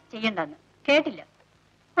പറഞ്ഞത് ചെയ്യണ്ടെന്ന് കേട്ടില്ല.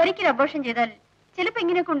 ഒരിക്കൽ അബോർഷൻ ചെയ്താൽ ചിലപ്പോ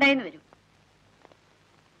ഇങ്ങനെയൊക്കെ ഉണ്ടായെന്ന് വരും.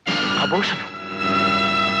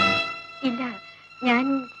 ഇല്ല,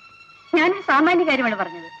 ഞാൻ സാമാന്യ കാര്യമാണ്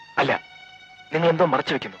പറഞ്ഞത്. അല്ല, നിങ്ങൾ എന്തോ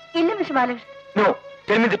മറച്ചു വെക്കുന്നു. ഇല്ല mister Balakrishnan. No,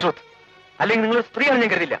 tell me the truth. അല്ലെങ്കിൽ നിങ്ങൾ സ്ത്രീയാണ്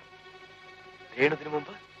ഞാൻ കരുതില്ല. രേണുവിന്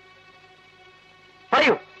മുമ്പ്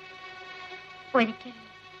പറയൂ. ഒരിക്കൽ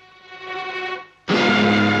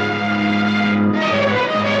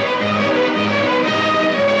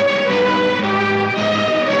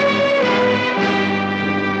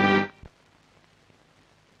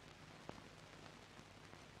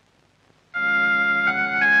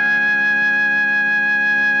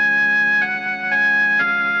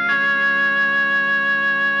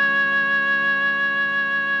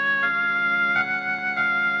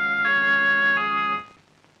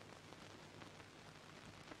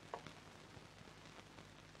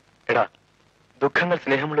എടാ, ദുഃഖങ്ങൾ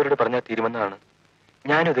സ്നേഹമുള്ളവരോട് പറഞ്ഞാൽ തീരുമെന്നാണ്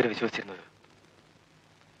ഞാനും ഇതുവരെ വിശ്വസിച്ചിരുന്നത്.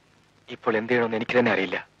 ഇപ്പോൾ എന്ത് ചെയ്യണമെന്ന് എനിക്ക് തന്നെ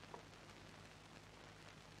അറിയില്ല.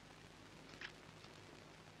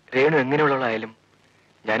 രേണു എങ്ങനെയുള്ളവളായാലും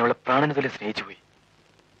ഞാൻ അവളെ പ്രാണനതുല്യം സ്നേഹിച്ചു പോയി.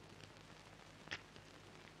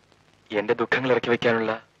 എന്റെ ദുഃഖങ്ങൾ ഇറക്കി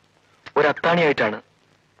വയ്ക്കാനുള്ള ഒരു അത്താണിയായിട്ടാണ്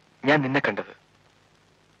ഞാൻ നിന്നെ കണ്ടത്.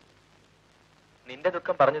 നിന്റെ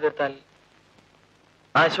ദുഃഖം പറഞ്ഞു തീർത്താൽ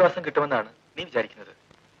ആശ്വാസം കിട്ടുമെന്നാണ് നീ വിചാരിക്കുന്നത്.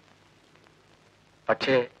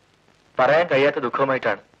 പക്ഷേ പറയാൻ കഴിയാത്ത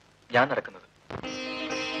ദുഃഖവുമായിട്ടാണ് ഞാൻ നടക്കുന്നത്.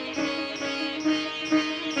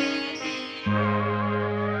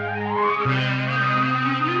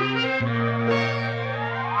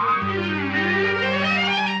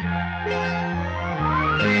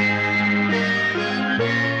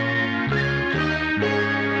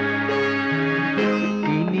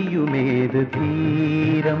 ഇനിയുമേത്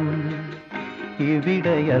തീരം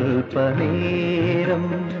ഇവിടെയൽപനേരം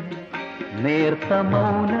നേർത്ത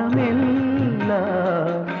മൗനമെല്ലാം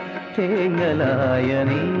തേങ്ങലായ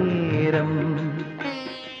നേരം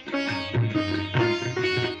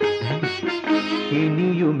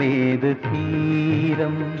ഇനിയുമേത്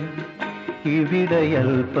തീരം ഇവിടെയൽപനേരം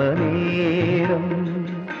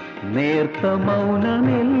നേർത്ത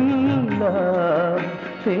മൗനമെല്ലാം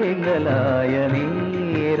തേങ്ങലായ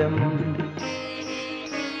നേരം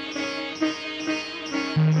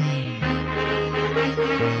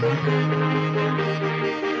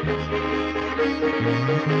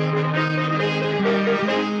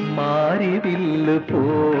മാരിവില്ല്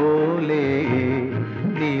പോലെ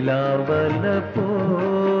നിലാവല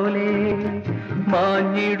പോലെ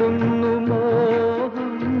മാഞ്ഞിടുന്നു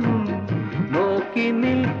മോഹം നോക്കി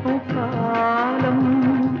നിൽപ്പു കാലം.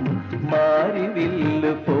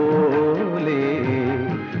 മാരിവില്ല് പോലെ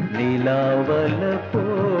നിലാവല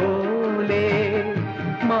പോലെ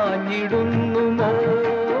മാഞ്ഞിടുന്നു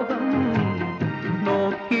മോഹം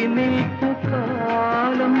നോക്കി നിൽപ്പു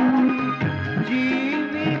കാലം.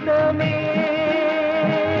 ജീവിതമേ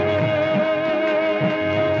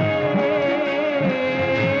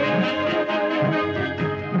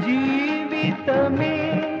ജീവിതമേ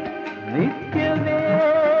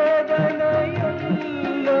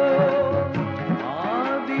നിത്യവേദനയല്ലോ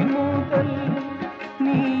ആദിമുതൽ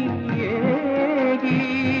നീയേകി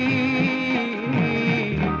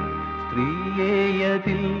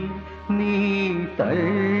സ്ത്രീയേയതിൽ നീ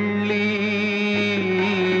തള്ളി.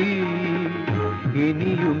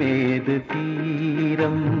 ഇനിയുമേത്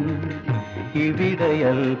തീരം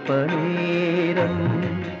ഇവിടെയൽപനേരം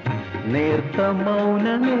നേർത്ത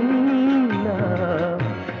മൗനമില്ല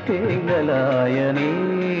തേങ്ങലായ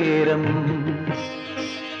നേരം.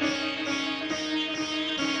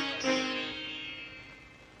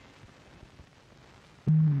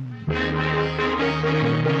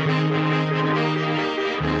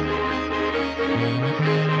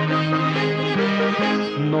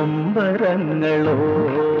 നൊമ്പരങ്ങളോടെ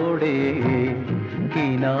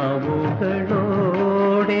കിനാവുകളോടെ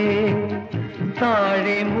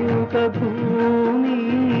താഴെ മുഖഭൂമി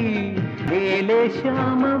മേലെ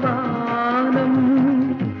ശ്യാമവാനം.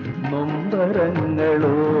 നൊമ്പരങ്ങളോടെ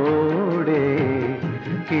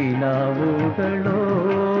കിനാവുകളോടെ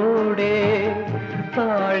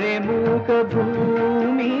താഴെ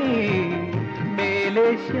മുഖഭൂമി മേലെ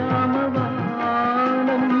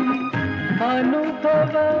ശ്യാമവാനം.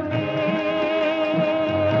 അനുഭവമേ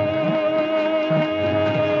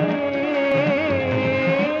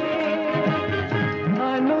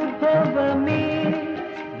അനുഭവമേ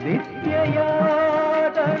നിത്യയാതനയല്ലോ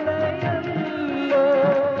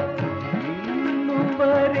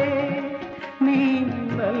ഇന്നുവരെ നീ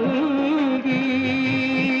നൽകി.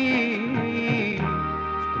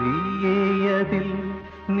 സ്ത്രീയതിൽ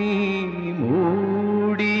നീ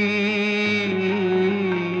മൂടി.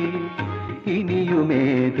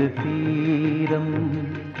 ഇനിയുമേത് തീരം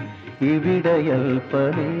ഇവിടെയൽപനേരം.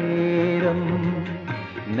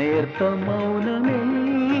 നേർത്ത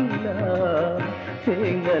മൗനമില്ല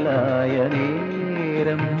തേങ്ങലായ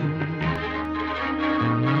നേരം.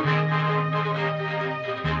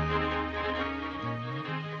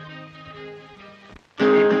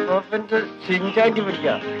 ചിഞ്ചാഞ്ചി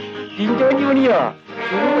പണിയാ, ചിഞ്ചാഞ്ചി പണിയാ.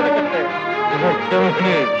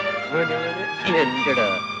 എന്റടാ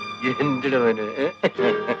എന്റട മോന്.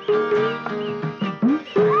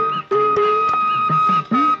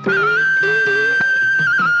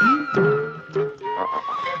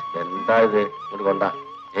 എന്താ ഇത് ഇങ്ങോട്ട് കൊണ്ടാ?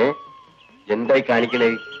 എന്തായി കാണിക്കണേ?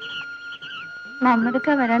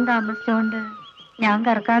 മമ്മദൊക്കെ വരാൻ താമസിച്ചോണ്ട് ഞാൻ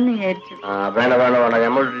കറക്കാന്ന് വിചാരിച്ചു. വേണ വേണ വേണ,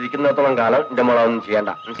 നമ്മൾ ഇരിക്കുന്നത്തോളം കാലം എന്റെ മോളെ ഒന്നും ചെയ്യണ്ട,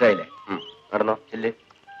 മനസ്സിലായില്ലേ? നടന്നോ, ചെല്ല്,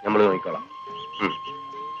 നമ്മള് നോക്കിക്കോളാം.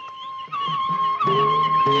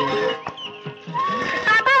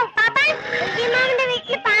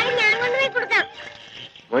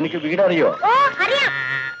 മോനിക്ക് വീടറിയോ?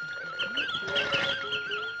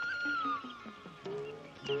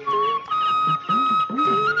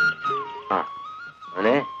 ആ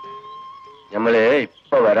മോനെ, ഞമ്മള്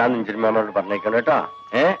ഇപ്പൊ വരാന്ന് ഇഞ്ചിരിമാമോട് പറഞ്ഞേക്കണം കേട്ടോ.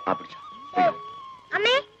 ആ പിടിച്ചോ,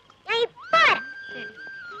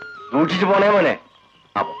 സൂക്ഷിച്ചു പോണേ മോനെ.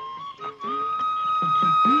 അപ്പൊ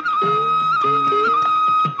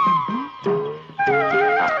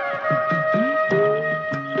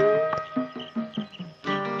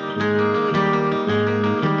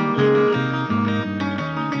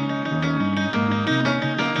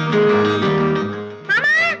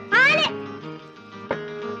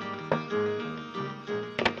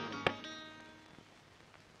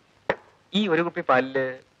ഈ ഒരു കുപ്പി പാലില്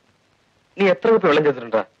നീ എത്ര കുപ്പി വെള്ളം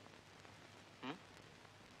ചേർത്തിട്ടുണ്ടാ?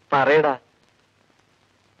 പറയടാ.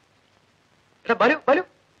 എടാ ബലു ബലു,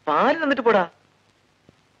 പാല് തന്നിട്ട് പോടാ.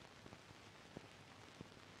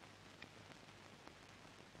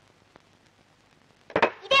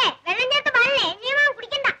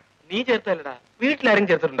 നീ ചേർത്തല്ലടാ, വീട്ടിലാരും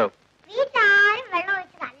ചേർത്തിട്ടുണ്ടാവും. വീട്ടിലാരും വെള്ളം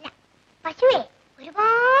ഒഴിച്ചതല്ല, പശുവേ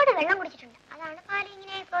ഒരുപാട് വെള്ളം കുടിച്ചിട്ടുണ്ട്, അതാണ് പാല്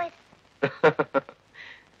ഇങ്ങനെ പോയത്.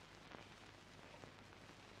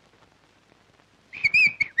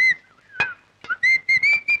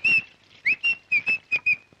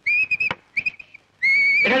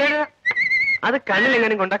 അത്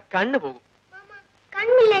കണ്ണിലെങ്ങാനും കൊണ്ടാ കണ്ണ് പോകും.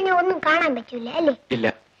 കണ്ണില്ല, ഞാൻ ഒന്നും കാണാൻ പറ്റൂല അല്ലേ? ഇല്ല.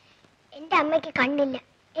 എന്റെ അമ്മയ്ക്ക് കണ്ണില്ല,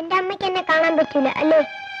 എന്റെ അമ്മയ്ക്ക് എന്നെ കാണാൻ പറ്റൂല അല്ലേ?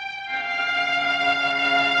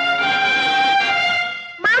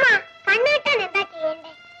 മാമ, കണ്ണ് കിട്ടാൻ എന്താ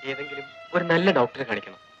ചെയ്യണ്ടേ? ഏതെങ്കിലും ഒരു നല്ല ഡോക്ടറെ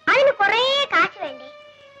കാണിക്കണം. അതിന് കൊറേ കാശ് വേണ്ടേ?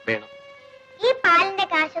 വേണം. ഈ പാലിന്റെ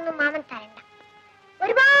കാശൊന്നും മാമൻ തരണ്ട.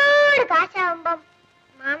 ഒരുപാട് കാശാവുമ്പം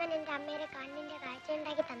മാമൻ എന്റെ അമ്മയുടെ കണ്ണിന്റെ കാഴ്ച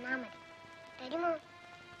ഉണ്ടാക്കി തന്നാ മതി. തരുമോ?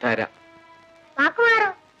 തരാം. വാക്കുമാറോ?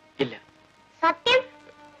 ഇല്ല. സത്യം?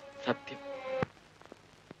 സത്യം.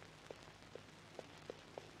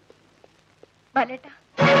 ബാലേട്ടാ,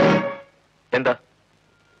 എന്താ?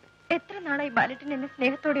 എത്ര നാളായി ബാലേട്ടൻ എന്നെ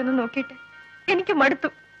സ്നേഹത്തോടെ ഒന്ന് നോക്കിയിട്ട്? എനിക്ക് മടുത്തു.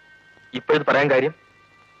 ഇപ്പോഴത് പറയാൻ കാര്യം?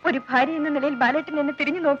 ഒരു ഭാര്യ എന്ന നിലയിൽ ബാലേട്ടൻ എന്നെ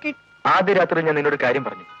തിരിഞ്ഞു നോക്കി. ആദ്യ രാത്രി ഞാൻ നിന്നോട് കാര്യം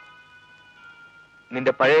പറഞ്ഞു,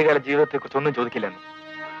 നിന്റെ പഴയകാല ജീവിതത്തെ കുറിച്ച് ഒന്നും ചോദിക്കില്ലെന്ന്.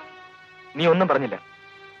 നീ ഒന്നും പറഞ്ഞില്ല.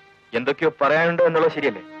 എന്തൊക്കെയോ പറയാനുണ്ടോ എന്നുള്ളത്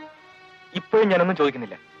ശരിയല്ലേ? ഇപ്പോഴും ഞാനൊന്നും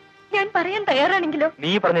ചോദിക്കുന്നില്ല. ഞാൻ പറയാൻ തയ്യാറാണെങ്കിലോ?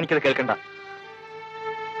 നീ പറഞ്ഞ എനിക്കത് കേൾക്കണ്ട.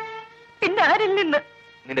 പിന്നെ ആരിൽ നിന്ന്?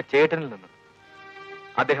 നിന്റെ ചേട്ടനിൽ നിന്ന്.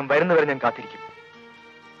 അദ്ദേഹം വരുന്നവരെ ഞാൻ കാത്തിരിക്കും.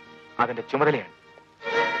 അതിന്റെ ചുമതലയാണ്.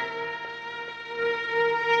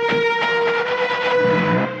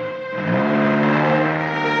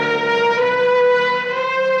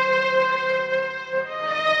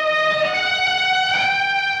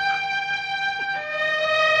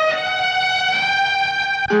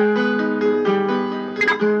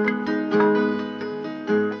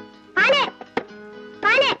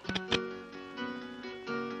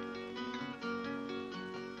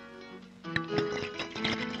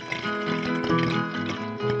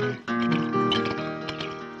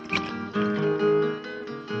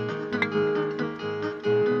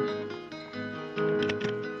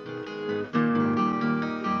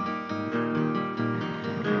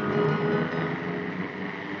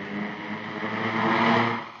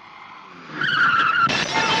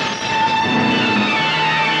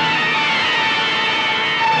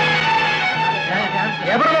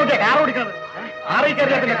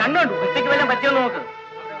 കണ്ടു ഉച്ചയ്ക്ക് വല്ലതും പറ്റിയോ നോക്ക്.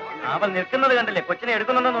 അവൾ നിൽക്കുന്നത് കണ്ടില്ലേ, കൊച്ചിനെ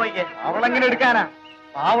എടുക്കുന്നുണ്ടോ നോക്കിക്കേ. അവളെങ്ങനെ എടുക്കാനാ,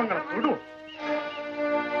 പാവങ്ങളെ തൊടു.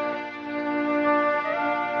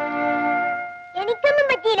 എനിക്കൊന്നും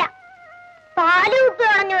പറ്റിയില്ല. പാല് കുപ്പി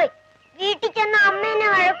കളഞ്ഞുപോയി. വീട്ടിൽ ചെന്ന അമ്മ എന്നെ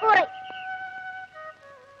വഴക്കൂറി.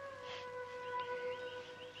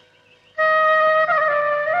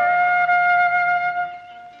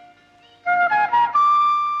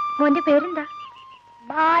 മോന്റെ പേരെന്താ?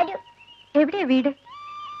 ബാലു. എവിടെയാ വീട്?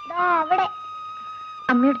 അവിടെ.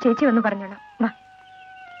 അമ്മയോട് ചേച്ചി ഒന്ന് പറഞ്ഞോളാം. വാ.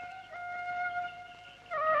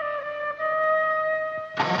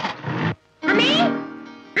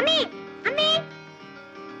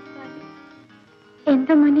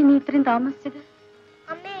 എന്താ മോനെ നീ ഇത്രയും താമസിച്ചത്?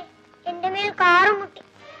 അമ്മേ, എന്റെ മേൽ കാറ് മുട്ടി.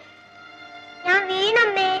 ഞാൻ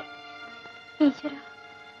വീണമ്മേ. ഈശ്വര,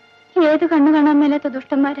 ഏത് കണ്ണു കാണാൻ മേലാത്ത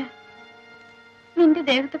ദുഷ്ടന്മാരാ നിന്റെ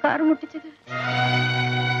ദേഹത്ത് കാറ് മുട്ടിച്ചത്.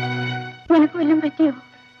 നിനക്ക് വല്ലതും പറ്റിയോ?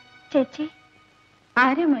 ചേച്ചി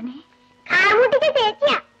ആരാ മോനെ? കാറ് മുട്ടിച്ച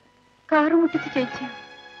ചേച്ചിയാ. കാറ് മുട്ടിച്ച ചേച്ചിയോ?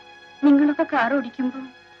 നിങ്ങളൊക്കെ കാർ ഓടിക്കുമ്പോ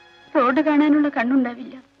റോഡ് കാണാനുള്ള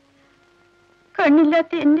കണ്ണുണ്ടാവില്ല.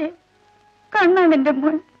 കണ്ണില്ലാത്ത എന്റെ കണ്ണാണ് എന്റെ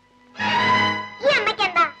മോൻ. ഈ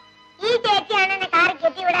അമ്മയ്ക്കെന്താ? ഈ ചേച്ചിയാണ് എന്നെ കാറ്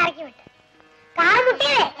കെട്ടി ഇവിടെ ഇറക്കി വിട്ടത്. കാറ്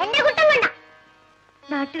മുട്ടിയതേ എന്റെ കുട്ടം കൊണ്ട.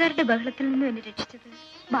 നാട്ടുകാരുടെ ബഹളത്തിൽ നിന്ന് എന്നെ രക്ഷിച്ചത്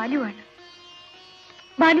ബാലുവാണ്.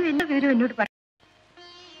 ബാലു എല്ലാ വിവരവും എന്നോട് പറഞ്ഞു.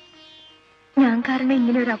 ഞാൻ കാരണം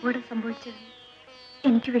ഇങ്ങനെ ഒരു അപകടം സംഭവിച്ചത്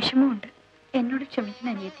എനിക്ക് വിഷമമുണ്ട്. എന്നോട് ക്ഷമിക്കണം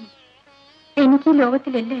അനിയത്തി. എനിക്ക് ഈ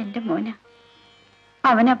ലോകത്തിലല്ല എന്റെ മോന.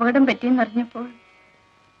 അവൻ അപകടം പറ്റിയെന്നറിഞ്ഞപ്പോൾ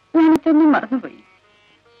ഞാനിതൊന്നും മറന്നുപോയി.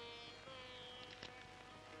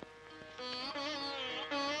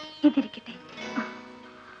 ഇതിരിക്കട്ടെ.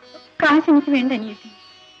 കാശ് എനിക്ക് വേണ്ട അനിയത്തി.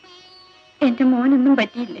 എന്റെ മോനൊന്നും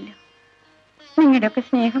പറ്റിയില്ലല്ലോ. നിങ്ങളുടെയൊക്കെ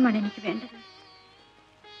സ്നേഹമാണ് എനിക്ക് വേണ്ടത്.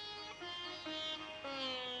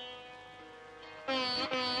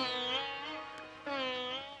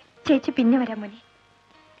 ചേച്ചി പിന്നെ വരാം മോനെ.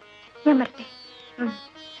 ഞാൻ വരട്ടെ.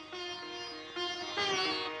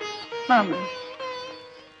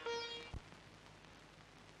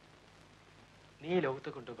 നീ ലോകത്തെ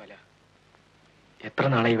കൊണ്ടു ബല. എത്ര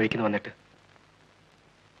നാളായി വഴിക്കുന്നു വന്നിട്ട്.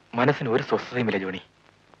 മനസ്സിന് ഒരു സ്വസ്ഥതയുമില്ല ജോണി.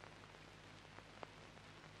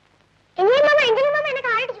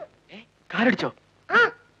 കാറടിച്ചോ?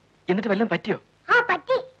 എന്നിട്ട് വല്ലതും പറ്റിയോ?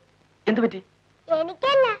 എന്ത് പറ്റി?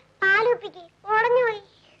 എനിക്കല്ല, പാലുപ്പിക്ക് ഉടഞ്ഞുപോയി.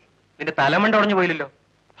 നിന്റെ തലമണ്ട ഉടഞ്ഞു പോയില്ലല്ലോ.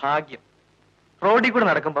 ഭാഗ്യം. റോഡിൽ കൂടെ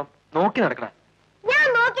നടക്കുമ്പം നോക്കി നടക്കണ. ഞാൻ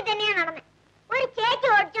നോക്കി തന്നെയാ നടന്നത്. ഒരു ചേച്ചി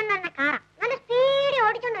ഓടിച്ചോണ്ട് വന്ന കാറ നല്ല സ്പീഡിൽ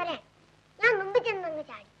ഓടിച്ചോണ്ട് വരാൻ ഞാൻ മുമ്പ് ചെന്നങ്ങ്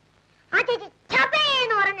ചാടി. ആ ചേച്ചി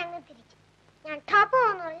ചപ്പേന്ന് പറഞ്ഞങ്ങ് തിരിച്ചു. ഞാൻ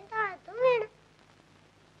ടപ്പോന്ന് പറഞ്ഞ് താഴത്തും വീണു.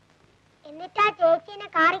 എന്നിട്ട് ആ ചേച്ചീനെ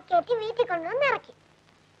കാറിൽ കയറ്റി വീട്ടിൽ കൊണ്ടുവന്ന് ഇറക്കി.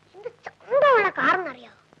 എന്ത് ചന്തമുള്ള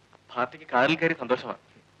കാറെന്നറിയോ? ഭാരതിക്ക് കാറിൽ കയറി സന്തോഷമാണ്.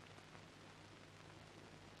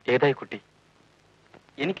 ഏതായി കുട്ടി?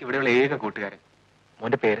 എനിക്ക് ഇവിടെയുള്ള ഏക കൂട്ടുകാരൻ.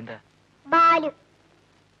 മോന്റെ പേരെന്താ? ബാലു.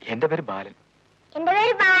 എന്റെ പേര് ബാലൻ. എന്റെ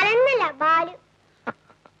പേര് ബാലന്നല്ല, ബാലു.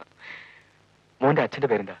 മോന്റെ അച്ഛന്റെ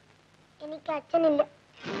പേരെന്താ? എനിക്ക് അച്ഛനില്ല.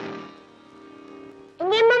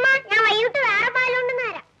 എന്റെ അമ്മമ്മ, ഞാൻ വൈകിട്ട് വേറെ ബാലുണ്ടെന്ന്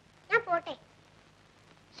വരാം. ഞാൻ പോട്ടെ.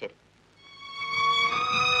 ശരി.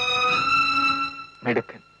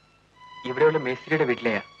 മിടുക്കൻ. ഇവിടെയുള്ള മേസ്ത്രിയുടെ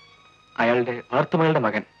വീട്ടിലെയാ. അയാളുടെ വളർത്തുമകളുടെ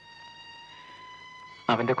മകൻ.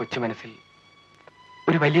 അവന്റെ കൊച്ചു മനസ്സിൽ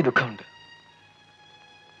ഒരു വലിയ ദുഃഖമുണ്ട്.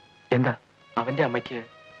 എന്താ? അവന്റെ അമ്മയ്ക്ക്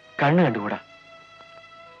കണ്ണ് കണ്ടുകൂടാ.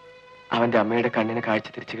 അവന്റെ അമ്മയുടെ കണ്ണിന് കാഴ്ച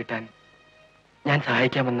തിരിച്ചു കിട്ടാൻ ഞാൻ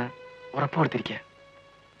സഹായിക്കാമെന്ന് ഉറപ്പ് കൊടുത്തിരിക്കുക.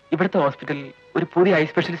 ഇവിടുത്തെ ഹോസ്പിറ്റലിൽ ഒരു പുതിയ ഐ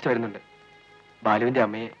സ്പെഷ്യലിസ്റ്റ് വരുന്നുണ്ട്. ബാലുവിന്റെ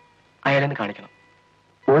അമ്മയെ അയാളെന്ന് കാണിക്കണം.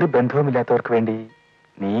 ഒരു ബന്ധവുമില്ലാത്തവർക്ക് വേണ്ടി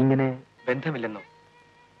നീ ഇങ്ങനെ? ബന്ധമില്ലെന്നോ?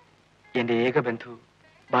 എന്റെ ഏക ബന്ധു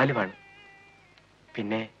ബാലുവാണ്.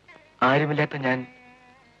 പിന്നെ ആരുമില്ലാത്ത ഞാൻ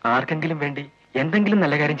ആർക്കെങ്കിലും വേണ്ടി എന്തെങ്കിലും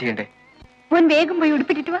നല്ല കാര്യം ചെയ്യണ്ടേ? മോൻ വേഗം പോയി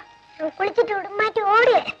ഉടുപ്പിട്ടിട്ട് വാ. കുളിച്ചിട്ട് ഉടുമാറ്റി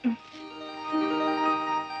ഓടി വരാം.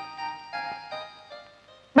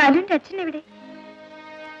 ബാലുവിന്റെ അച്ഛൻ എവിടെ?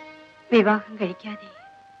 വിവാഹം കഴിക്കാതെ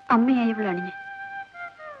അമ്മയായവളാണ് ഞാൻ.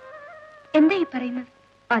 എന്താ ഈ പറയുന്നത്?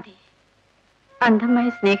 അതെ, അന്ധമായ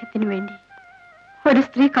സ്നേഹത്തിനു വേണ്ടി ഒരു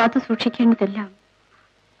സ്ത്രീ കാത്തു സൂക്ഷിക്കേണ്ടതെല്ലാം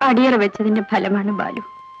അടിയറ വെച്ചതിന്റെ ഫലമാണ് ബാലു.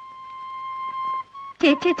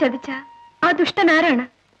 ചേച്ചിയെ ചതിച്ച ആ ദുഷ്ടൻ ആരാണ്?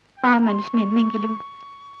 ആ മനുഷ്യൻ എന്നെങ്കിലും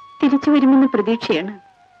തിരിച്ചു വരുമെന്ന പ്രതീക്ഷയാണ്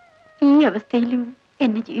ഈ അവസ്ഥയിലും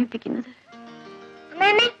എന്നെ ജീവിപ്പിക്കുന്നത്.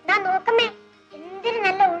 അമ്മേ, ദാ നോക്കമ്മേ, എന്തൊരു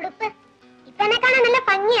നല്ല ഉടുപ്പ്. ഇപ്പൊ എന്നെ കാണാൻ നല്ല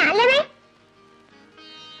ഭംഗിയാ അല്ലേ?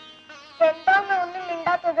 എന്താന്ന് ഒന്നും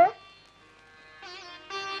മിണ്ടാത്തത്?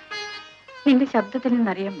 നിന്റെ ശബ്ദത്തിൽ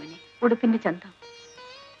നിന്നറിയാം മോനെ ഉടുപ്പിന്റെ ചന്തം.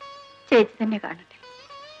 ചേച്ചി തന്നെ കാണട്ടെ.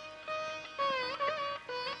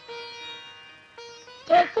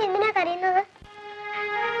 ചേച്ചി എന്തിനാ കരയുന്നത്?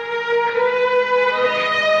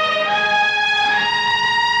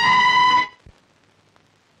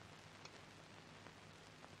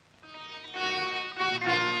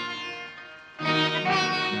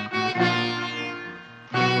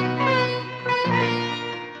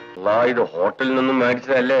 ഇത് ഹോട്ടലിൽ നിന്നും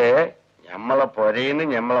മേടിച്ചതല്ലേ? ഞമ്മളെ പൊരയിന്ന്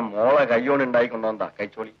ഞമ്മളെ മോളെ കൈകൊണ്ട് ഉണ്ടായിക്കൊണ്ടോണ്ടാ.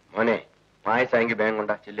 കഴിച്ചോളി മോനെ. പായസായെങ്കിൽ ബാങ്ക്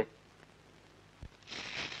കൊണ്ടാ ചെല്ല്.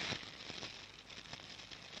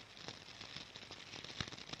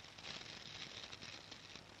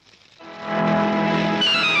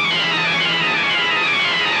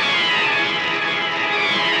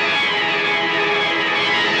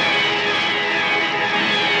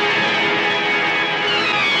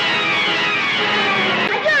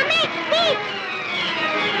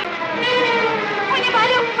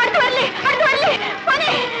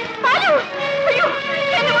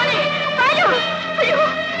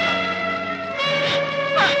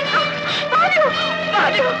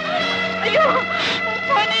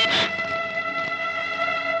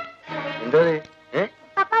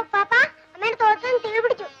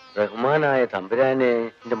 റഹ്മാനായ തമ്പുരാനെ,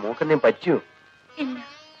 എന്റെ മോക്കെന്തേലും പറ്റിയോ? ഇല്ല,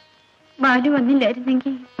 ബാലു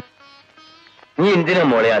വന്നില്ലായിരുന്നെങ്കിൽ. നീ എന്തിനാ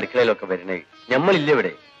മോളെ അടുക്കളയിലൊക്കെ വരണേ? ഞമ്മളില്ലേ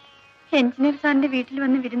ഇവിടെ? എഞ്ചിനീയർ സാറിന്റെ വീട്ടിൽ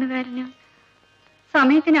വന്ന് വിരുന്നുകാരന്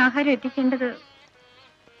സമയത്തിന് ആഹാരം എത്തിക്കേണ്ടത്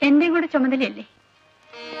എന്റെ കൂടെ ചുമതലയല്ലേ?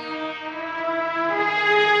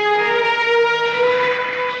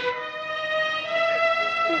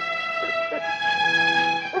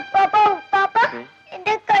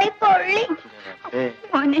 എന്റെ കൈ പൊള്ളി.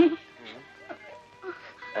 മോനെ,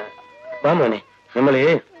 വാ മോനെ, നമ്മള്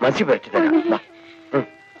മസി പറിച്ചു തരാം.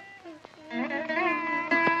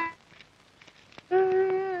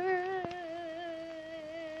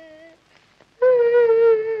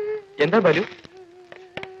 എന്താ ബാലു,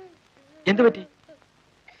 എന്തു പറ്റി?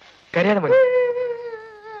 കരയാതെ മോനെ,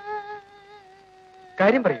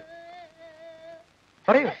 കാര്യം പറയൂ,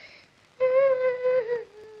 പറയൂ.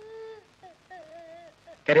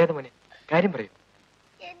 കരയാതെ മോനെ, കാര്യം പറയൂ.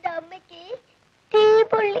 എന്റെ അമ്മയ്ക്ക് തീ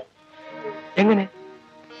പൊള്ളി. എങ്ങനെ?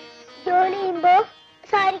 ജോലി ചെയ്യുമ്പോ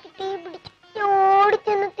സാരിക്ക് തീ പിടിച്ചു. ഞാൻ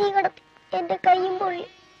ഓടിച്ചെന്ന് തീ കടത്തി. എന്റെ കൈയും പൊള്ളി.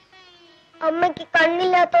 അമ്മയ്ക്ക്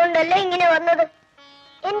കണ്ണില്ലാത്തോണ്ടല്ലേ ഇങ്ങനെ വന്നത്.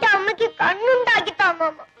 എന്റെ അമ്മയ്ക്ക് കണ്ണുണ്ടാക്കി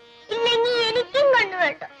താമ്മ, ഇല്ലെങ്കിൽ എനിക്കും കണ്ണു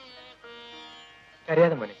വേണ്ട.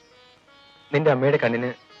 കരയാതെ മോനെ, നിന്റെ അമ്മയുടെ കണ്ണിന്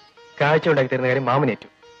കാഴ്ച ഉണ്ടാക്കി തരുന്ന കാര്യം മാമനേറ്റു.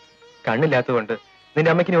 കണ്ണില്ലാത്തതുകൊണ്ട്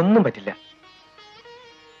നിന്റെ അമ്മയ്ക്കിനി ഒന്നും പറ്റില്ല.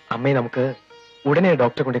 അമ്മയെ നമുക്ക് ഉടനെ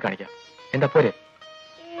ഡോക്ടറെ കൊണ്ട് കാണിക്കാം. എന്താ പോരെ?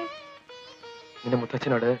 നിന്റെ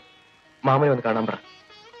മുത്തച്ഛനോട് മാമനെ ഒന്ന് കാണാൻ പറ.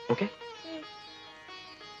 ഓക്കെ?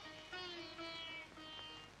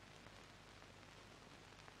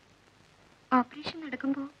 ഓപ്പറേഷൻ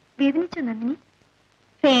നടക്കുമ്പോ വേദനിച്ചോ നന്ദിനി?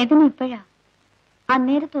 വേദന ഇപ്പോഴാ,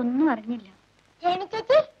 അന്നേരത്തൊന്നും അറിഞ്ഞില്ല.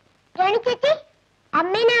 ചേച്ചി,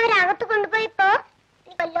 അമ്മേനെ അവരകത്ത് കൊണ്ടുപോയപ്പോ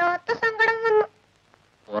എനിക്ക് വല്ലാത്ത സങ്കടം വന്നു.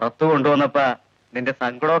 പുറത്തു കൊണ്ടുവന്നപ്പോ നിന്റെ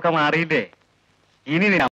സങ്കടമൊക്കെ മാറിയില്ലേ? ഇനി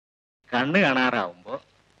നീ കണ്ണ് കാണാറാവുമ്പോ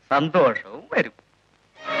സന്തോഷവും വരും.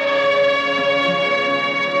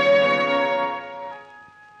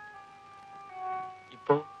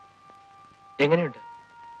 ഇപ്പോ എങ്ങനെയുണ്ട്?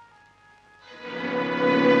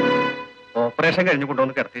 ഓപ്പറേഷൻ കഴിഞ്ഞു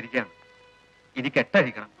കൊണ്ടുവന്ന് കിടത്തിയിരിക്കുകയാണ്. ഇനി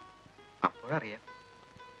കെട്ടഴിക്കണം. അപ്പോഴറിയാം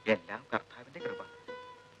എല്ലാം കർത്താവിന്റെ കൃപ.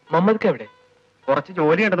 മമ്മദ്ക്ക് എവിടെ? കുറച്ച്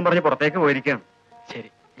ജോലി ഉണ്ടെന്ന് പറഞ്ഞ് പുറത്തേക്ക് പോയിരിക്കുകയാണ്. ശരി,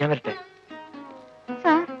 ഞാൻ വരട്ടെ.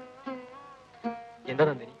 സാർ, എന്താ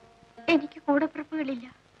നന്ദിനി? എനിക്ക് കൂടപ്പിറപ്പുകളില്ല.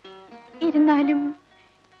 ഇരുന്നാലും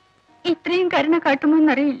ഇത്രയും കരുണ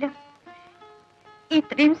കാട്ടുമോന്നറിയില്ല.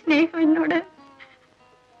 ഇത്രയും സ്നേഹം എന്നോട്.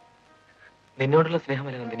 നിന്നോടുള്ള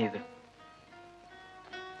സ്നേഹമല്ല നന്ദിനി ഇത്.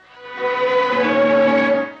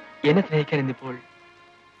 എന്നെ സ്നേഹിക്കാൻ ഇന്നിപ്പോൾ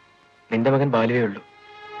നിന്റെ മകൻ ബാലുവേ ഉള്ളൂ.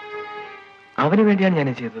 അവന് വേണ്ടിയാണ് ഞാൻ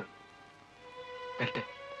ചെയ്തത്. വരട്ടെ.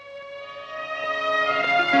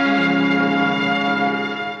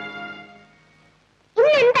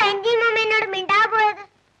 ഇന്നെന്താ എന്റെ മാമ എന്നോട് മിണ്ടാ പോയത്?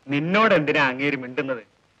 നിന്നോട് എന്തിനാ അങ്ങേര് മിണ്ടുന്നത്?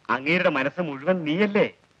 അങ്ങേരുടെ മനസ്സ് മുഴുവൻ നീയല്ലേ.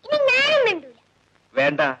 ഇനി ഞാനും മിണ്ടൂല.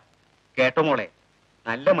 വേണ്ട, കേട്ടോ മോളെ,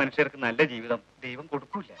 നല്ല മനുഷ്യർക്ക് നല്ല ജീവിതം ദൈവം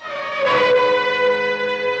കൊടുക്കൂല.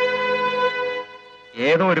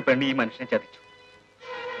 ഏതോ ഒരു പെണ്ണ് ഈ മനുഷ്യനെ ചതിച്ചു.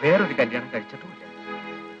 വേറൊരു കല്യാണം കഴിച്ചിട്ടുമില്ല.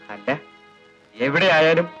 അല്ല,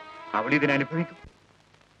 എവിടെയായാലും അവൾ ഇതിനനുഭവിക്കും.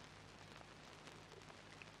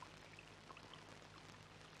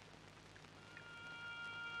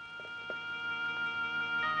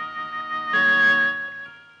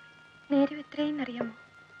 നേരം എത്രയും അറിയാമോ?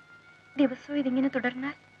 ദിവസവും ഇതിങ്ങനെ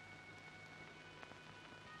തുടർന്നാൽ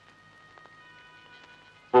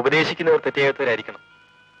ഉപദേശിക്കുന്നവർ തെറ്റായവരായിരിക്കണം.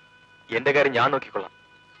 എന്റെ കാര്യം ഞാൻ നോക്കിക്കൊള്ളാം.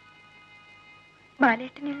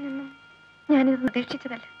 ബാലേട്ടനിൽ നിന്നും ഞാനിത്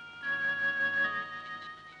പ്രതീക്ഷിച്ചതല്ല.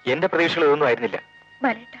 എന്റെ പ്രതീക്ഷകൾ ഇതൊന്നും ആയിരുന്നില്ല.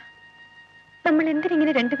 ബാലേട്ട, നമ്മൾ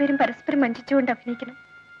എന്തിനിങ്ങനെ രണ്ടുപേരും പരസ്പരം വഞ്ചിച്ചുകൊണ്ട് അഭിനയിക്കണം?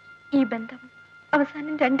 ഈ ബന്ധം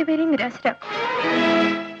അവസാനം രണ്ടുപേരെയും നിരാശരാക്കും.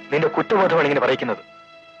 നിന്റെ കുറ്റബോധമാണ് ഇങ്ങനെ പറയിക്കുന്നത്.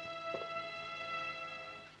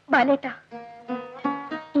 ബാലേട്ട,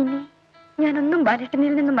 ഇനി ഞാനൊന്നും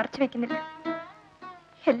ബാലേട്ടനിൽ നിന്നും മറച്ചു വെക്കുന്നില്ല.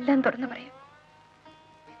 എല്ലാം തുറന്നു പറയാം.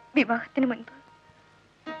 വിവാഹത്തിന് മുൻപ്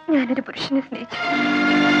ഞാനൊരു പുരുഷനെ സ്നേഹിച്ചു.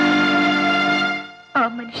 ആ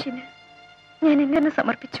മനുഷ്യന് ഞാൻ എന്നെ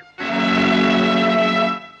സമർപ്പിച്ചു.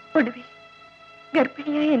 ഒടുവിൽ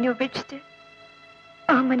ഗർഭിണിയായി എന്നെ ഉപേക്ഷിച്ച്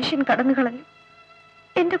ആ മനുഷ്യൻ കടന്നു കളഞ്ഞു.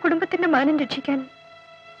 എന്റെ കുടുംബത്തിന്റെ മാനം രക്ഷിക്കാൻ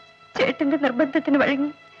ചേട്ടന്റെ നിർബന്ധത്തിന്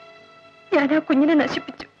വഴങ്ങി ഞാൻ ആ കുഞ്ഞിനെ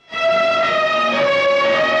നശിപ്പിച്ചു.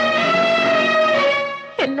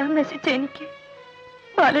 എല്ലാം നശിച്ച എനിക്ക്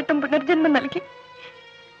ബാലേട്ടൻ പുനർജന്മം നൽകി.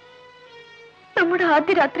 നമ്മുടെ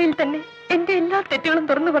ആദ്യ രാത്രിയിൽ തന്നെ എന്റെ എല്ലാ തെറ്റുകളും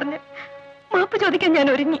തുറന്നു പറഞ്ഞ് മാപ്പ് ചോദിക്കാൻ ഞാൻ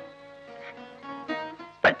ഒരുങ്ങി.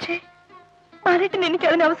 പക്ഷേ ബാലേട്ടൻ എനിക്ക്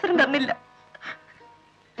അതിന് അവസരം തന്നില്ല.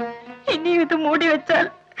 ഇനിയും ഇത് മൂടി വെച്ചാൽ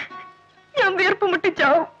ഞാൻ വീർപ്പ്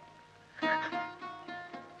മുട്ടിച്ചാവും.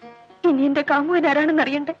 ഇനി എന്റെ കാമുകൻ ആരാണെന്ന്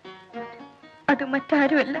അറിയണ്ടേ? അത്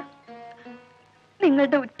മറ്റാരുമല്ല,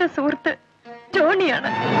 നിങ്ങളുടെ ഉറ്റ സുഹൃത്ത് ജോണിയാണ്.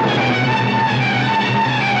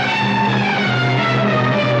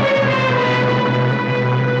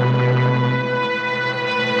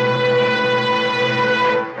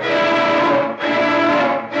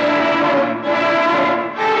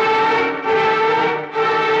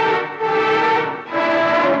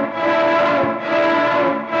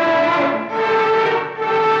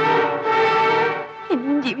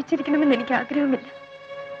 ഇനിയും ജീവിച്ചിരിക്കണമെന്ന് എനിക്ക് ആഗ്രഹമില്ല.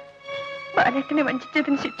 ബാലേട്ടനെ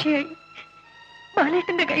വഞ്ചിച്ചതിന് ശിക്ഷയായി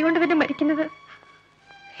ബാലേട്ടന്റെ കൈകൊണ്ട് തന്നെ മരിക്കുന്നത്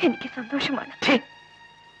എനിക്ക് സന്തോഷമാണ്.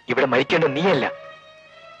 ഇവിടെ മരിക്കേണ്ട നീയല്ല,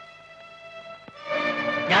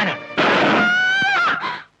 ഞാനാണ്.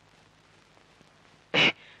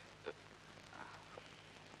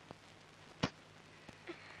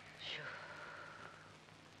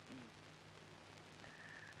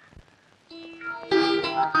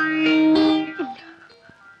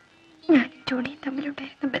 ഞാനും ജോണിയും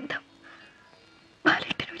തമ്മിലുണ്ടായിരുന്ന ബന്ധം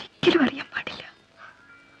ബാലേട്ടൻ ഒരിക്കലും അറിയാൻ പാടില്ല.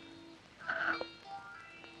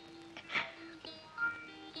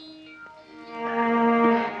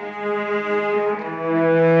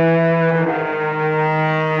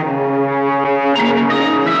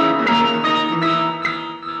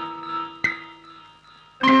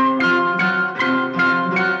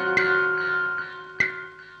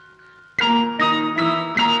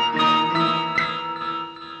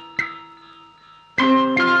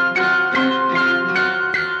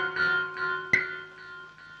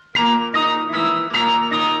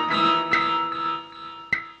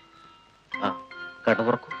 കണ്ണു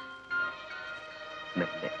തുറക്കൂ.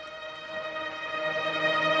 മെല്ലെ.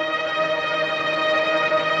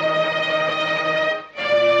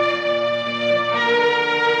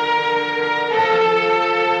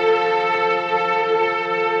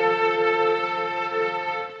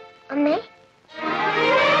 അമ്മേ,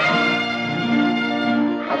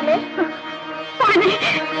 അമ്മേ,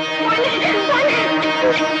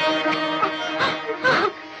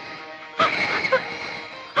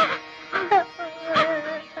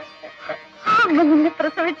 അമ്മ നിന്നെ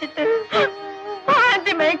പ്രസവിച്ചിട്ട്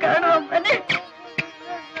ആദ്യമായി കാണും അമ്മനെ.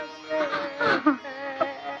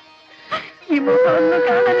 ഈ മുഖം ഒന്ന്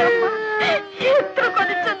കാണലമ്മ എത്ര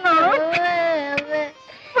കൊതിച്ചെന്നോ.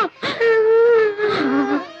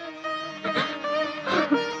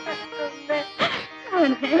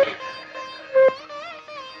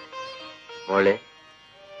 മോളെ,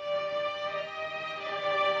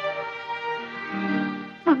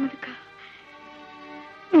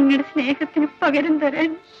 നിങ്ങളുടെ സ്നേഹത്തിന് പകരം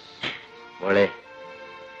തരാൻ. മോളെ,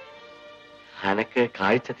 അനക്ക്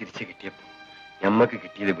കാഴ്ച തിരിച്ചു കിട്ടിയപ്പോ ഞമ്മക്ക്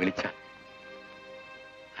കിട്ടിയത് വിളിച്ച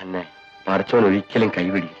അന്നെ പടച്ചോൻ ഒരിക്കലും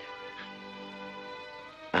കൈവിടില്ല.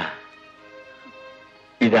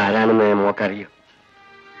 ഇതാരാണെന്ന് മോക്കറിയോ?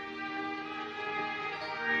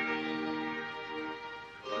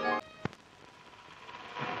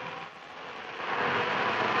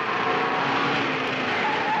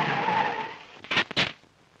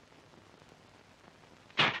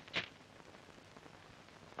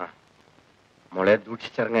 മോളെ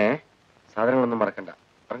ദൂഷിച്ചിറങ്ങേ, സാധനങ്ങളൊന്നും മറക്കണ്ട.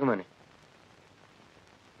 ഇറങ്ങുമോനെ.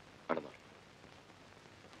 നടന്നോ.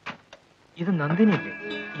 ഇത് നന്ദിനിയല്ലേ?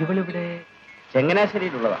 ഇവളിവിടെ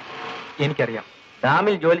ചങ്ങനാശ്ശേരിയിലുള്ളതാ. എനിക്കറിയാം.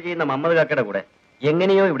 ഡാമിൽ ജോലി ചെയ്യുന്ന മമ്മദ് കാക്കയുടെ കൂടെ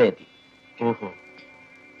എങ്ങനെയോ ഇവിടെ എത്തി. ഓഹോ.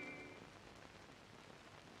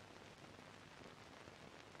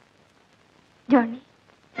 ജോണി,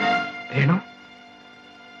 വേണോ?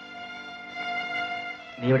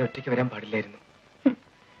 നീ ഇവിടെ ഒറ്റയ്ക്ക് വരാൻ പാടില്ലായിരുന്നു.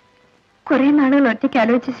 കുറെ നാളുകൾ ഒറ്റയ്ക്ക്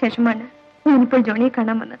ആലോചിച്ച ശേഷമാണ് ഞാനിപ്പോൾ ജോണിയെ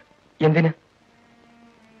കാണാൻ വന്നത്. എന്തിന്?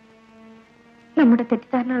 നമ്മുടെ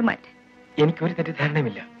തെറ്റിദ്ധാരണകൾ മാറ്റാൻ. എനിക്കൊരു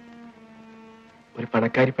തെറ്റിദ്ധാരണയുമില്ല. ഒരു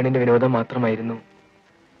പണക്കാരി പെണ്ണിന്റെ വിനോദം മാത്രമായിരുന്നു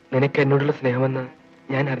നിനക്ക് എന്നോടുള്ള സ്നേഹമെന്ന്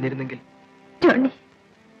ഞാൻ അറിഞ്ഞിരുന്നെങ്കിൽ. ജോണി,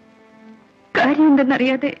 കാര്യം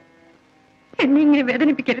എന്തെന്നറിയാതെ എന്നെ ഇങ്ങനെ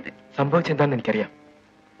വേദനിപ്പിക്കരുത്. സംഭവിച്ചെന്താണെന്ന് എനിക്കറിയാം.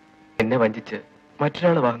 എന്നെ വഞ്ചിച്ച്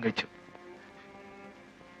മറ്റൊരാൾ വിവാഹം കഴിച്ചു.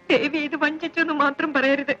 ദേവി ഇത് വഞ്ചിച്ചെന്ന് മാത്രം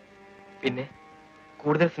പറയരുത്. പിന്നെ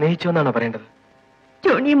കൂടുതൽ സ്നേഹിച്ചു എന്നാണോ പറയേണ്ടത്?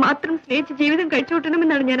 ജോണിയെ മാത്രം സ്നേഹിച്ച് ജീവിതം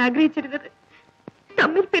കഴിച്ചുകൂട്ടണമെന്നാണ് ഞാൻ ആഗ്രഹിച്ചിരുന്നത്.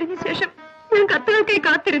 തമ്മിൽ പിരിഞ്ഞ ശേഷം ഞാൻ കത്തുകൾക്കായി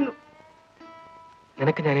കാത്തിരുന്നു.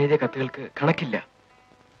 നിനക്ക് ഞാൻ എഴുതിയ കത്തുകൾക്ക് കണക്കില്ല.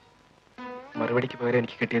 മറുപടിക്ക് പകരം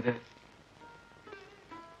എനിക്ക് കിട്ടിയത്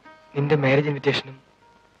നിന്റെ മാരേജ് ഇൻവിറ്റേഷനും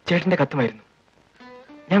ചേട്ടന്റെ കത്തുമായിരുന്നു.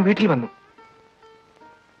 ഞാൻ വീട്ടിൽ വന്നു.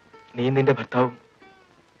 നീ നിന്റെ ഭർത്താവും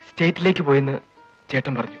സ്റ്റേറ്റിലേക്ക് പോയെന്ന്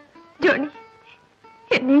ചേട്ടൻ പറഞ്ഞു. ജോണി,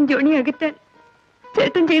 എന്നെയും ജോണി അകറ്റാൻ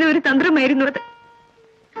ചേട്ടൻ ചെയ്ത ഒരു തന്ത്രമായിരുന്നു അത്.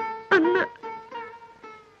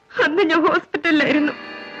 അന്ന് ഞാൻ ഹോസ്പിറ്റലിലായിരുന്നു.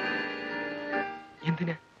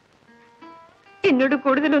 എന്തിന്? എന്നോട്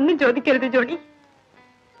കൂടുതലൊന്നും ചോദിക്കരുത് ജോണി.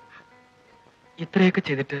 ഇത്രയൊക്കെ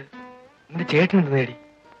ചെയ്തിട്ട് നിന്റെ ചേട്ടൻ എന്ത് നേടി?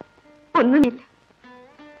 ഒന്നുമില്ല.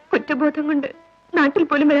 കുറ്റബോധം കൊണ്ട് നാട്ടിൽ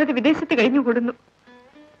പോലും വരാതെ വിദേശത്ത് കഴിഞ്ഞുകൂടുന്നു.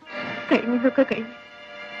 കഴിഞ്ഞതൊക്കെ കഴിഞ്ഞു.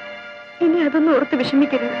 ഇനി അതൊന്നും ഓർത്ത്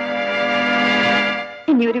വിഷമിക്കരുത്.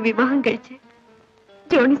 ഇനി ഒരു വിവാഹം കഴിച്ച്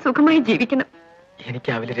ജോണി സുഖമായി ജീവിക്കണം.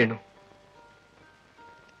 എനിക്കാവില്ല രേണു.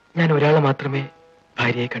 ഞാൻ ഒരാളെ മാത്രമേ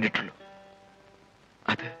ഭാര്യയെ കണ്ടിട്ടുള്ളൂ.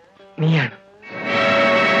 അത് നീയാണ്.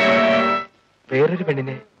 വേറൊരു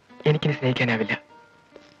പെണ്ണിനെ എനിക്കിനി സ്നേഹിക്കാനാവില്ല.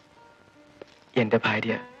 എന്റെ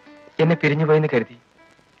ഭാര്യ എന്നെ പിരിഞ്ഞുപോയെന്ന് കരുതി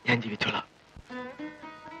ഞാൻ ജീവിച്ചോളാം.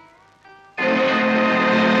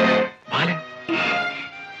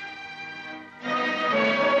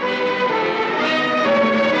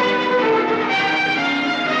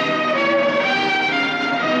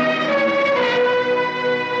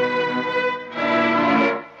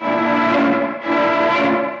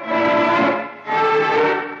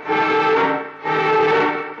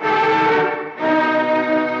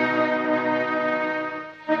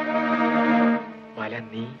 ബാലൻ,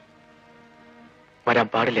 നീ വരാൻ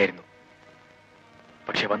പാടില്ലായിരുന്നു.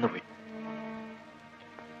 പക്ഷെ വന്നുപോയി.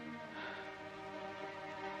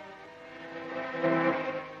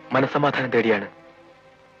 മനസ്സമാധാനം തേടിയാണ്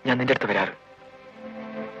ഞാൻ നിന്റെ അടുത്ത് വരാറ്.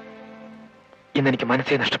 ഇന്നെനിക്ക്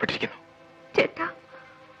മനസ്സേ നഷ്ടപ്പെട്ടിരിക്കുന്നു. ചേട്ടാ,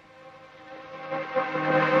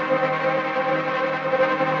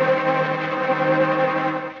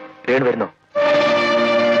 രേണു വരുന്നോ?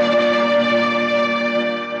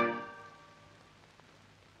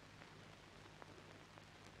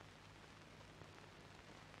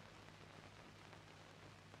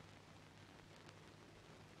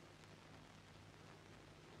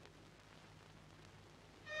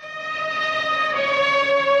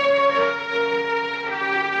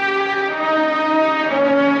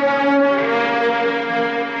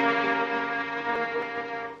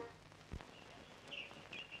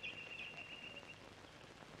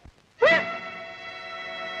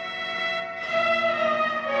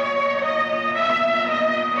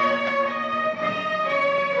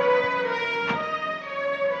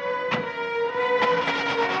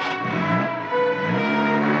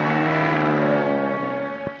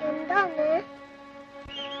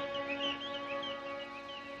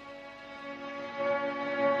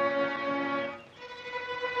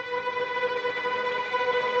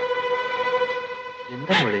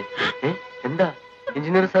 എന്താ മോളെ? എന്താ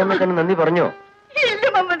എഞ്ചിനീയർ സാറിനെ കണ്ട് നന്ദി പറഞ്ഞോ? ഇല്ല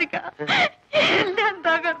മമ്മദിക്ക, എല്ലാം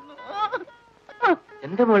തകർന്നു.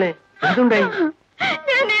 എന്താ മോളെ, എന്തുണ്ടായി?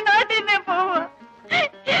 ഞാൻ ഈ നാട്ടിൽ നിന്ന് പോവാ.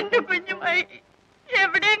 എന്റെ കുഞ്ഞുമായി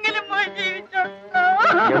എവിടെയെങ്കിലും പോയി ജീവിച്ചോ.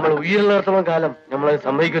 നമ്മൾ ഉയരുന്നിടത്തോളം കാലം നമ്മളത്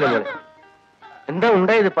സമ്മതിക്കൂല മോളെ. എന്താ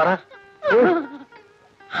ഉണ്ടായത് പറ.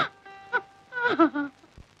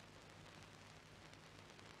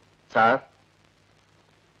 സാർ.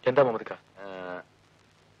 എന്താ മമതിക്ക?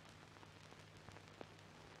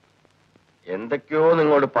 എന്തൊക്കെയോ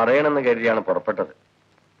നിങ്ങളോട് പറയണമെന്ന് കരുതിയാണ് പുറപ്പെട്ടത്.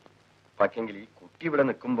 പക്ഷെങ്കിൽ ഈ കുട്ടി ഇവിടെ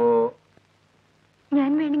നിൽക്കുമ്പോ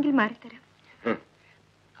ഞാൻ വേണമെങ്കിൽ മാറിത്തരാം.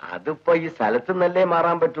 അതിപ്പോ ഈ സ്ഥലത്ത് നിന്നല്ലേ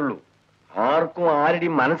മാറാൻ പറ്റുള്ളൂ. ആർക്കും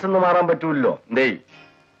ആരുടെയും മനസ്സൊന്ന് മാറാൻ പറ്റൂല്ലോ. എന്തേ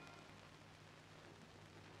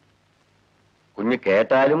കുഞ്ഞ്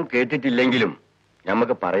കേട്ടാലും കേട്ടിട്ടില്ലെങ്കിലും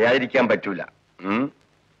ഞമ്മക്ക് പറയാതിരിക്കാൻ പറ്റൂല.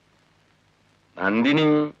 നന്ദിനി.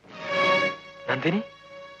 നന്ദിനി?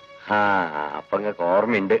 അപ്പൊ നിങ്ങൾക്ക്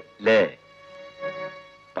ഓർമ്മയുണ്ട് അല്ലേ?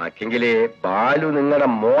 പക്ഷെങ്കില് ബാലു നിങ്ങളുടെ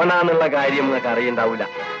മോനാന്നുള്ള കാര്യം നിങ്ങൾക്ക് അറിയണ്ടാവൂല.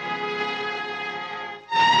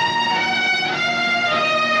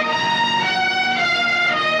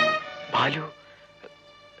 ബാലു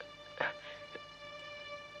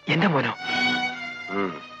എന്റെ മോനോ?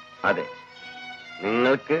 അതെ,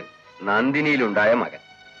 നിങ്ങൾക്ക് നന്ദിനിയിലുണ്ടായ മകൻ.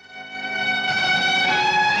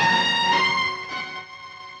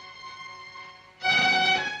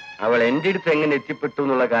 അവൾ എന്റെ അടുത്ത് എങ്ങനെ എത്തിപ്പെട്ടു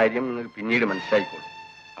എന്നുള്ള കാര്യം നിങ്ങൾക്ക് പിന്നീട് മനസ്സിലായിക്കോളൂ.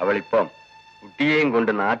 അവളിപ്പം കുട്ടിയെയും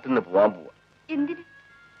കൊണ്ട് നാട്ടിൽ നിന്ന് പോവാൻ പോവാ. എന്തിന്?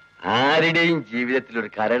 ആരുടെയും ജീവിതത്തിൽ ഒരു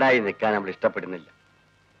കരടായി നിൽക്കാൻ അവൾ ഇഷ്ടപ്പെടുന്നില്ല.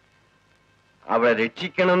 അവളെ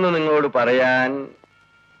രക്ഷിക്കണമെന്ന് നിങ്ങളോട് പറയാൻ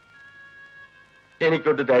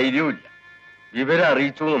എനിക്കൊട്ട് ധൈര്യവുമില്ല. വിവരം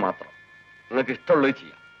അറിയിച്ചു എന്ന് മാത്രം. നിങ്ങൾക്ക് ഇഷ്ടമുള്ളത്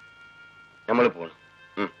ചെയ്യാം. നമ്മൾ പോണം.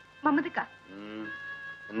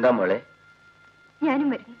 എന്താ മോളെ? ഞാനും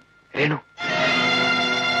വരുന്നു. രേണു,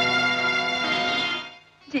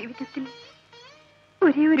 ജീവിതത്തിൽ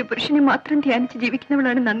ഒരേ ഒരു പുരുഷനെ മാത്രം ധ്യാനിച്ച്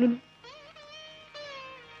ജീവിക്കുന്നവളാണ് നന്ദിനി.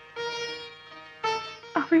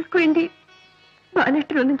 അവൾക്ക് വേണ്ടി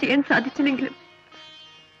ബാലേട്ടനൊന്നും ചെയ്യാൻ സാധിച്ചില്ലെങ്കിലും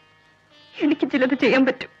എനിക്ക് ചിലത് ചെയ്യാൻ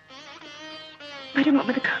പറ്റും. വരും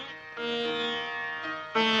മമതക്ക.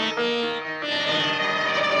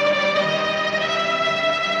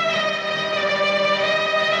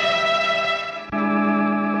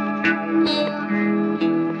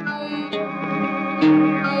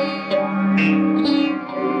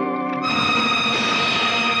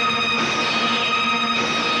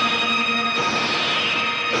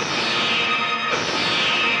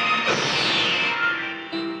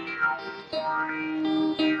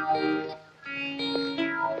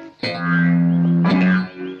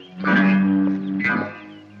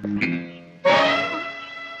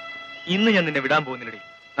 ഇന്ന് ഞാൻ നിന്നെ വിടാൻ പോകുന്നില്ലടി.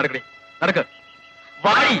 നടക്കടി, നടക്ക്.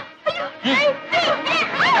 വാടി.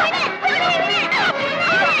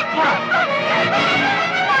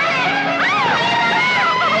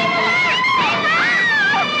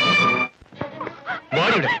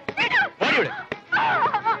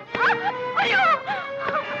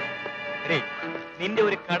 നിന്റെ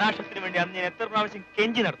ഒരു കടാക്ഷത്തിന് വേണ്ടി അന്ന് ഞാൻ എത്ര പ്രാവശ്യം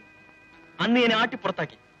കെഞ്ചി നടന്നു. അന്ന് ഞാൻ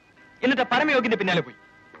ആട്ടിപ്പുറത്താക്കി. എന്നിട്ട് പരമയോഗ്യന്റെ പിന്നാലെ പോയി.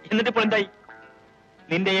 എന്നിട്ട് ഇപ്പോൾ എന്തായി?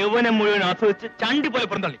 നിന്റെ യൗവനം മുഴുവൻ ആസ്വദിച്ച് ചണ്ടി പോലെ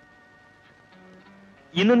പുറന്തള്ളി.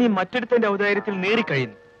 ഇന്ന് നീ മറ്റൊരുത്തന്റെ ഔദാര്യത്തിൽ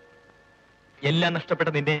നേറിക്കഴിയുന്നു. എല്ലാം നഷ്ടപ്പെട്ട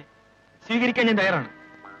നിന്നെ സ്വീകരിക്കാൻ ഞാൻ തയ്യാറാണ്.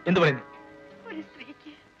 എന്തു പറയുന്നു? ഒരു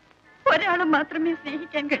സ്ത്രീക്ക് ഒരാളെ മാത്രമേ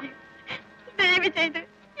സ്നേഹിക്കാൻ കഴിയൂ. ദയവ് ചെയ്ത്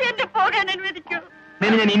എന്നെ പോകാൻ അനുവദിക്കൂ.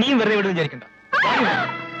 നിന്നെ ഞാൻ ഇനിയും വെറുതെ വിടുന്നു വിചാരിക്കണ്ട.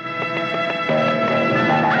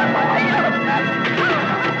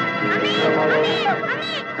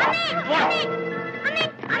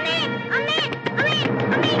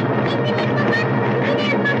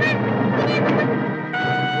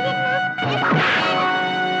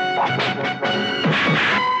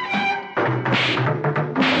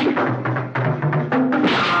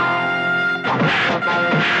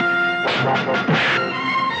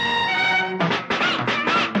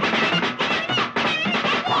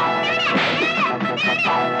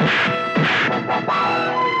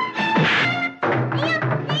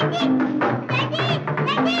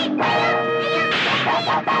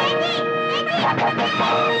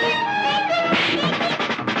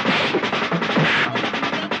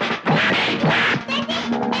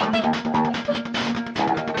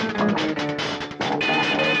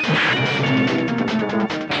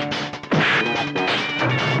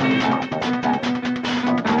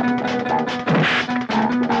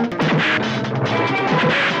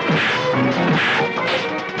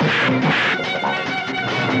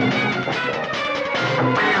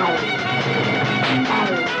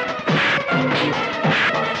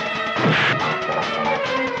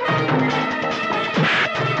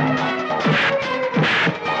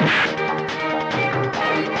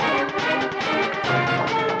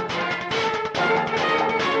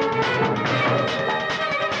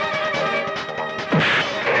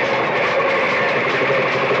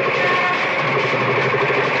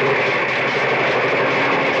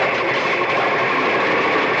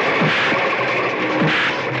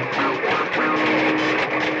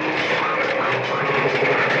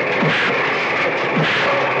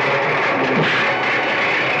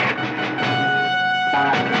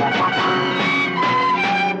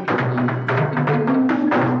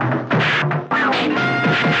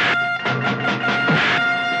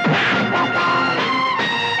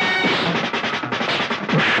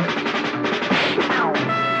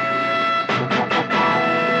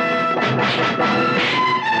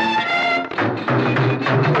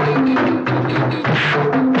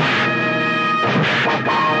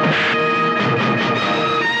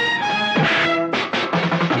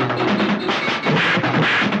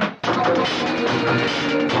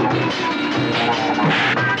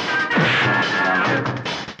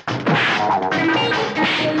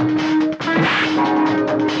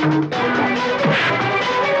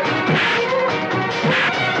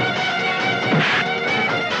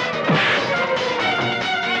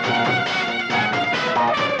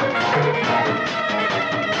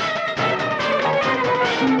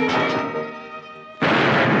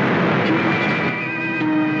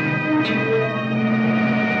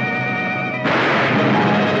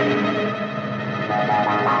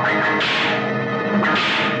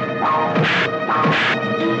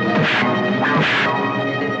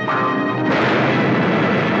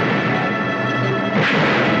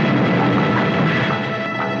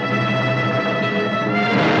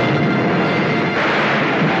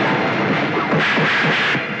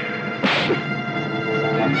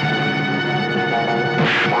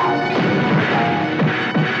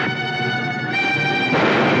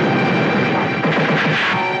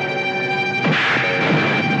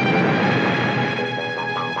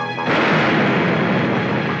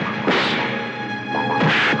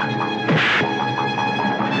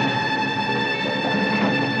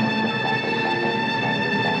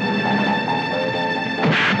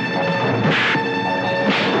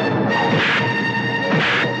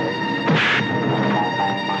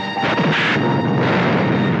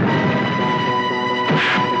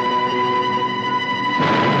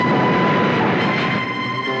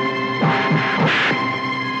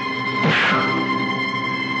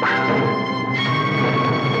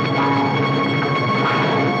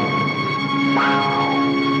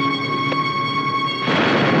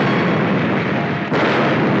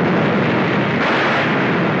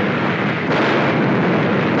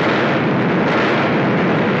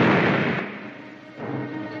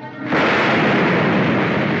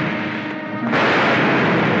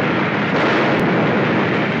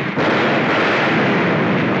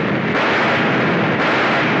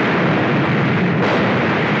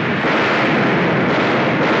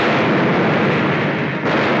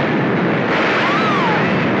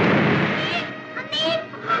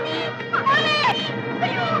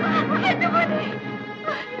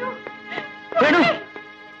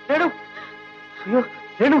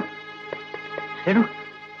 രേണു രേണു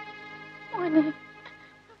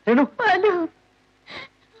രേണു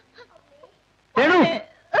രേണു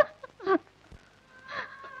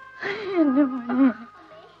എന്റെ മോനെ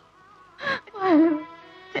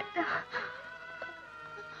ചേട്ടാ,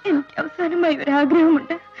 എനിക്ക് അവസാനമായി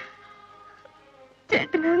ഒരാഗ്രഹമുണ്ട്.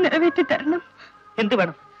 ചേട്ടന് നിറവേറ്റി തരണം. എന്ത്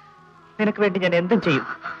വേണം? നിനക്ക് വേണ്ടി ഞാൻ എന്തും ചെയ്യും.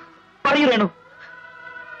 പറയൂ രേണു.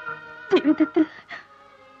 ജീവിതത്തിൽ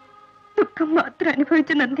ദുഃഖം മാത്രം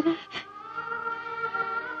അനുഭവിച്ച നന്ദിനെ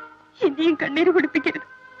ഇനിയും കണ്ണീര് കുടിപ്പിക്കരുത്.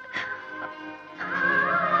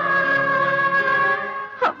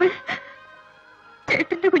 അവൾ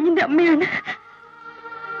ചേട്ടന്റെ കുഞ്ഞിന്റെ അമ്മയാണ്.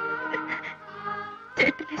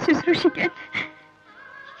 ചേട്ടനെ ശുശ്രൂഷിക്കാൻ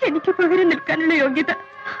എനിക്ക് പകരം നിൽക്കാനുള്ള യോഗ്യത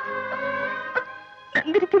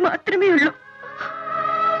നന്ദിനിക്ക് മാത്രമേ ഉള്ളൂ.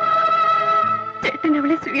 ചേട്ടൻ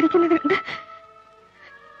അവളെ സ്വീകരിക്കുന്നത് കൊണ്ട്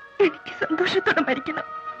എനിക്ക് സന്തോഷത്തോടെ മരിക്കണം.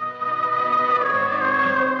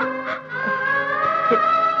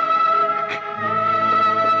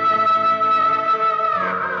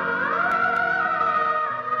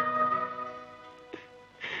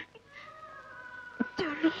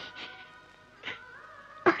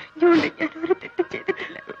 അറിഞ്ഞുകൊണ്ട് ഞാൻ ഒരു തെറ്റും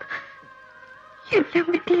ചെയ്തിട്ടില്ല. എല്ലാം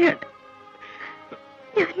വിധിയാണ്.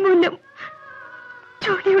 ഞാൻ മൂലം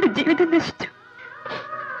ജോലിയുടെ ജീവിതം നശിച്ചു.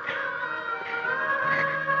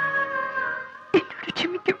 എന്നോട്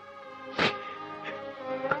ക്ഷമിക്കും.